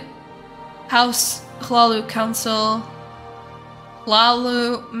probably House, Hlalu, Council,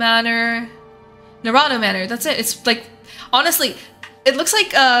 Lalu Manor, Narano Manor. That's it. It's like, honestly, it looks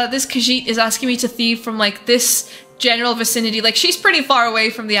like this Khajiit is asking me to thieve from like this general vicinity. Like she's pretty far away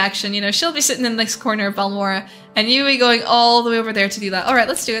from the action, you know. She'll be sitting in the next corner of Balmora, and you be going all the way over there to do that. All right,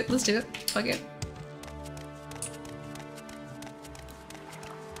 let's do it. Let's do it. Fuck it.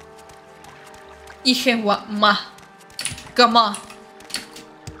 Ihe wa ma, gama.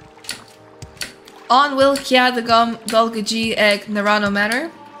 On will kia the gum dolgaji egg Narano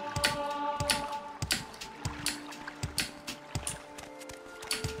Manor.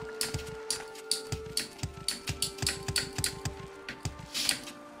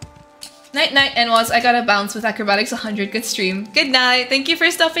 Night night, NWAS. I gotta bounce with Acrobatics 100. Good stream. Good night. Thank you for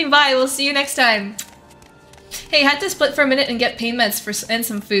stopping by. We'll see you next time. Hey, had to split for a minute and get pain meds and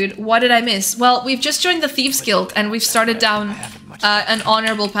some food. What did I miss? Well, we've just joined the Thieves Guild and we've started down an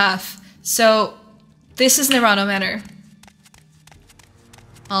honorable path. So, this is Narano Manor.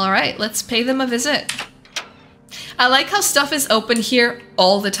 Alright, let's pay them a visit. I like how stuff is open here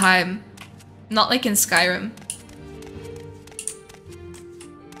all the time. Not like in Skyrim.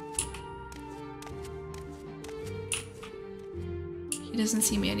 He doesn't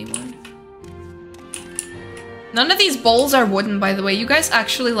see me anymore. None of these bowls are wooden, by the way. You guys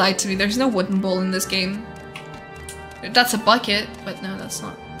actually lied to me. There's no wooden bowl in this game. That's a bucket, but no, that's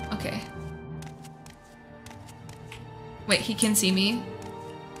not. Okay. Wait, he can see me?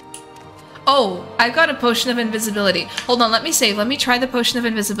 Oh, I've got a potion of invisibility. Hold on, let me save. Let me try the potion of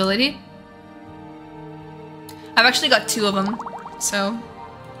invisibility. I've actually got 2 of them, so...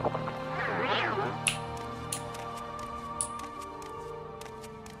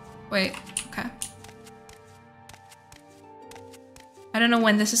 Wait, okay. I don't know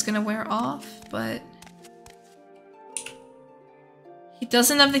when this is gonna wear off, but... He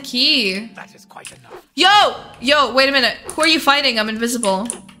doesn't have the key. That is quite enough. Yo! Yo, wait a minute. Who are you fighting? I'm invisible.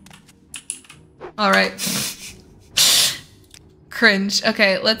 Alright. Cringe.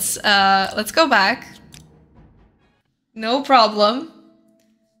 Okay, let's go back. No problem.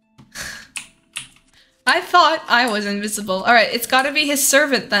 I thought I was invisible. Alright, it's gotta be his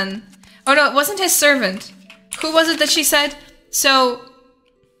servant then. Oh no, it wasn't his servant. Who was it that she said? So,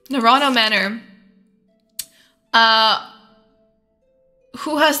 Narano Manor.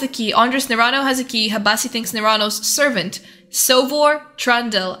 Who has the key? Andres Narano has a key. Habasi thinks Narano's servant. Sovor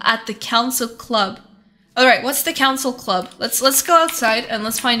Trandel at the council club. Alright, what's the council club? Let's go outside and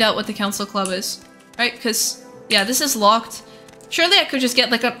let's find out what the council club is. Right, because, yeah, this is locked. Surely I could just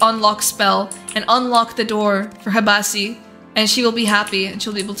get like an unlock spell and unlock the door for Habasi, and she will be happy and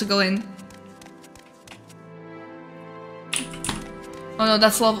she'll be able to go in. Oh no,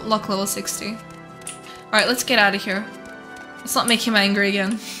 that's lock level 60. Alright, let's get out of here. Let's not make him angry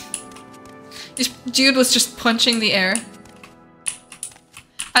again. This dude was just punching the air.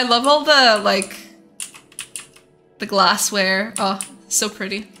 I love all the, like, the glassware. Oh, so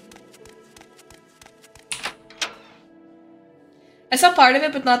pretty. I saw part of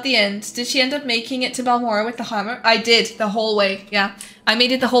it, but not the end. Did she end up making it to Balmora with the hammer? I did, the whole way, yeah. I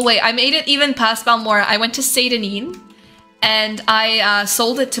made it the whole way. I made it even past Balmora. I went to Seydanine, and I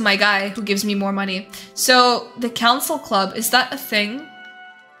sold it to my guy, who gives me more money. So, the council club, is that a thing?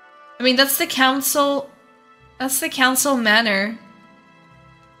 I mean, that's the council manor.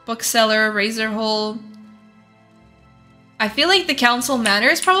 Bookseller, razor hole. I feel like the council manor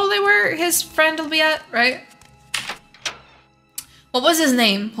is probably where his friend will be at, right? What was his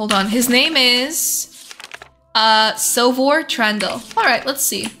name? Hold on. His name is Sovor Trandel. Alright, let's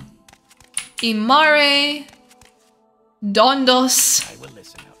see. Imare Dondos. I will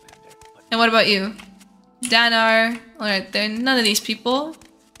listen, Outlander, but And what about you? Danar. Alright, there are none of these people.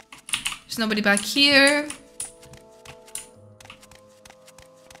 There's nobody back here.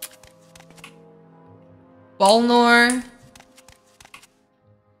 Balnor.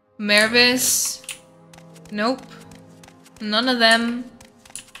 Mervis. Nope. None of them.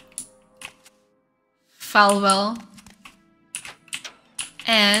 Falwell.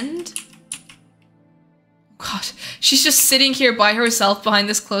 And... God, she's just sitting here by herself behind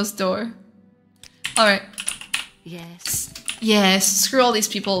this closed door. Alright. Yes. Yes, screw all these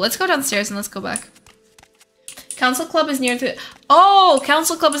people. Let's go downstairs and let's go back. Council Club is near the... Oh,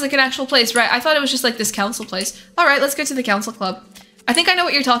 Council Club is like an actual place. Right, I thought it was just like this council place. Alright, let's go to the Council Club. I think I know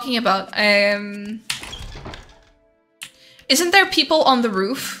what you're talking about. Isn't there people on the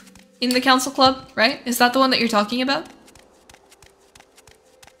roof in the Council Club, right? Is that the one that you're talking about?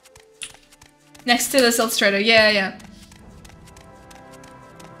 Next to the Siltstrader. Yeah, yeah.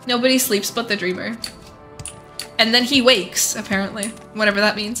 Nobody sleeps but the dreamer. And then he wakes, apparently. Whatever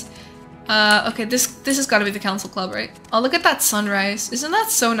that means. Okay, this has got to be the council club, right? Oh, look at that sunrise. Isn't that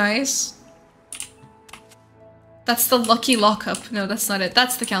so nice? That's the lucky lockup. No, that's not it.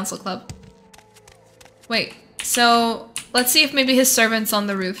 That's the council club. Wait, so let's see if maybe his servant's on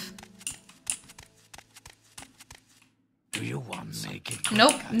the roof. Do you want to make it?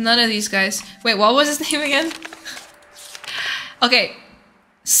 Nope, none of these guys. Wait, what was his name again? Okay,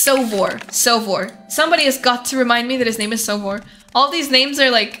 Sovor. Sovor. Somebody has got to remind me that his name is Sovor. All these names are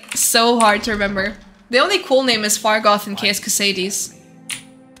like so hard to remember. The only cool name is Fargoth and Chaos Casades.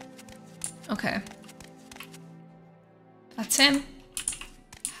 Okay. That's him.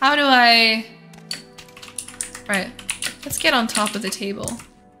 How do I... Right. Let's get on top of the table.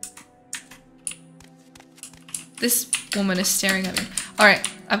 This woman is staring at me. Alright,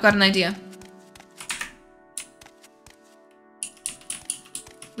 I've got an idea.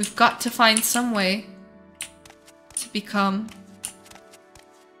 We've got to find some way to become...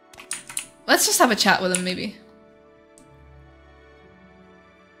 Let's just have a chat with him, maybe.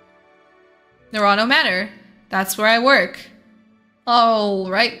 Nerano Manor. That's where I work.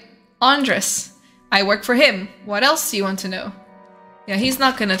 Alright. Andres. I work for him. What else do you want to know? Yeah, he's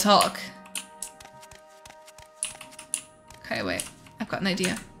not gonna talk. Okay, wait. I've got an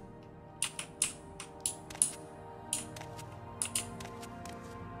idea.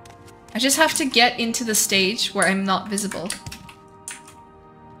 I just have to get into the stage where I'm not visible.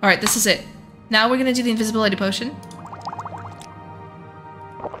 Alright, this is it. Now we're gonna do the invisibility potion.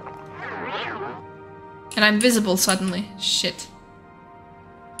 And I'm visible suddenly. Shit.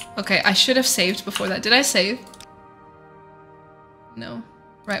 Okay, I should have saved before that. Did I save? No.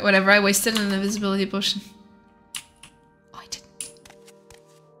 Right, whatever. I wasted an invisibility potion. Oh, I didn't.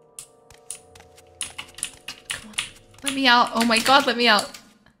 Come on. Let me out. Oh my god, let me out.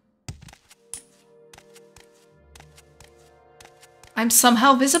 I'm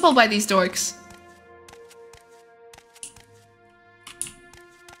somehow visible by these dorks.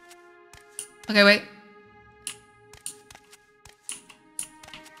 Okay, wait.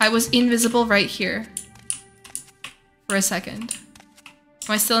 I was invisible right here. For a second.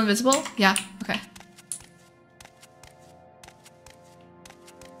 Am I still invisible? Yeah, okay.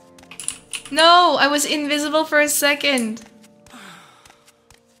 No, I was invisible for a second.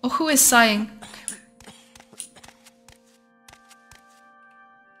 Oh, who is sighing?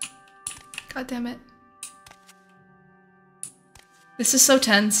 God damn it. This is so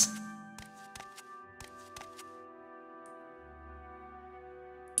tense.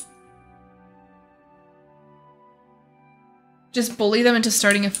 Just bully them into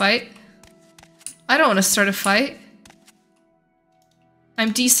starting a fight? I don't want to start a fight.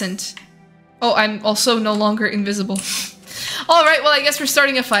 I'm decent. Oh, I'm also no longer invisible. Alright, well I guess we're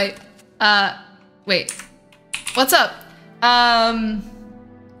starting a fight. Wait. What's up?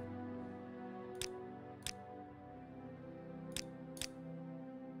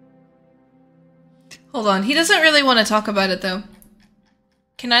 Hold on, he doesn't really want to talk about it though.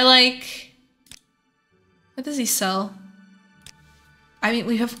 Can I like... What does he sell? I mean,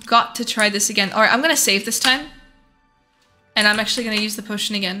 we have got to try this again. Alright, I'm gonna save this time. And I'm actually gonna use the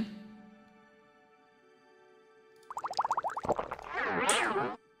potion again.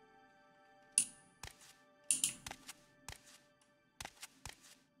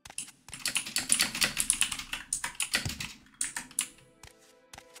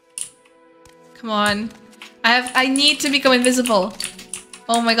 Come on. I need to become invisible.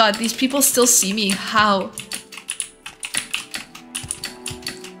 Oh my god, these people still see me. How?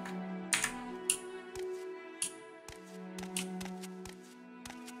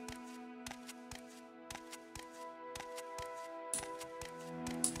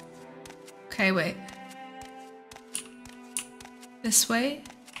 Okay, wait. This way?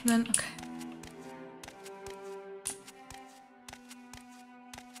 And then, okay.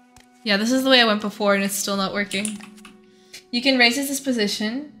 Yeah, this is the way I went before and it's still not working. You can raise his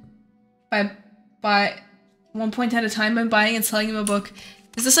disposition by 1 point at a time by buying and selling him a book.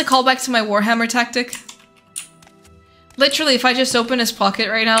 Is this a callback to my Warhammer tactic? Literally, if I just open his pocket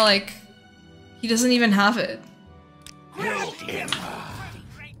right now, like, he doesn't even have it.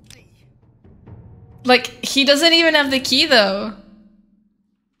 Like, he doesn't even have the key, though.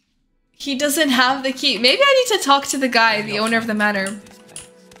 He doesn't have the key. Maybe I need to talk to the guy, the owner of the manor.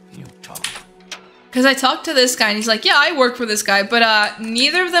 Because I talked to this guy and he's like, yeah, I work for this guy, but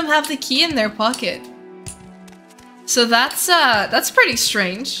neither of them have the key in their pocket. So that's pretty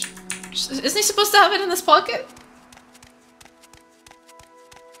strange. Isn't he supposed to have it in his pocket?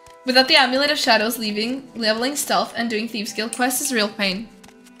 Without the Amulet of Shadows, leveling stealth and doing Thieves Guild quests is real pain.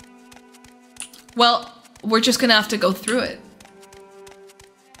 Well, we're just gonna have to go through it.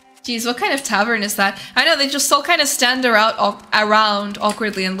 Geez, what kind of tavern is that? I know, they just all kind of stand around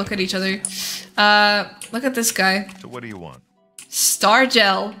awkwardly and look at each other. Look at this guy. So what do you want?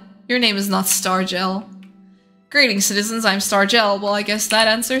 Stargel. Your name is not Stargel. Greetings, citizens, I'm Stargel. Well, I guess that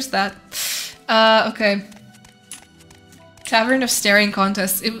answers that. Okay. Tavern of Staring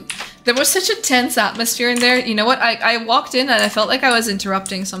Contest. There was such a tense atmosphere in there. You know what? I walked in and I felt like I was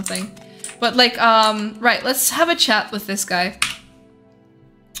interrupting something. But like, right, let's have a chat with this guy.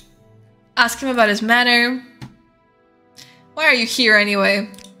 Ask him about his manor. Why are you here anyway?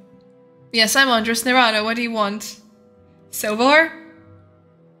 Yes, I'm Andres Nerano. What do you want? Silvar?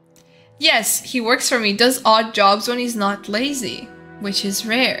 Yes, he works for me. Does odd jobs when he's not lazy, which is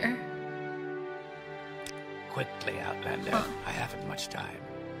rare. Quickly, Outlander. Huh. I haven't much time.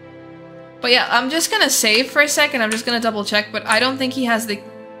 But yeah, I'm just gonna save for a second. I'm just gonna double check, but I don't think he has the...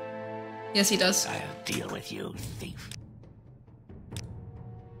 Yes, he does. I'll deal with you, thief.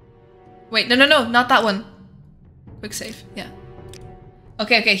 Wait, no, not that one. Quick save, yeah.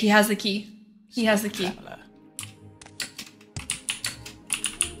 Okay, he has the key. He has the key. Traveler.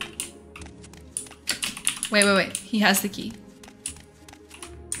 Wait, he has the key.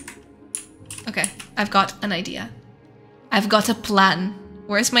 Okay, I've got an idea. I've got a plan.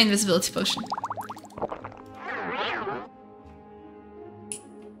 Where's my invisibility potion?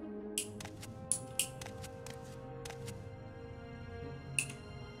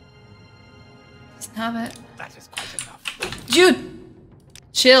 Doesn't have it. That is quite enough. Dude!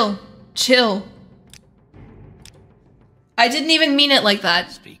 Chill. I didn't even mean it like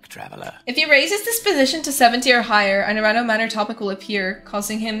that. Speak, traveler. If he raises this position to 70 or higher, an Nerano Manor topic will appear,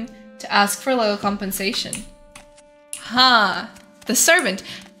 causing him to ask for loyal compensation. Huh. The servant.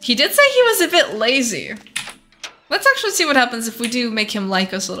 He did say he was a bit lazy. Let's actually see what happens if we do make him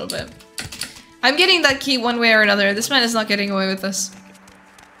like us a little bit. I'm getting that key one way or another. This man is not getting away with this.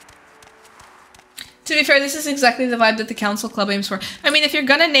 To be fair, this is exactly the vibe that the Council Club aims for. I mean, if you're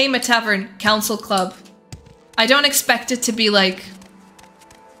gonna name a tavern Council Club, I don't expect it to be like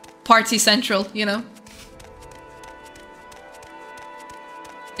Party Central, you know?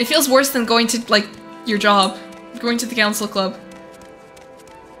 It feels worse than going to, like, your job. Going to the Council Club.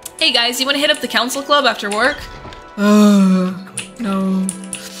 Hey guys, you wanna hit up the Council Club after work? No.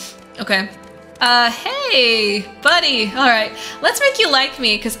 Okay. Hey, buddy. Alright, let's make you like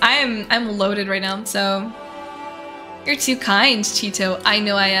me, because I'm loaded right now, so... You're too kind, Cheeto. I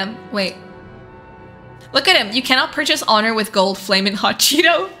know I am. Wait. Look at him. You cannot purchase honor with gold, flamin' hot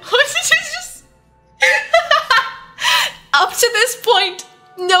Cheeto. Just... Up to this point,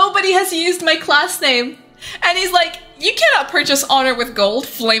 nobody has used my class name. And he's like, you cannot purchase honor with gold,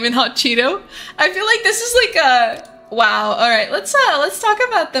 flamin' hot Cheeto. I feel like this is like a... Wow. Alright, let's talk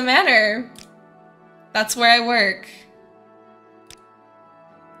about the manor. That's where I work.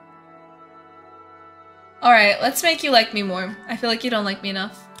 Alright, let's make you like me more. I feel like you don't like me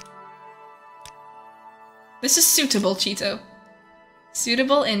enough. This is suitable, Cheeto.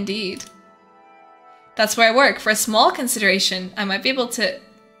 Suitable indeed. That's where I work. For a small consideration, I might be able to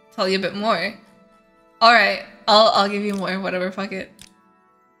tell you a bit more. Alright, I'll give you more, whatever, fuck it.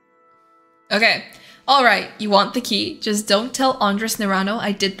 Okay. Alright, you want the key. Just don't tell Andres Nerano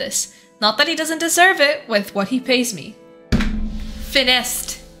I did this. Not that he doesn't deserve it with what he pays me.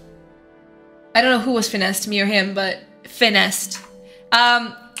 Finessed. I don't know who was finessed, me or him, but finessed.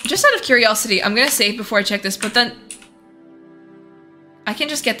 Just out of curiosity, I'm gonna save before I check this, but then... I can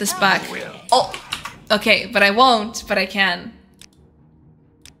just get this back. Oh! Okay, but I won't, but I can.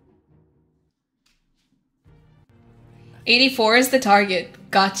 84 is the target.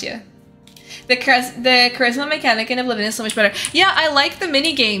 Gotcha. The charisma mechanic in Oblivion is so much better. Yeah, I like the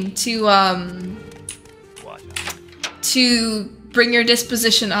minigame to bring your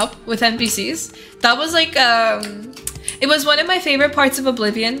disposition up with NPCs. That was like, it was one of my favorite parts of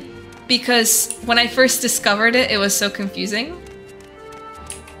Oblivion because when I first discovered it, it was so confusing.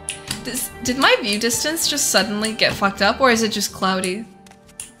 Did my view distance just suddenly get fucked up, or is it just cloudy?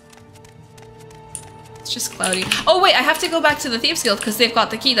 It's just cloudy. Oh wait, I have to go back to the Thieves Guild because they've got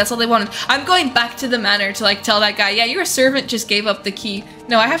the key. That's all they wanted. I'm going back to the manor to like tell that guy, yeah, your servant just gave up the key.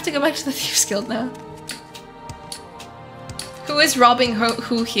 No, I have to go back to the Thieves Guild now. Who is robbing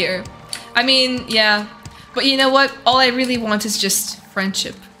who here? I mean, yeah. But you know what? All I really want is just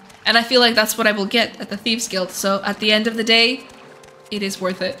friendship. And I feel like that's what I will get at the Thieves Guild. So at the end of the day, it is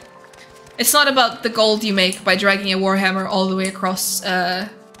worth it. It's not about the gold you make by dragging a warhammer all the way across the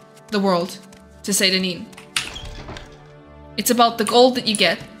world to Saint Denis. It's about the gold that you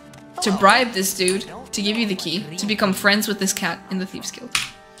get to bribe this dude to give you the key to become friends with this cat in the Thieves Guild.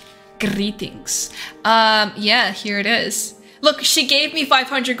 Greetings. Yeah, here it is. Look, she gave me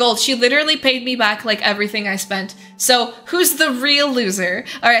 500 gold. She literally paid me back like everything I spent. So who's the real loser?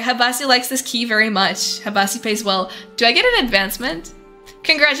 All right, Habasi likes this key very much. Habasi pays well. Do I get an advancement?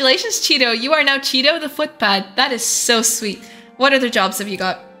 Congratulations, Cheeto. You are now Cheeto the footpad. That is so sweet. What other jobs have you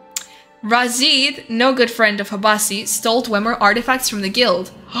got? Razid, no good friend of Habasi, stole Dwemer artifacts from the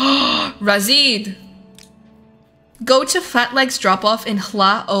guild. Razid! Go to Fat Leg's drop-off in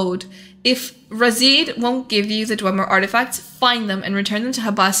Hla Ode. If Razid won't give you the Dwemer artifacts, find them and return them to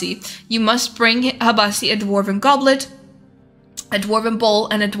Habasi. You must bring Habasi a dwarven goblet, a dwarven bowl,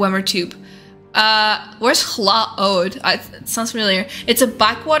 and a Dwemer tube. Where's Hla Ode? It sounds familiar. It's a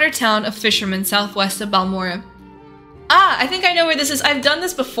backwater town of fishermen southwest of Balmora. Ah, I think I know where this is. I've done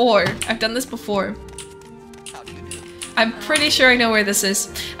this before. I'm pretty sure I know where this is.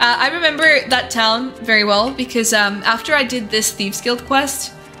 I remember that town very well because after I did this Thieves Guild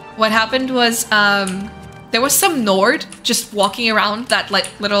quest, what happened was there was some Nord just walking around that like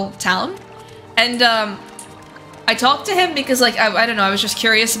little town, and I talked to him because like I don't know, I was just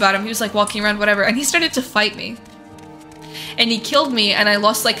curious about him. He was like walking around whatever, and he started to fight me, and he killed me, and I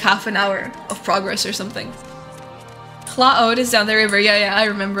lost like half an hour of progress or something. Hla Ode is down the river. Yeah, I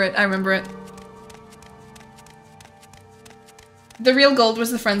remember it. The real gold was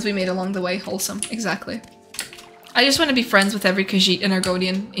the friends we made along the way. Wholesome. Exactly. I just want to be friends with every Khajiit and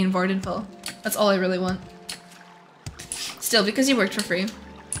Argonian in Vardenfell. That's all I really want. Still, because you worked for free.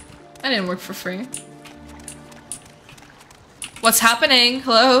 I didn't work for free. What's happening?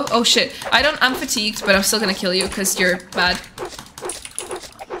 Hello? Oh shit. I'm fatigued, but I'm still gonna kill you because you're bad.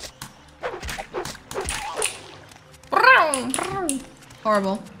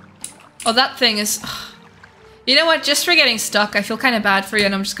 Horrible. Oh, that thing is... You know what? Just for getting stuck, I feel kind of bad for you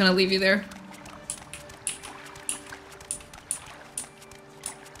and I'm just gonna leave you there.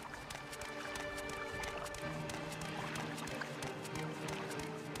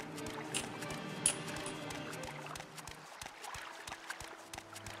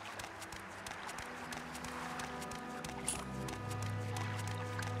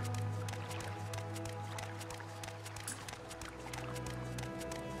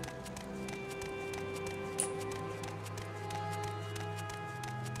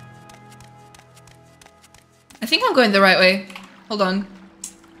 I think I'm going the right way. Hold on.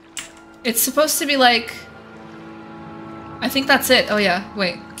 It's supposed to be like... I think that's it. Oh yeah,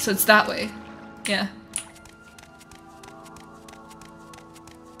 wait. So it's that way. Yeah.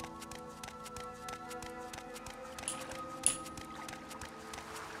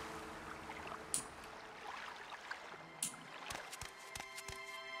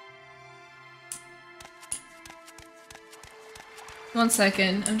 One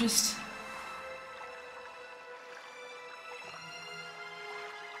second, I'm just...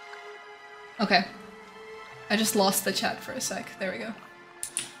 Okay. I just lost the chat for a sec. There we go.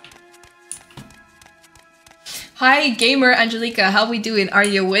 Hi, gamer Angelica. How we doing? Are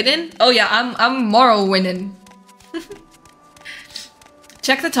you winning? Oh yeah, I'm Morrowind.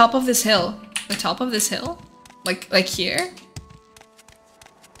 Check the top of this hill. The top of this hill? Like here?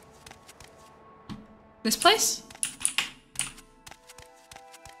 This place?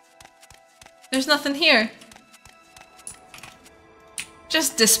 There's nothing here.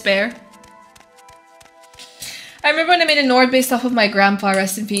 Just despair. I remember when I made a Nord based off of my grandpa,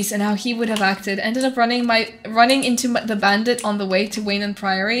 rest in peace, and how he would have acted. Ended up running into the bandit on the way to Wayne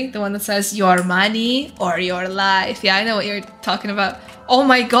Priory, the one that says, your money or your life. Yeah, I know what you're talking about. Oh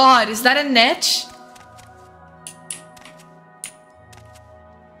my god, is that a netch?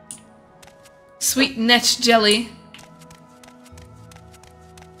 Sweet netch jelly.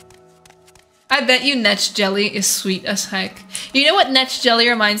 I bet you netch jelly is sweet as heck. You know what netch jelly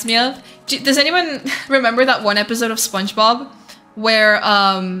reminds me of? Does anyone remember that one episode of SpongeBob where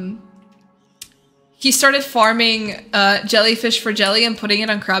he started farming jellyfish for jelly and putting it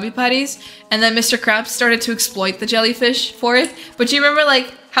on Krabby Patties, and then Mr. Krabs started to exploit the jellyfish for it? But do you remember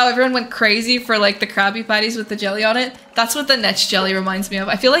like how everyone went crazy for like the Krabby Patties with the jelly on it? That's what the netch jelly reminds me of.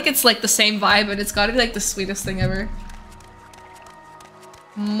 I feel like it's like the same vibe, but it's gotta be like the sweetest thing ever.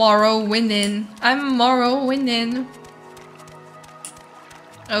 Morrowind. I'm Morrowind.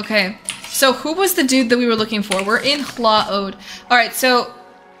 Okay. So who was the dude that we were looking for? We're in Hla Ode. Alright, so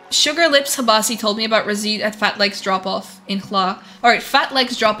Sugar Lips Habasi told me about Razid at Fat Leg's drop-off in Hla. Alright, Fat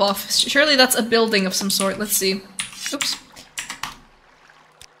Leg's drop-off. Surely that's a building of some sort. Let's see. Oops.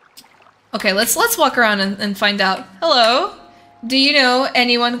 Okay, let's walk around and find out. Hello? Do you know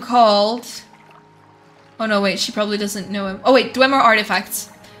anyone called... Oh no, wait, she probably doesn't know him. Oh wait, Dwemer artifacts.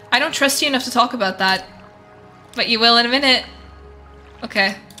 I don't trust you enough to talk about that. But you will in a minute.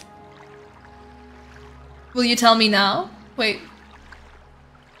 Okay. Will you tell me now? Wait.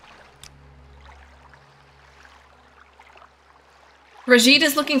 Rajid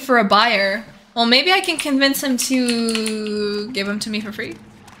is looking for a buyer. Well, maybe I can convince him to give him to me for free.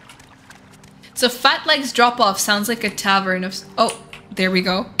 So Fat Legs Drop Off sounds like a tavern of... Oh, there we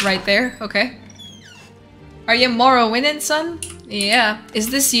go. Right there. Okay. Are you Morrowind, son? Yeah. Is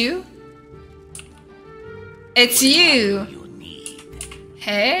this you? It's you.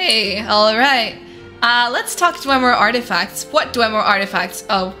 Hey. Alright. Let's talk Dwemer artifacts. What Dwemer artifacts?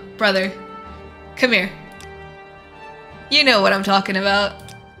 Oh, brother. Come here. You know what I'm talking about.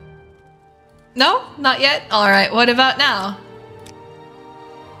 No? Not yet? Alright, what about now?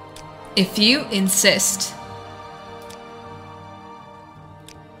 If you insist.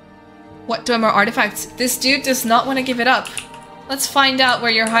 What Dwemer artifacts? This dude does not want to give it up. Let's find out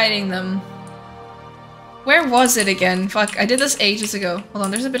where you're hiding them. Where was it again? Fuck, I did this ages ago. Hold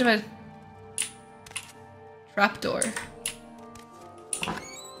on, there's a bit of a trapdoor.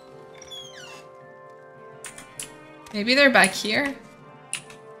 Maybe they're back here?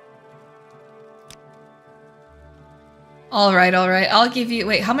 Alright, alright. I'll give you...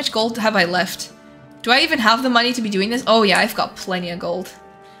 Wait, how much gold have I left? Do I even have the money to be doing this? Oh yeah, I've got plenty of gold.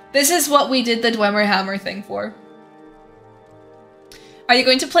 This is what we did the Dwemer Hammer thing for. Are you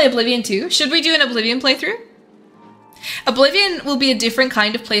going to play Oblivion too? Should we do an Oblivion playthrough? Oblivion will be a different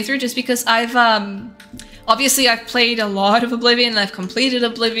kind of playthrough just because I've... Obviously, I've played a lot of Oblivion and I've completed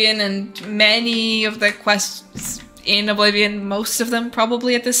Oblivion and many of the quests in Oblivion, most of them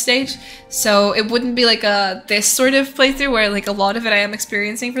probably at this stage. So it wouldn't be like this sort of playthrough where like a lot of it I am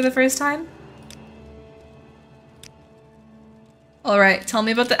experiencing for the first time. Alright, tell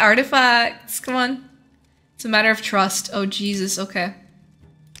me about the artifacts. Come on. It's a matter of trust. Oh, Jesus. Okay.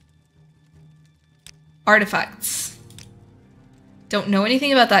 Artifacts. Don't know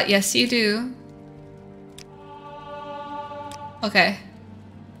anything about that. Yes, you do. Okay.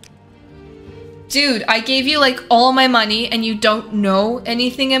 Dude, I gave you like all my money and you don't know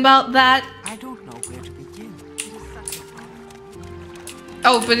anything about that? I don't know where to begin.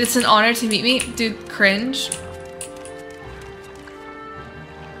 Oh, but it's an honor to meet me? Dude, cringe.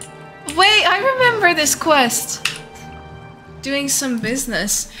 Wait, I remember this quest. Doing some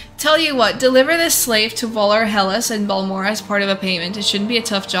business. Tell you what, deliver this slave to Volar Hellas and Balmora as part of a payment. It shouldn't be a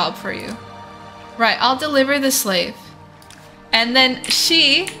tough job for you. Right, I'll deliver the slave. And then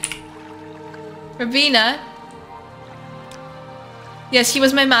she... Rabina... Yes, he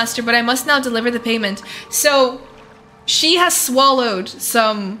was my master, but I must now deliver the payment. So, she has swallowed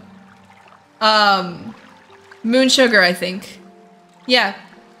some... moon sugar, I think. Yeah.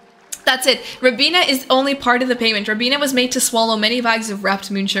 That's it. Rabina is only part of the payment. Rabina was made to swallow many bags of wrapped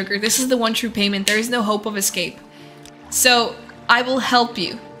moon sugar. This is the one true payment. There is no hope of escape. So, I will help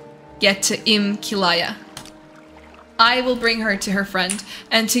you get to Kilaya. I will bring her to her friend,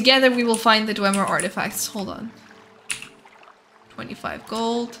 and together we will find the Dwemer artifacts. Hold on. 25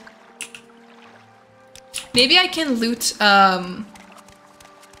 gold. Maybe I can loot,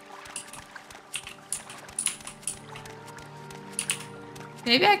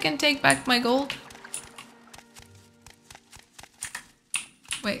 maybe I can take back my gold.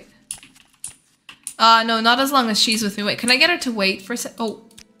 Wait. No, not as long as she's with me. Wait, can I get her to wait for a sec? Oh.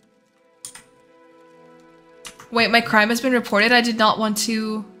 Wait, my crime has been reported. I did not want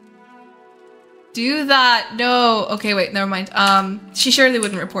to do that. No. Okay, wait, never mind. She surely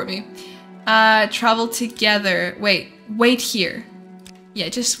wouldn't report me. Travel together. Wait here. Yeah,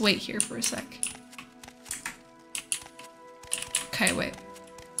 just wait here for a sec. Okay, wait.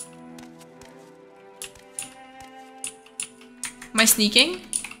 Am I sneaking?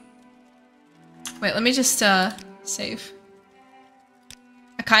 Wait, let me just, save.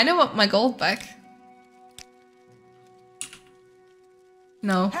 I kind of want my gold back.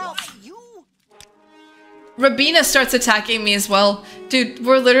 No. Help you! Rabina starts attacking me as well. Dude,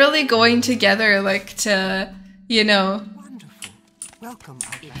 we're literally going together, like, to, you know... Wonderful. Welcome,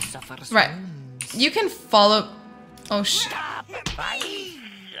 Outlander. Right. You can follow... Oh,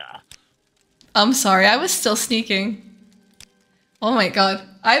 I'm sorry, I was still sneaking. Oh my god.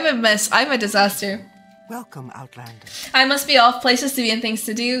 I'm a mess. I'm a disaster. Welcome, Outlander. I must be off, places to be and things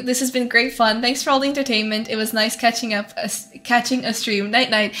to do. This has been great fun. Thanks for all the entertainment. It was nice catching a stream. Night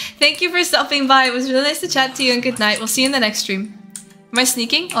night. Thank you for stopping by. It was really nice to chat to you, and good night. We'll see you in the next stream. Am I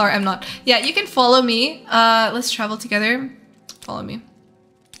sneaking? Or I'm not. Yeah, you can follow me. Let's travel together. Follow me.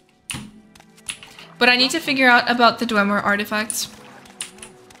 But I need to figure out about the Dwemer artifacts.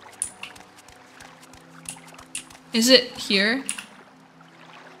 Is it here?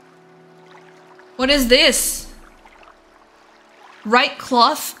 What is this? Right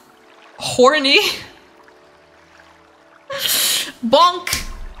cloth? Horny? Bonk!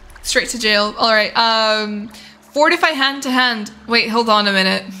 Straight to jail. Alright, fortify hand to hand. Wait, hold on a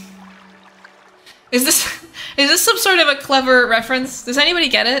minute. Is this some sort of a clever reference? Does anybody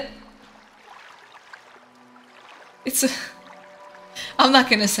get it? It's a... I'm not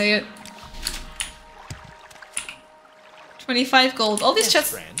gonna say it. 25 gold. All these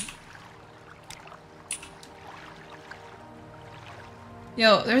chests...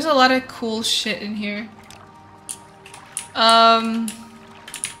 Yo, there's a lot of cool shit in here.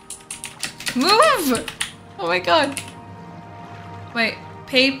 Move! Oh my god. Wait.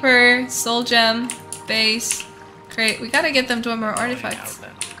 Paper, soul gem, base, crate. We gotta get them Dwemer artifacts.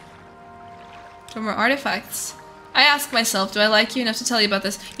 Dwemer artifacts. I ask myself, do I like you enough to tell you about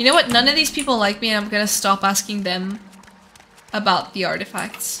this? You know what? None of these people like me and I'm gonna stop asking them about the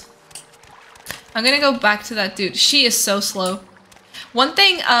artifacts. I'm gonna go back to that dude. She is so slow. One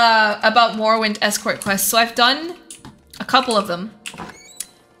thing about Morrowind escort quests. So I've done a couple of them.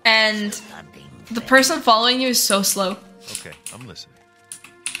 And the person following you is so slow. Okay, I'm listening.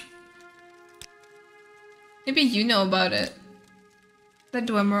 Maybe you know about it. The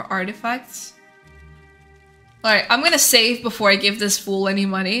Dwemer artifacts. Alright, I'm gonna save before I give this fool any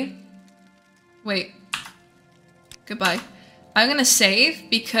money. Wait. Goodbye. I'm gonna save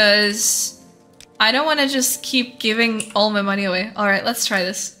because I don't want to just keep giving all my money away. Alright, let's try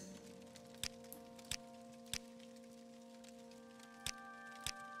this.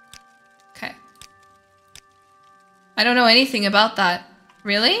 Okay. I don't know anything about that.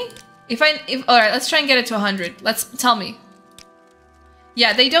 Really? Alright, let's try and get it to 100. Tell me.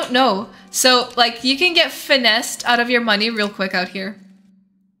 Yeah, they don't know. So, like, you can get finessed out of your money real quick out here.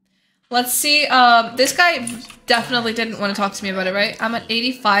 Let's see, this guy definitely didn't want to talk to me about it, right? I'm at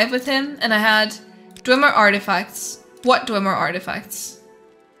 85 with him, and I had Dwemer artifacts. What Dwemer artifacts?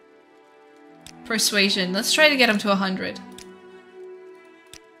 Persuasion. Let's try to get him to 100.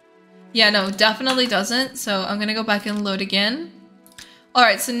 Yeah, no, definitely doesn't, so I'm gonna go back and load again.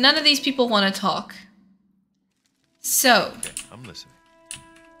 Alright, so none of these people want to talk. So... Okay, I'm listening.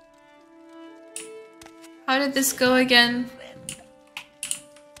 How did this go again?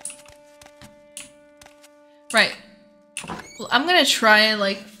 Right. Well, I'm gonna try and,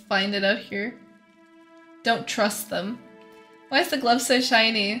 like, find it out here. Don't trust them. Why is the glove so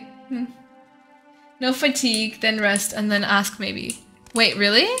shiny? No fatigue, then rest, and then ask maybe. Wait,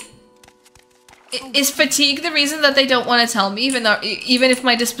 really? Is fatigue the reason that they don't want to tell me, even if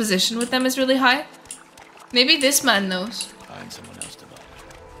my disposition with them is really high? Maybe this man knows. Find someone else to bother.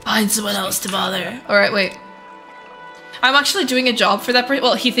 Find someone else to bother. Alright, wait. I'm actually doing a job for that person.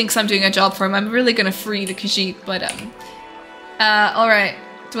 Well, he thinks I'm doing a job for him. I'm really gonna free the Khajiit, but, alright.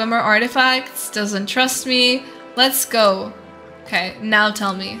 Dwemer artifacts, doesn't trust me. Let's go. Okay, now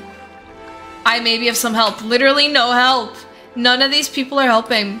tell me. I maybe have some help. Literally no help. None of these people are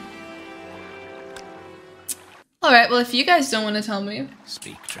helping. Alright, well, if you guys don't want to tell me.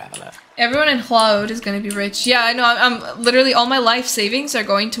 Speak, traveler. Everyone in Hlaod is gonna be rich. Yeah, I know. I'm literally all my life savings are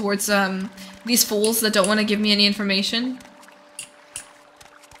going towards these fools that don't want to give me any information.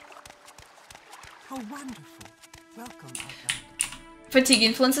 How wonderful. Welcome, Outlander. Fatigue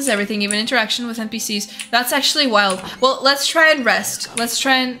influences everything, even interaction with NPCs. That's actually wild. Well, let's try and rest. Let's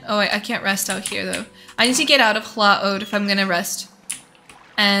try and... Oh, wait, I can't rest out here, though. I need to get out of Hlaod if I'm gonna rest.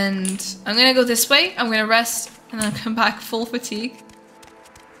 And I'm gonna go this way. I'm gonna rest, and then come back full fatigue.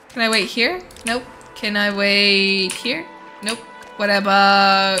 Can I wait here? Nope. Can I wait here? Nope. What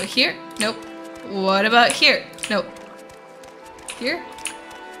about here? Nope. What about here? Nope. Here?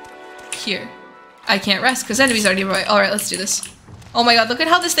 Here. I can't rest because enemies already right. Alright, let's do this. Oh my god, look at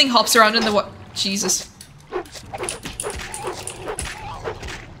how this thing hops around in the wa- Jesus.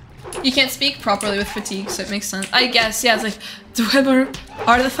 You can't speak properly with fatigue, so it makes sense. I guess, yeah, it's like, Dwemer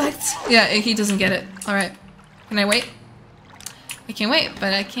artifacts? Yeah, he doesn't get it. Alright. Can I wait? I can wait,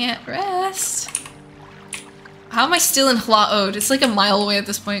 but I can't rest. How am I still in Hlaod? It's like a mile away at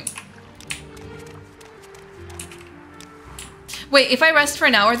this point. Wait, if I rest for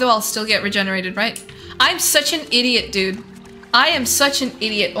an hour though, I'll still get regenerated, right? I'm such an idiot, dude. I am such an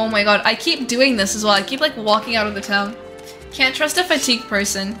idiot. Oh my god, I keep doing this as well. I keep like walking out of the town. Can't trust a fatigued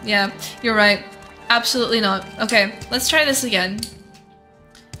person. Yeah, you're right. Absolutely not. Okay, let's try this again.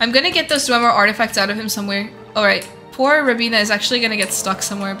 I'm gonna get those Dwemer artifacts out of him somewhere. Alright, poor Rabina is actually gonna get stuck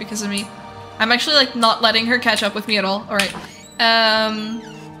somewhere because of me. I'm actually like not letting her catch up with me at all. Alright.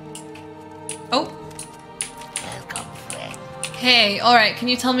 Oh. Hey, alright, can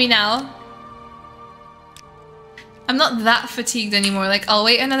you tell me now? I'm not that fatigued anymore. Like, I'll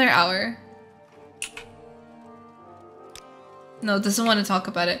wait another hour. No, doesn't want to talk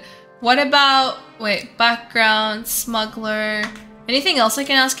about it. What about... Wait, background, smuggler... Anything else I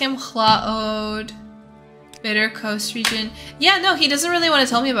can ask him? Hlaod, Bitter Coast region. Yeah, no, he doesn't really want to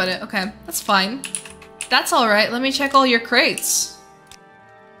tell me about it. Okay, that's fine. That's alright. Let me check all your crates.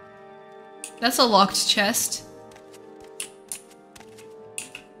 That's a locked chest.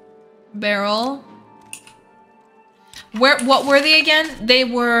 Barrel. What were they again? They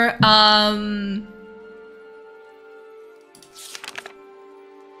were,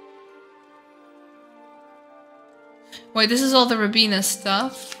 wait, this is all the Rabina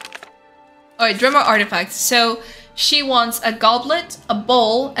stuff. Alright, Drummer artifacts. So, she wants a goblet, a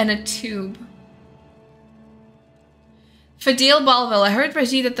bowl, and a tube. Fadil Balvel, I heard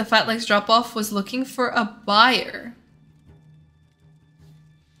Raji that the Fat Legs drop-off was looking for a buyer.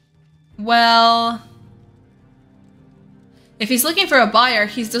 Well... if he's looking for a buyer,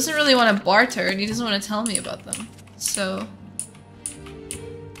 he doesn't really want to barter, and he doesn't want to tell me about them. So...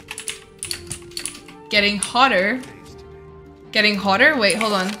 getting hotter. Getting hotter? Wait,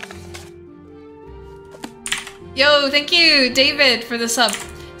 hold on. Yo, thank you, David, for the sub.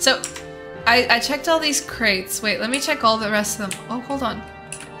 So, I checked all these crates. Wait, let me check all the rest of them. Oh, hold on.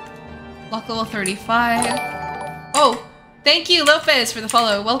 Lock level 35. Oh, thank you, Lopez, for the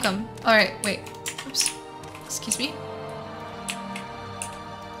follow. Welcome. Alright, wait. Oops. Excuse me.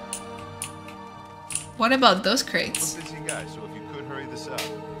 What about those crates? I'm a busy guy, so if you could hurry this up.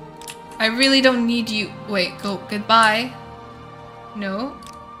 I really don't need you. Wait, go. Goodbye. No.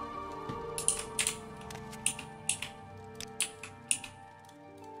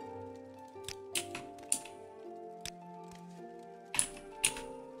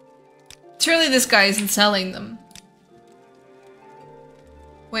 Surely this guy isn't selling them.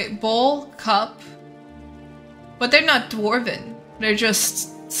 Wait, bowl, cup. But they're not dwarven. They're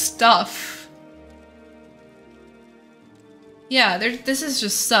just stuff. Yeah, this is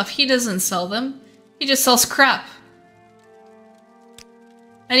just stuff. He doesn't sell them. He just sells crap.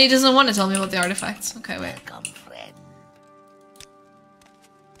 And he doesn't want to tell me about the artifacts. Okay, wait. Welcome, friend.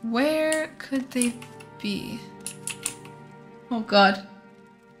 Where could they be? Oh god.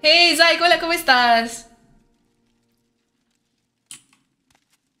 Hey, Zai, hola, ¿cómo estás?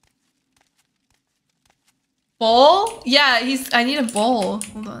 Bowl? Yeah, I need a bowl.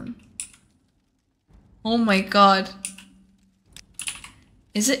 Hold on. Oh my god.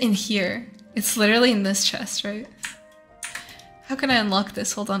 Is it in here? It's literally in this chest, right? How can I unlock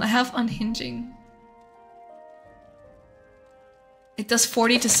this? Hold on, I have unhinging. It does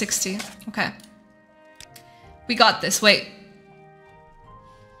 40 to 60. Okay. We got this, wait.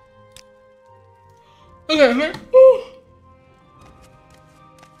 Okay.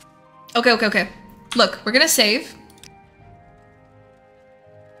 Okay. Look, we're gonna save.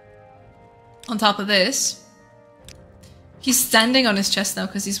 On top of this. He's standing on his chest now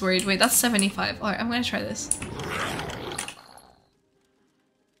because he's worried. Wait, that's 75. Alright, I'm gonna try this.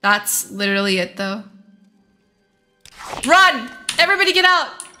 That's literally it though. Run! Everybody get out!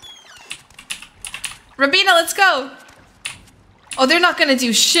 Rabina, let's go! Oh, they're not gonna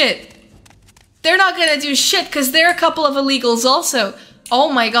do shit. They're not gonna do shit because they're a couple of illegals also.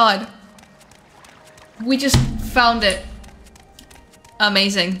 Oh my god. We just found it.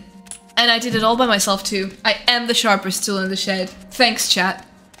 Amazing. And I did it all by myself too. I am the sharpest tool in the shed. Thanks, chat.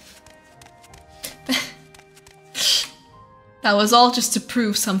 That was all just to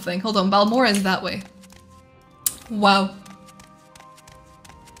prove something. Hold on, Balmora is that way. Wow.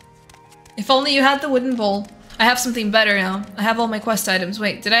 If only you had the wooden bowl. I have something better now. I have all my quest items.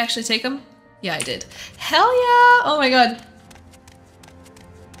 Wait, did I actually take them? Yeah, I did. Hell yeah! Oh my god.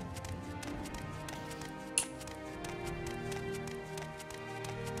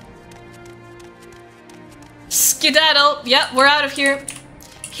 Skedaddle! Yep, we're out of here.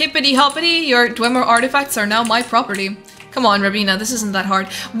 Hippity hoppity, your Dwemer artifacts are now my property. Come on, Rabina, this isn't that hard.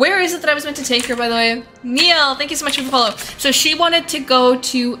 Where is it that I was meant to take her, by the way? Neil, thank you so much for the follow. So she wanted to go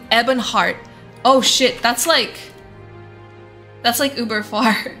to Ebonheart. Oh shit, that's like uber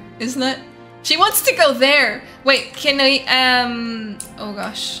far, isn't it? She wants to go there. Wait, can we, oh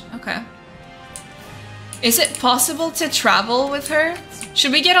gosh, okay. Is it possible to travel with her?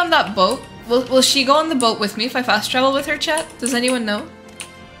 Should we get on that boat? Will she go on the boat with me if I fast travel with her, chat? Does anyone know?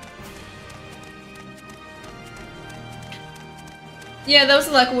 Yeah, that was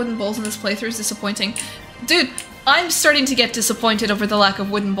the lack of wooden bowls in this playthrough is disappointing. Dude, I'm starting to get disappointed over the lack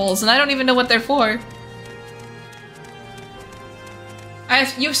of wooden bowls, and I don't even know what they're for.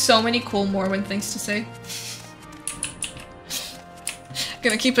 You have so many cool Morrowind things to say.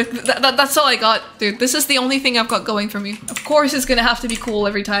 Gonna keep it. That's all I got, dude. This is the only thing I've got going for me. Of course, it's gonna have to be cool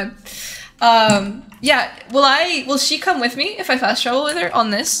every time. Yeah. Will she come with me if I fast travel with her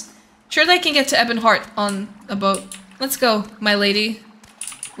on this? Surely I can get to Ebonheart on a boat. Let's go, my lady.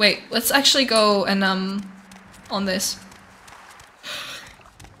 Wait, let's actually go and, on this.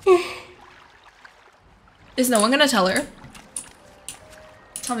 Is no one gonna tell her?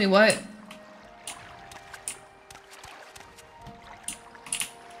 Tell me what?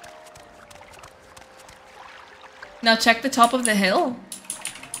 Now check the top of the hill.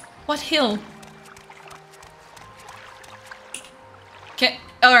 What hill? Okay,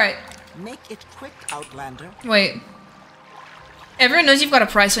 alright. Make it quick, Outlander. Wait. Everyone knows you've got a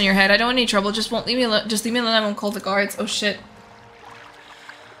price on your head. I don't want any trouble. Just leave me alone. Just leave me alone. I won't call the guards. Oh shit.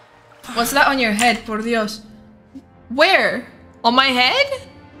 What's that on your head? Por Dios. Where? On my head?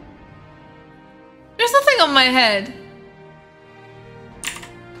 There's nothing on my head.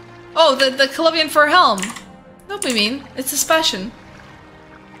 Oh, the Colombian fur helm. Don't be mean. It's a Sebastian.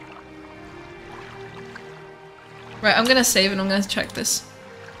 Right, I'm gonna save and I'm gonna check this.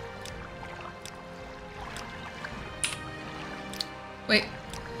 Wait.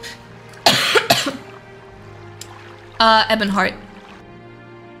 Ebonheart.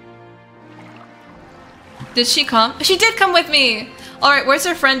 Did she come? She did come with me! Alright, where's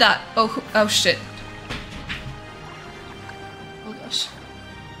her friend at? Oh shit. Oh gosh.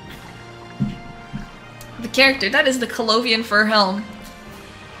 The character, that is the Colovian fur helm.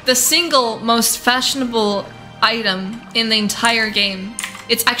 The single most fashionable item in the entire game.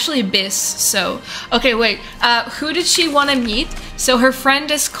 It's actually Abyss, so... Okay, wait. Who did she want to meet? So her friend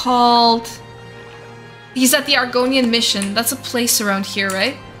is called... He's at the Argonian mission. That's a place around here,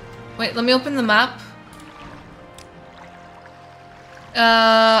 right? Wait, let me open the map.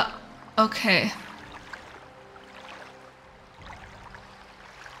 Okay.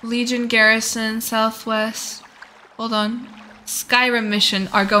 Legion Garrison, Southwest. Hold on. Skyrim mission,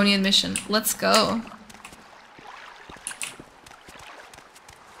 Argonian mission. Let's go.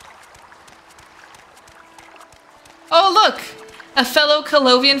 Oh look! A fellow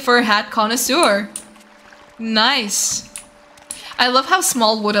Colovian fur hat connoisseur. Nice. I love how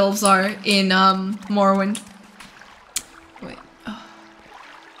small wood elves are in Morrowind. Wait. Oh.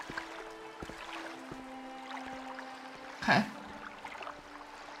 Okay.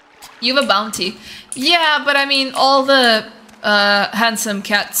 You have a bounty. Yeah, but I mean, all the handsome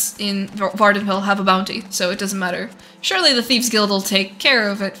cats in Vardenhill have a bounty, so it doesn't matter. Surely the Thieves Guild will take care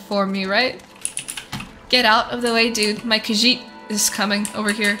of it for me, right? Get out of the way, dude. My Khajiit is coming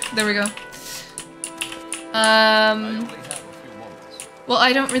over here. There we go. Well,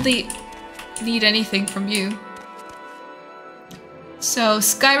 I don't really need anything from you. So,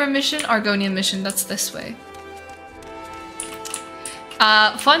 Skyrim mission, Argonian mission. That's this way.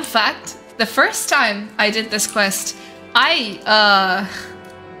 Fun fact, the first time I did this quest, I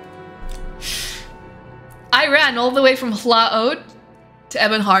ran all the way from Hlaod to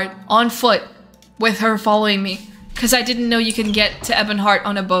Ebonheart on foot with her following me, because I didn't know you can get to Ebonheart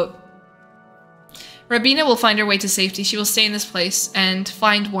on a boat. Rabina will find her way to safety. She will stay in this place and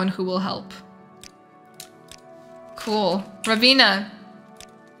find one who will help. Cool. Rabina.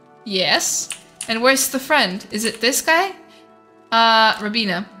 Yes? And where's the friend? Is it this guy?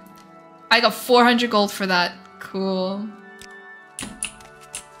 Rabina. I got 400 gold for that. Cool.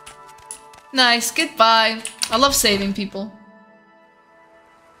 Nice. Goodbye. I love saving people.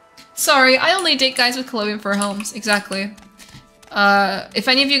 Sorry, I only date guys with Colovian fur helms. Exactly. If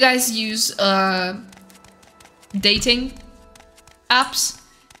any of you guys use, dating apps,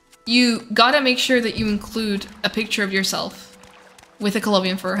 you gotta make sure that you include a picture of yourself with a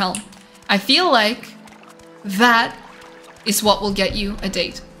Colovian fur helm. I feel like that is what will get you a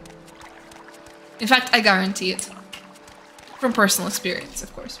date. In fact, I guarantee it. From personal experience,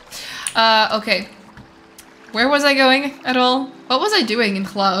 of course. Okay. Where was I going at all? What was I doing in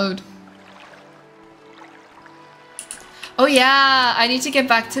Hlaod? Oh yeah, I need to get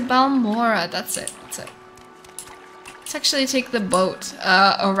back to Balmora. That's it. That's it. Let's actually take the boat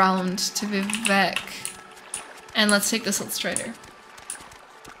around to Vivek. And let's take this little strider.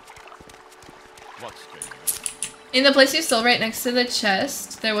 What straight? In the place you stole right next to the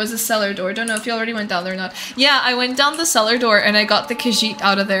chest, there was a cellar door. Don't know if you already went down there or not. Yeah, I went down the cellar door and I got the Khajiit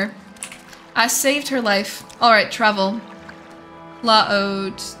out of there. I saved her life. Alright, travel.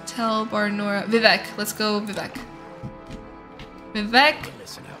 Laod, Tel Barnora. Vivek. Let's go Vivek. Vivek.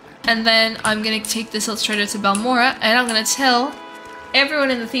 And then I'm gonna take this illustrator to Balmora and I'm gonna tell everyone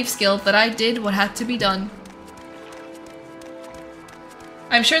in the Thieves Guild that I did what had to be done.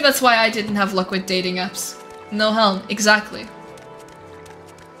 I'm sure that's why I didn't have luck with dating apps. No helm, exactly.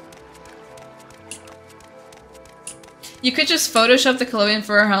 You could just Photoshop the Colovian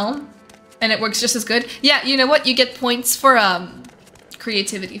for a helm and it works just as good. Yeah, you know what? You get points for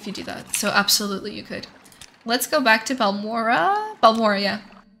creativity if you do that. So absolutely you could. Let's go back to Balmora. Balmora, yeah.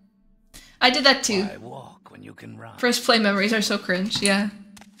 I did that too. Why walk when you can run? First play memories are so cringe, yeah.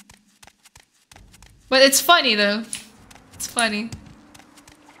 But it's funny though. It's funny.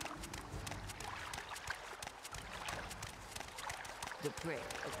 The prey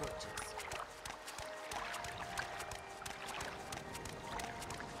approaches.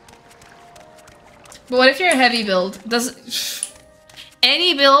 But what if you're a heavy build?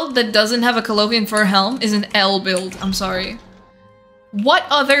 Any build that doesn't have a Colovian fur helm is an L build. I'm sorry. What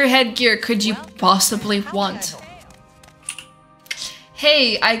other headgear could you possibly want?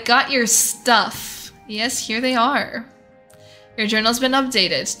 Hey, I got your stuff. Yes, here they are. Your journal's been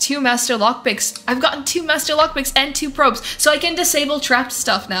updated. 2 master lockpicks. I've gotten 2 master lockpicks and 2 probes, so I can disable trapped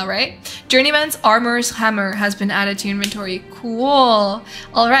stuff now, right? Journeyman's armor's hammer has been added to your inventory. Cool.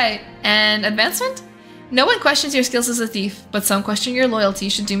 Alright, and advancement? No one questions your skills as a thief, but some question your loyalty.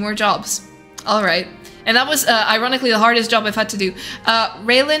 You should do more jobs. Alright. And that was, ironically, the hardest job I've had to do.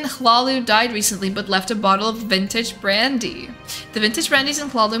 Raylan Hlalu died recently, but left a bottle of vintage brandy. The vintage brandy's in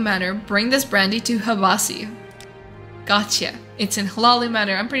Hlalu Manor. Bring this brandy to Habasi. Gotcha. It's in Hlalu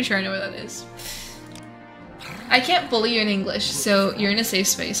Manor. I'm pretty sure I know where that is. I can't bully you in English, so you're in a safe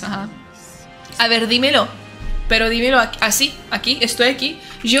space, A ver, dímelo. Pero dímelo así, aquí, estoy aquí.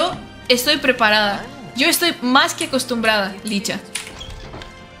 Yo estoy preparada. Yo estoy más que acostumbrada, Licha.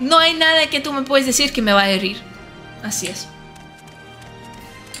 No hay nada que tú me puedes decir que me va a herir. Así es.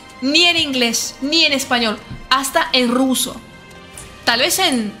 Ni en inglés, ni en español. Hasta en ruso. Tal vez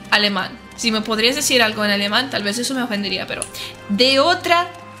en alemán. Si me podrías decir algo en alemán, tal vez eso me ofendería, pero de otra,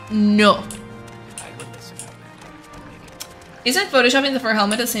 no. Isn't photoshopping the fur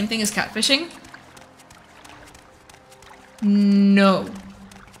helmet the same thing as catfishing? No.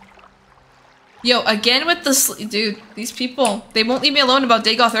 Yo, again with the dude, these people, they won't leave me alone about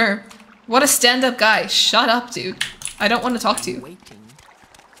Dagoth Ur. What a stand-up guy. Shut up, dude. I don't want to talk to you.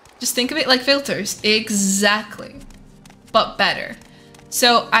 Just think of it like filters. Exactly. But better.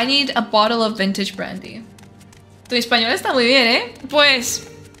 So, I need a bottle of vintage brandy. Tu español está muy bien, ¿eh? Pues...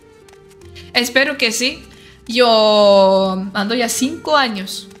 espero que sí. Yo ando ya 5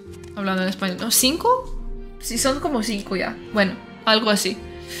 años hablando en español. ¿No? ¿5? Sí, son como 5 ya. Bueno, algo así.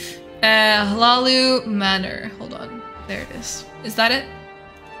 Hlalu Manor. Hold on. There it is. Is that it?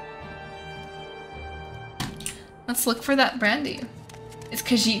 Let's look for that brandy. It's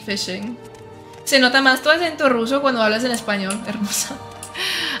Khajiit fishing. Se nota más tu acento ruso cuando hablas en español, hermosa.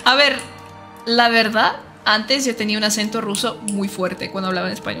 A ver, la verdad, antes yo tenía un acento ruso muy fuerte cuando hablaba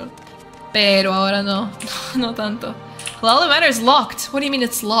en español. Pero ahora no. No tanto. Hlalu Manor is locked. What do you mean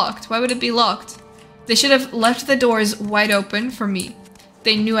it's locked? Why would it be locked? They should have left the doors wide open for me.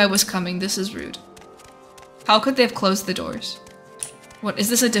 They knew I was coming. This is rude. How could they have closed the doors? What, is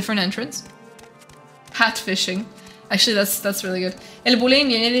this a different entrance? Hat fishing. Actually, that's really good. El bullying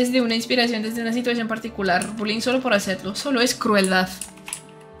viene desde una inspiración, desde una situación particular. Bullying solo por hacerlo. Solo es crueldad.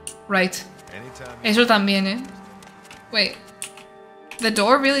 Right. Eso también, eh. Wait. The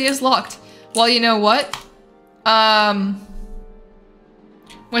door really is locked. Well, you know what?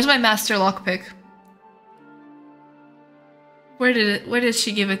 Where's my master lockpick? Where did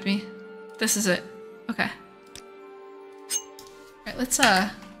she give it me? This is it. Okay. Alright, let's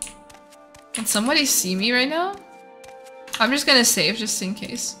can somebody see me right now? I'm just gonna save just in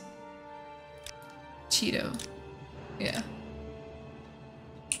case. Cheeto. Yeah.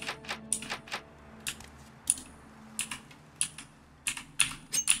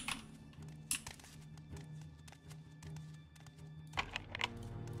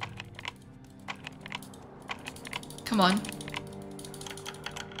 Come on.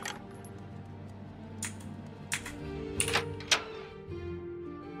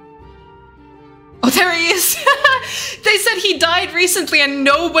 Oh, there he is! They said he died recently and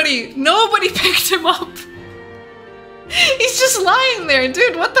nobody picked him up. He's just lying there,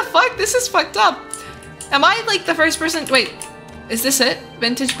 dude. What the fuck? This is fucked up. Am I like the first person? Wait, is this it?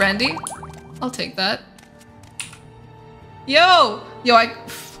 Vintage brandy? I'll take that. Yo, I...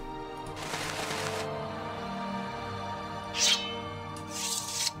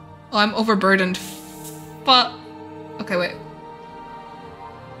 Oh, I'm overburdened. Fuck. Okay, wait.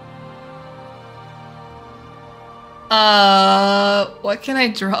 What can I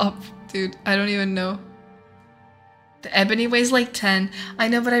drop? Dude, I don't even know. The ebony weighs like 10. I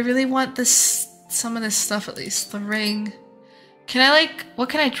know, but I really want this, some of this stuff at least. The ring. Can I like, what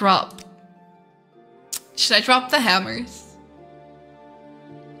can I drop? Should I drop the hammers?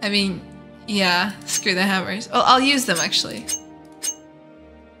 I mean, yeah, screw the hammers. Oh, I'll use them actually.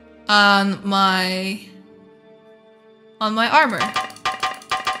 On my armor.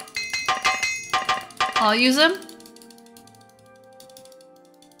 I'll use him.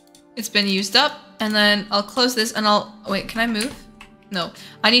 It's been used up, and then I'll close this and I'll... Wait, can I move? No.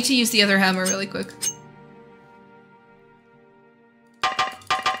 I need to use the other hammer really quick.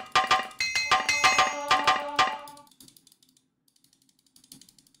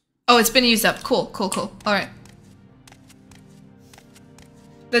 Oh, it's been used up. Cool, cool, cool. Alright.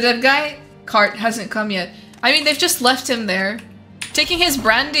 The dead guy cart hasn't come yet. I mean, they've just left him there. Taking his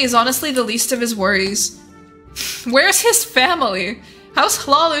brandy is honestly the least of his worries. Where's his family? House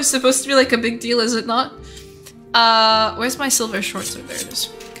Hlalu supposed to be like a big deal, is it not? Where's my silver shorts? Oh, there it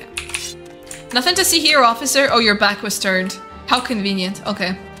is. Okay. Nothing to see here, officer. Oh, your back was turned. How convenient.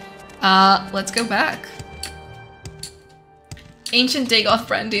 Okay. Let's go back. Ancient Dagoth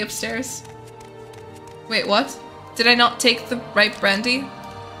brandy upstairs. Wait, what? Did I not take the right brandy?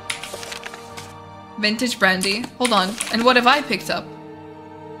 Vintage brandy. Hold on. And what have I picked up?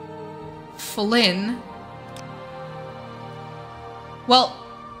 Flynn. Well,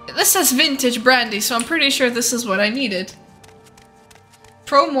 this says vintage brandy, so I'm pretty sure this is what I needed.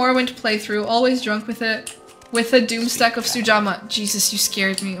 Pro Morrowind playthrough, always drunk with a doom stack of Sujama. Jesus, you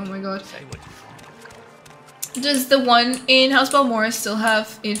scared me. Oh my god. Does the one in House Balmora still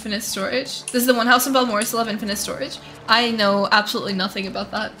have infinite storage? Does the one house in Balmora still have infinite storage? I know absolutely nothing about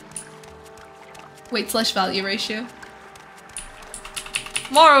that. Weight/value ratio.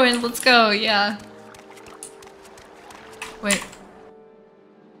 Morrowind, let's go, yeah. Wait.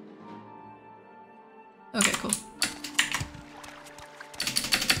 Okay, cool.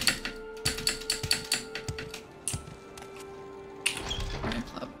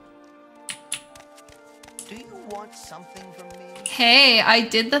 Do you want something from me? Hey, I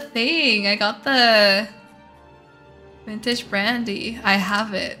did the thing. I got the vintage brandy. I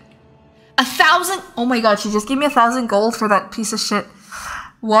have it. 1,000! Oh my god, she just gave me 1,000 gold for that piece of shit.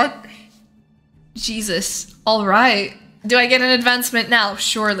 What? Jesus. Alright. Do I get an advancement now?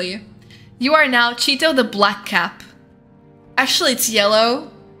 Surely. You are now Cheeto the Black Cap. Actually, it's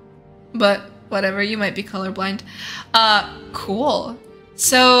yellow. But whatever, you might be colorblind. Cool.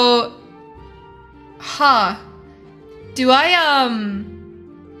 So... Huh. Do I,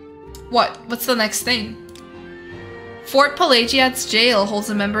 What's the next thing? Fort Pelagiat's jail holds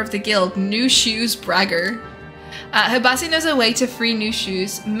a member of the guild, New Shoes Bragger. Hibasi knows a way to free New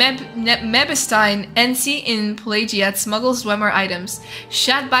Shoes. Mebestein, NC in Pelagiat, smuggles Dwemer items.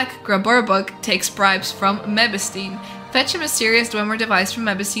 Shadback Graburbug takes bribes from Mebestein. Fetch a mysterious Dwemer device from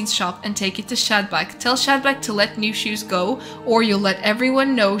Mebestein's shop and take it to Shadback. Tell Shadback to let New Shoes go, or you'll let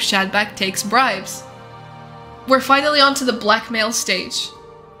everyone know Shadback takes bribes. We're finally on to the blackmail stage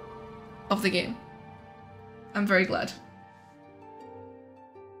of the game. I'm very glad.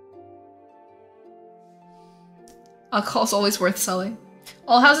 Alcohol's always worth selling.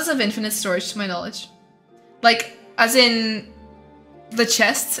 All houses have infinite storage to my knowledge. Like, as in the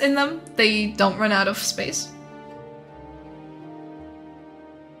chests in them, they don't run out of space.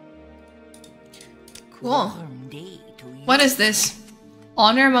 Cool. What is this?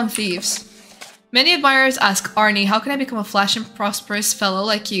 Honor among thieves. Many admirers ask Arnie, how can I become a flash and prosperous fellow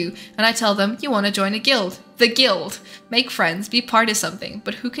like you? And I tell them, you want to join a guild. The guild. Make friends, be part of something.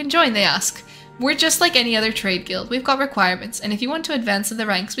 But who can join, they ask. We're just like any other trade guild. We've got requirements, and if you want to advance in the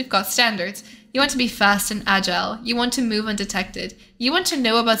ranks, we've got standards. You want to be fast and agile. You want to move undetected. You want to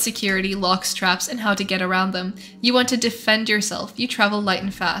know about security, locks, traps, and how to get around them. You want to defend yourself. You travel light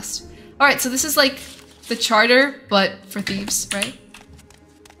and fast. Alright, so this is like the charter, but for thieves, right?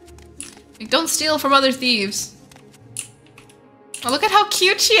 Like, don't steal from other thieves. Oh, look at how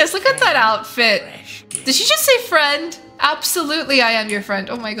cute she is. Look at that outfit. Did she just say friend? Absolutely, I am your friend.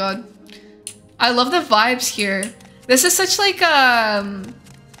 Oh my god. I love the vibes here. This is such like,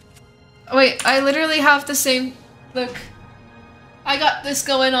 wait, I literally have the same... Look. I got this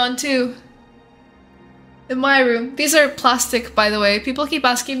going on too. In my room. These are plastic, by the way. People keep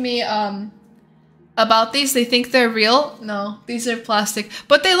asking me, about these. They think they're real. No, these are plastic.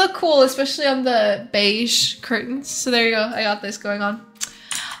 But they look cool, especially on the beige curtains. So there you go. I got this going on.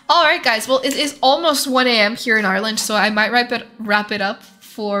 Alright guys, well it is almost 1 AM here in Ireland, so I might wrap it up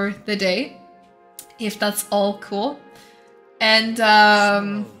for the day. If that's all cool. And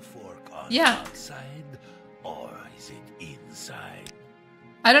yeah. Outside, or is it inside?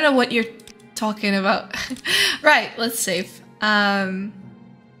 I don't know what you're talking about. Right, let's save.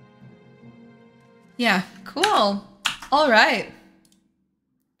 Yeah, cool. Alright.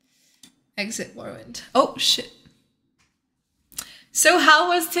 Exit Morrowind. Oh, shit. So how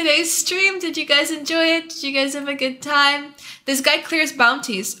was today's stream? Did you guys enjoy it? Did you guys have a good time? This guy clears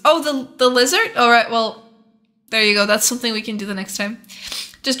bounties. Oh, the lizard? Alright, well, there you go. That's something we can do the next time.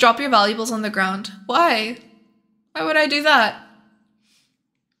 Just drop your valuables on the ground. Why? Why would I do that?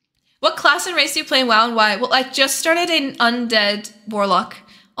 What class and race do you play in WoW and why? Well, I just started an Undead Warlock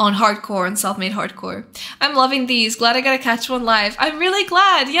on hardcore and self-made hardcore. I'm loving these. Glad I got to catch one live. I'm really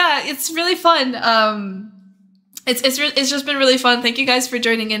glad. Yeah, it's really fun. It's just been really fun. Thank you guys for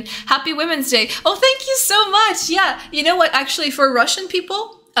joining in. Happy Women's Day. Oh, thank you so much. Yeah, you know what? Actually, for Russian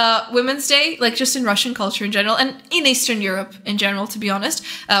people, Women's Day, like just in Russian culture in general, and in Eastern Europe in general, to be honest,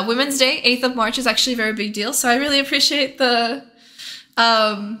 Women's Day, 8th of March, is actually a very big deal. So I really appreciate the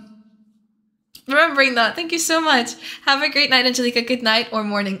remembering that. Thank you so much. Have a great night, Angelica. Good night or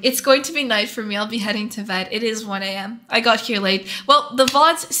morning. It's going to be night for me. I'll be heading to bed. It is 1 a.m. I got here late. Well, the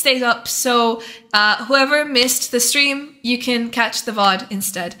VODs stayed up, so whoever missed the stream, you can catch the VOD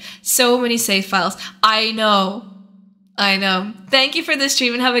instead. So many save files. I know. Thank you for the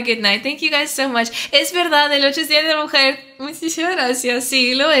stream and have a good night. Thank you guys so much. Es verdad, el 8 es día de la mujer. Muchísimas gracias.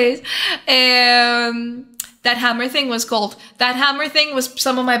 Sí, lo es. That hammer thing was gold. That hammer thing was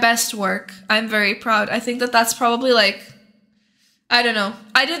some of my best work. I'm very proud. I think that that's probably like, I don't know.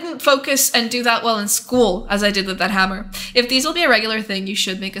 I didn't focus and do that well in school as I did with that hammer. If these will be a regular thing, you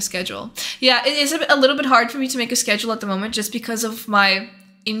should make a schedule. Yeah, it is a little bit hard for me to make a schedule at the moment just because of my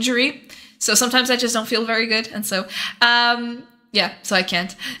injury. So sometimes I just don't feel very good. And so, yeah, so I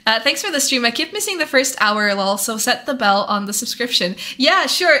can't. Thanks for the stream. I keep missing the first hour, lol, so set the bell on the subscription. Yeah,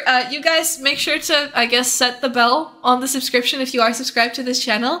 sure. You guys make sure to, I guess, set the bell on the subscription if you are subscribed to this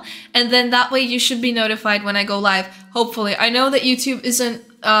channel. And then that way you should be notified when I go live, hopefully. I know that YouTube isn't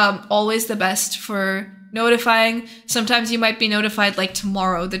always the best for notifying. Sometimes you might be notified like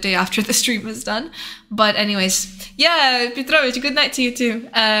tomorrow, the day after the stream is done. But anyways, yeah, Petrovich, good night to you too.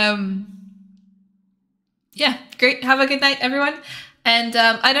 Yeah, great. Have a good night, everyone. And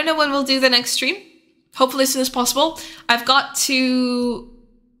I don't know when we'll do the next stream. Hopefully as soon as possible. I've got to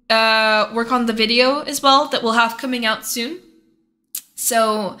work on the video as well that we'll have coming out soon.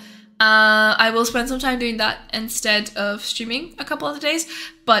 So I will spend some time doing that instead of streaming a couple of days.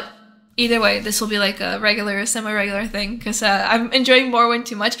 But either way, this will be like a regular, semi-regular thing because I'm enjoying Morrowind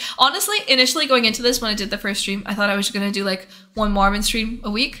too much. Honestly, initially going into this, when I did the first stream, I thought I was going to do like one Morrowind stream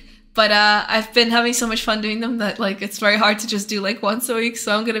a week. But I've been having so much fun doing them that like it's very hard to just do like once a week.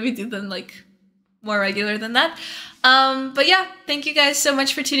 So I'm going to be doing them like more regular than that. But yeah, thank you guys so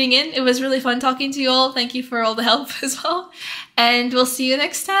much for tuning in. It was really fun talking to you all. Thank you for all the help as well. And we'll see you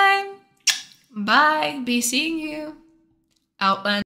next time. Bye. Be seeing you. Outland.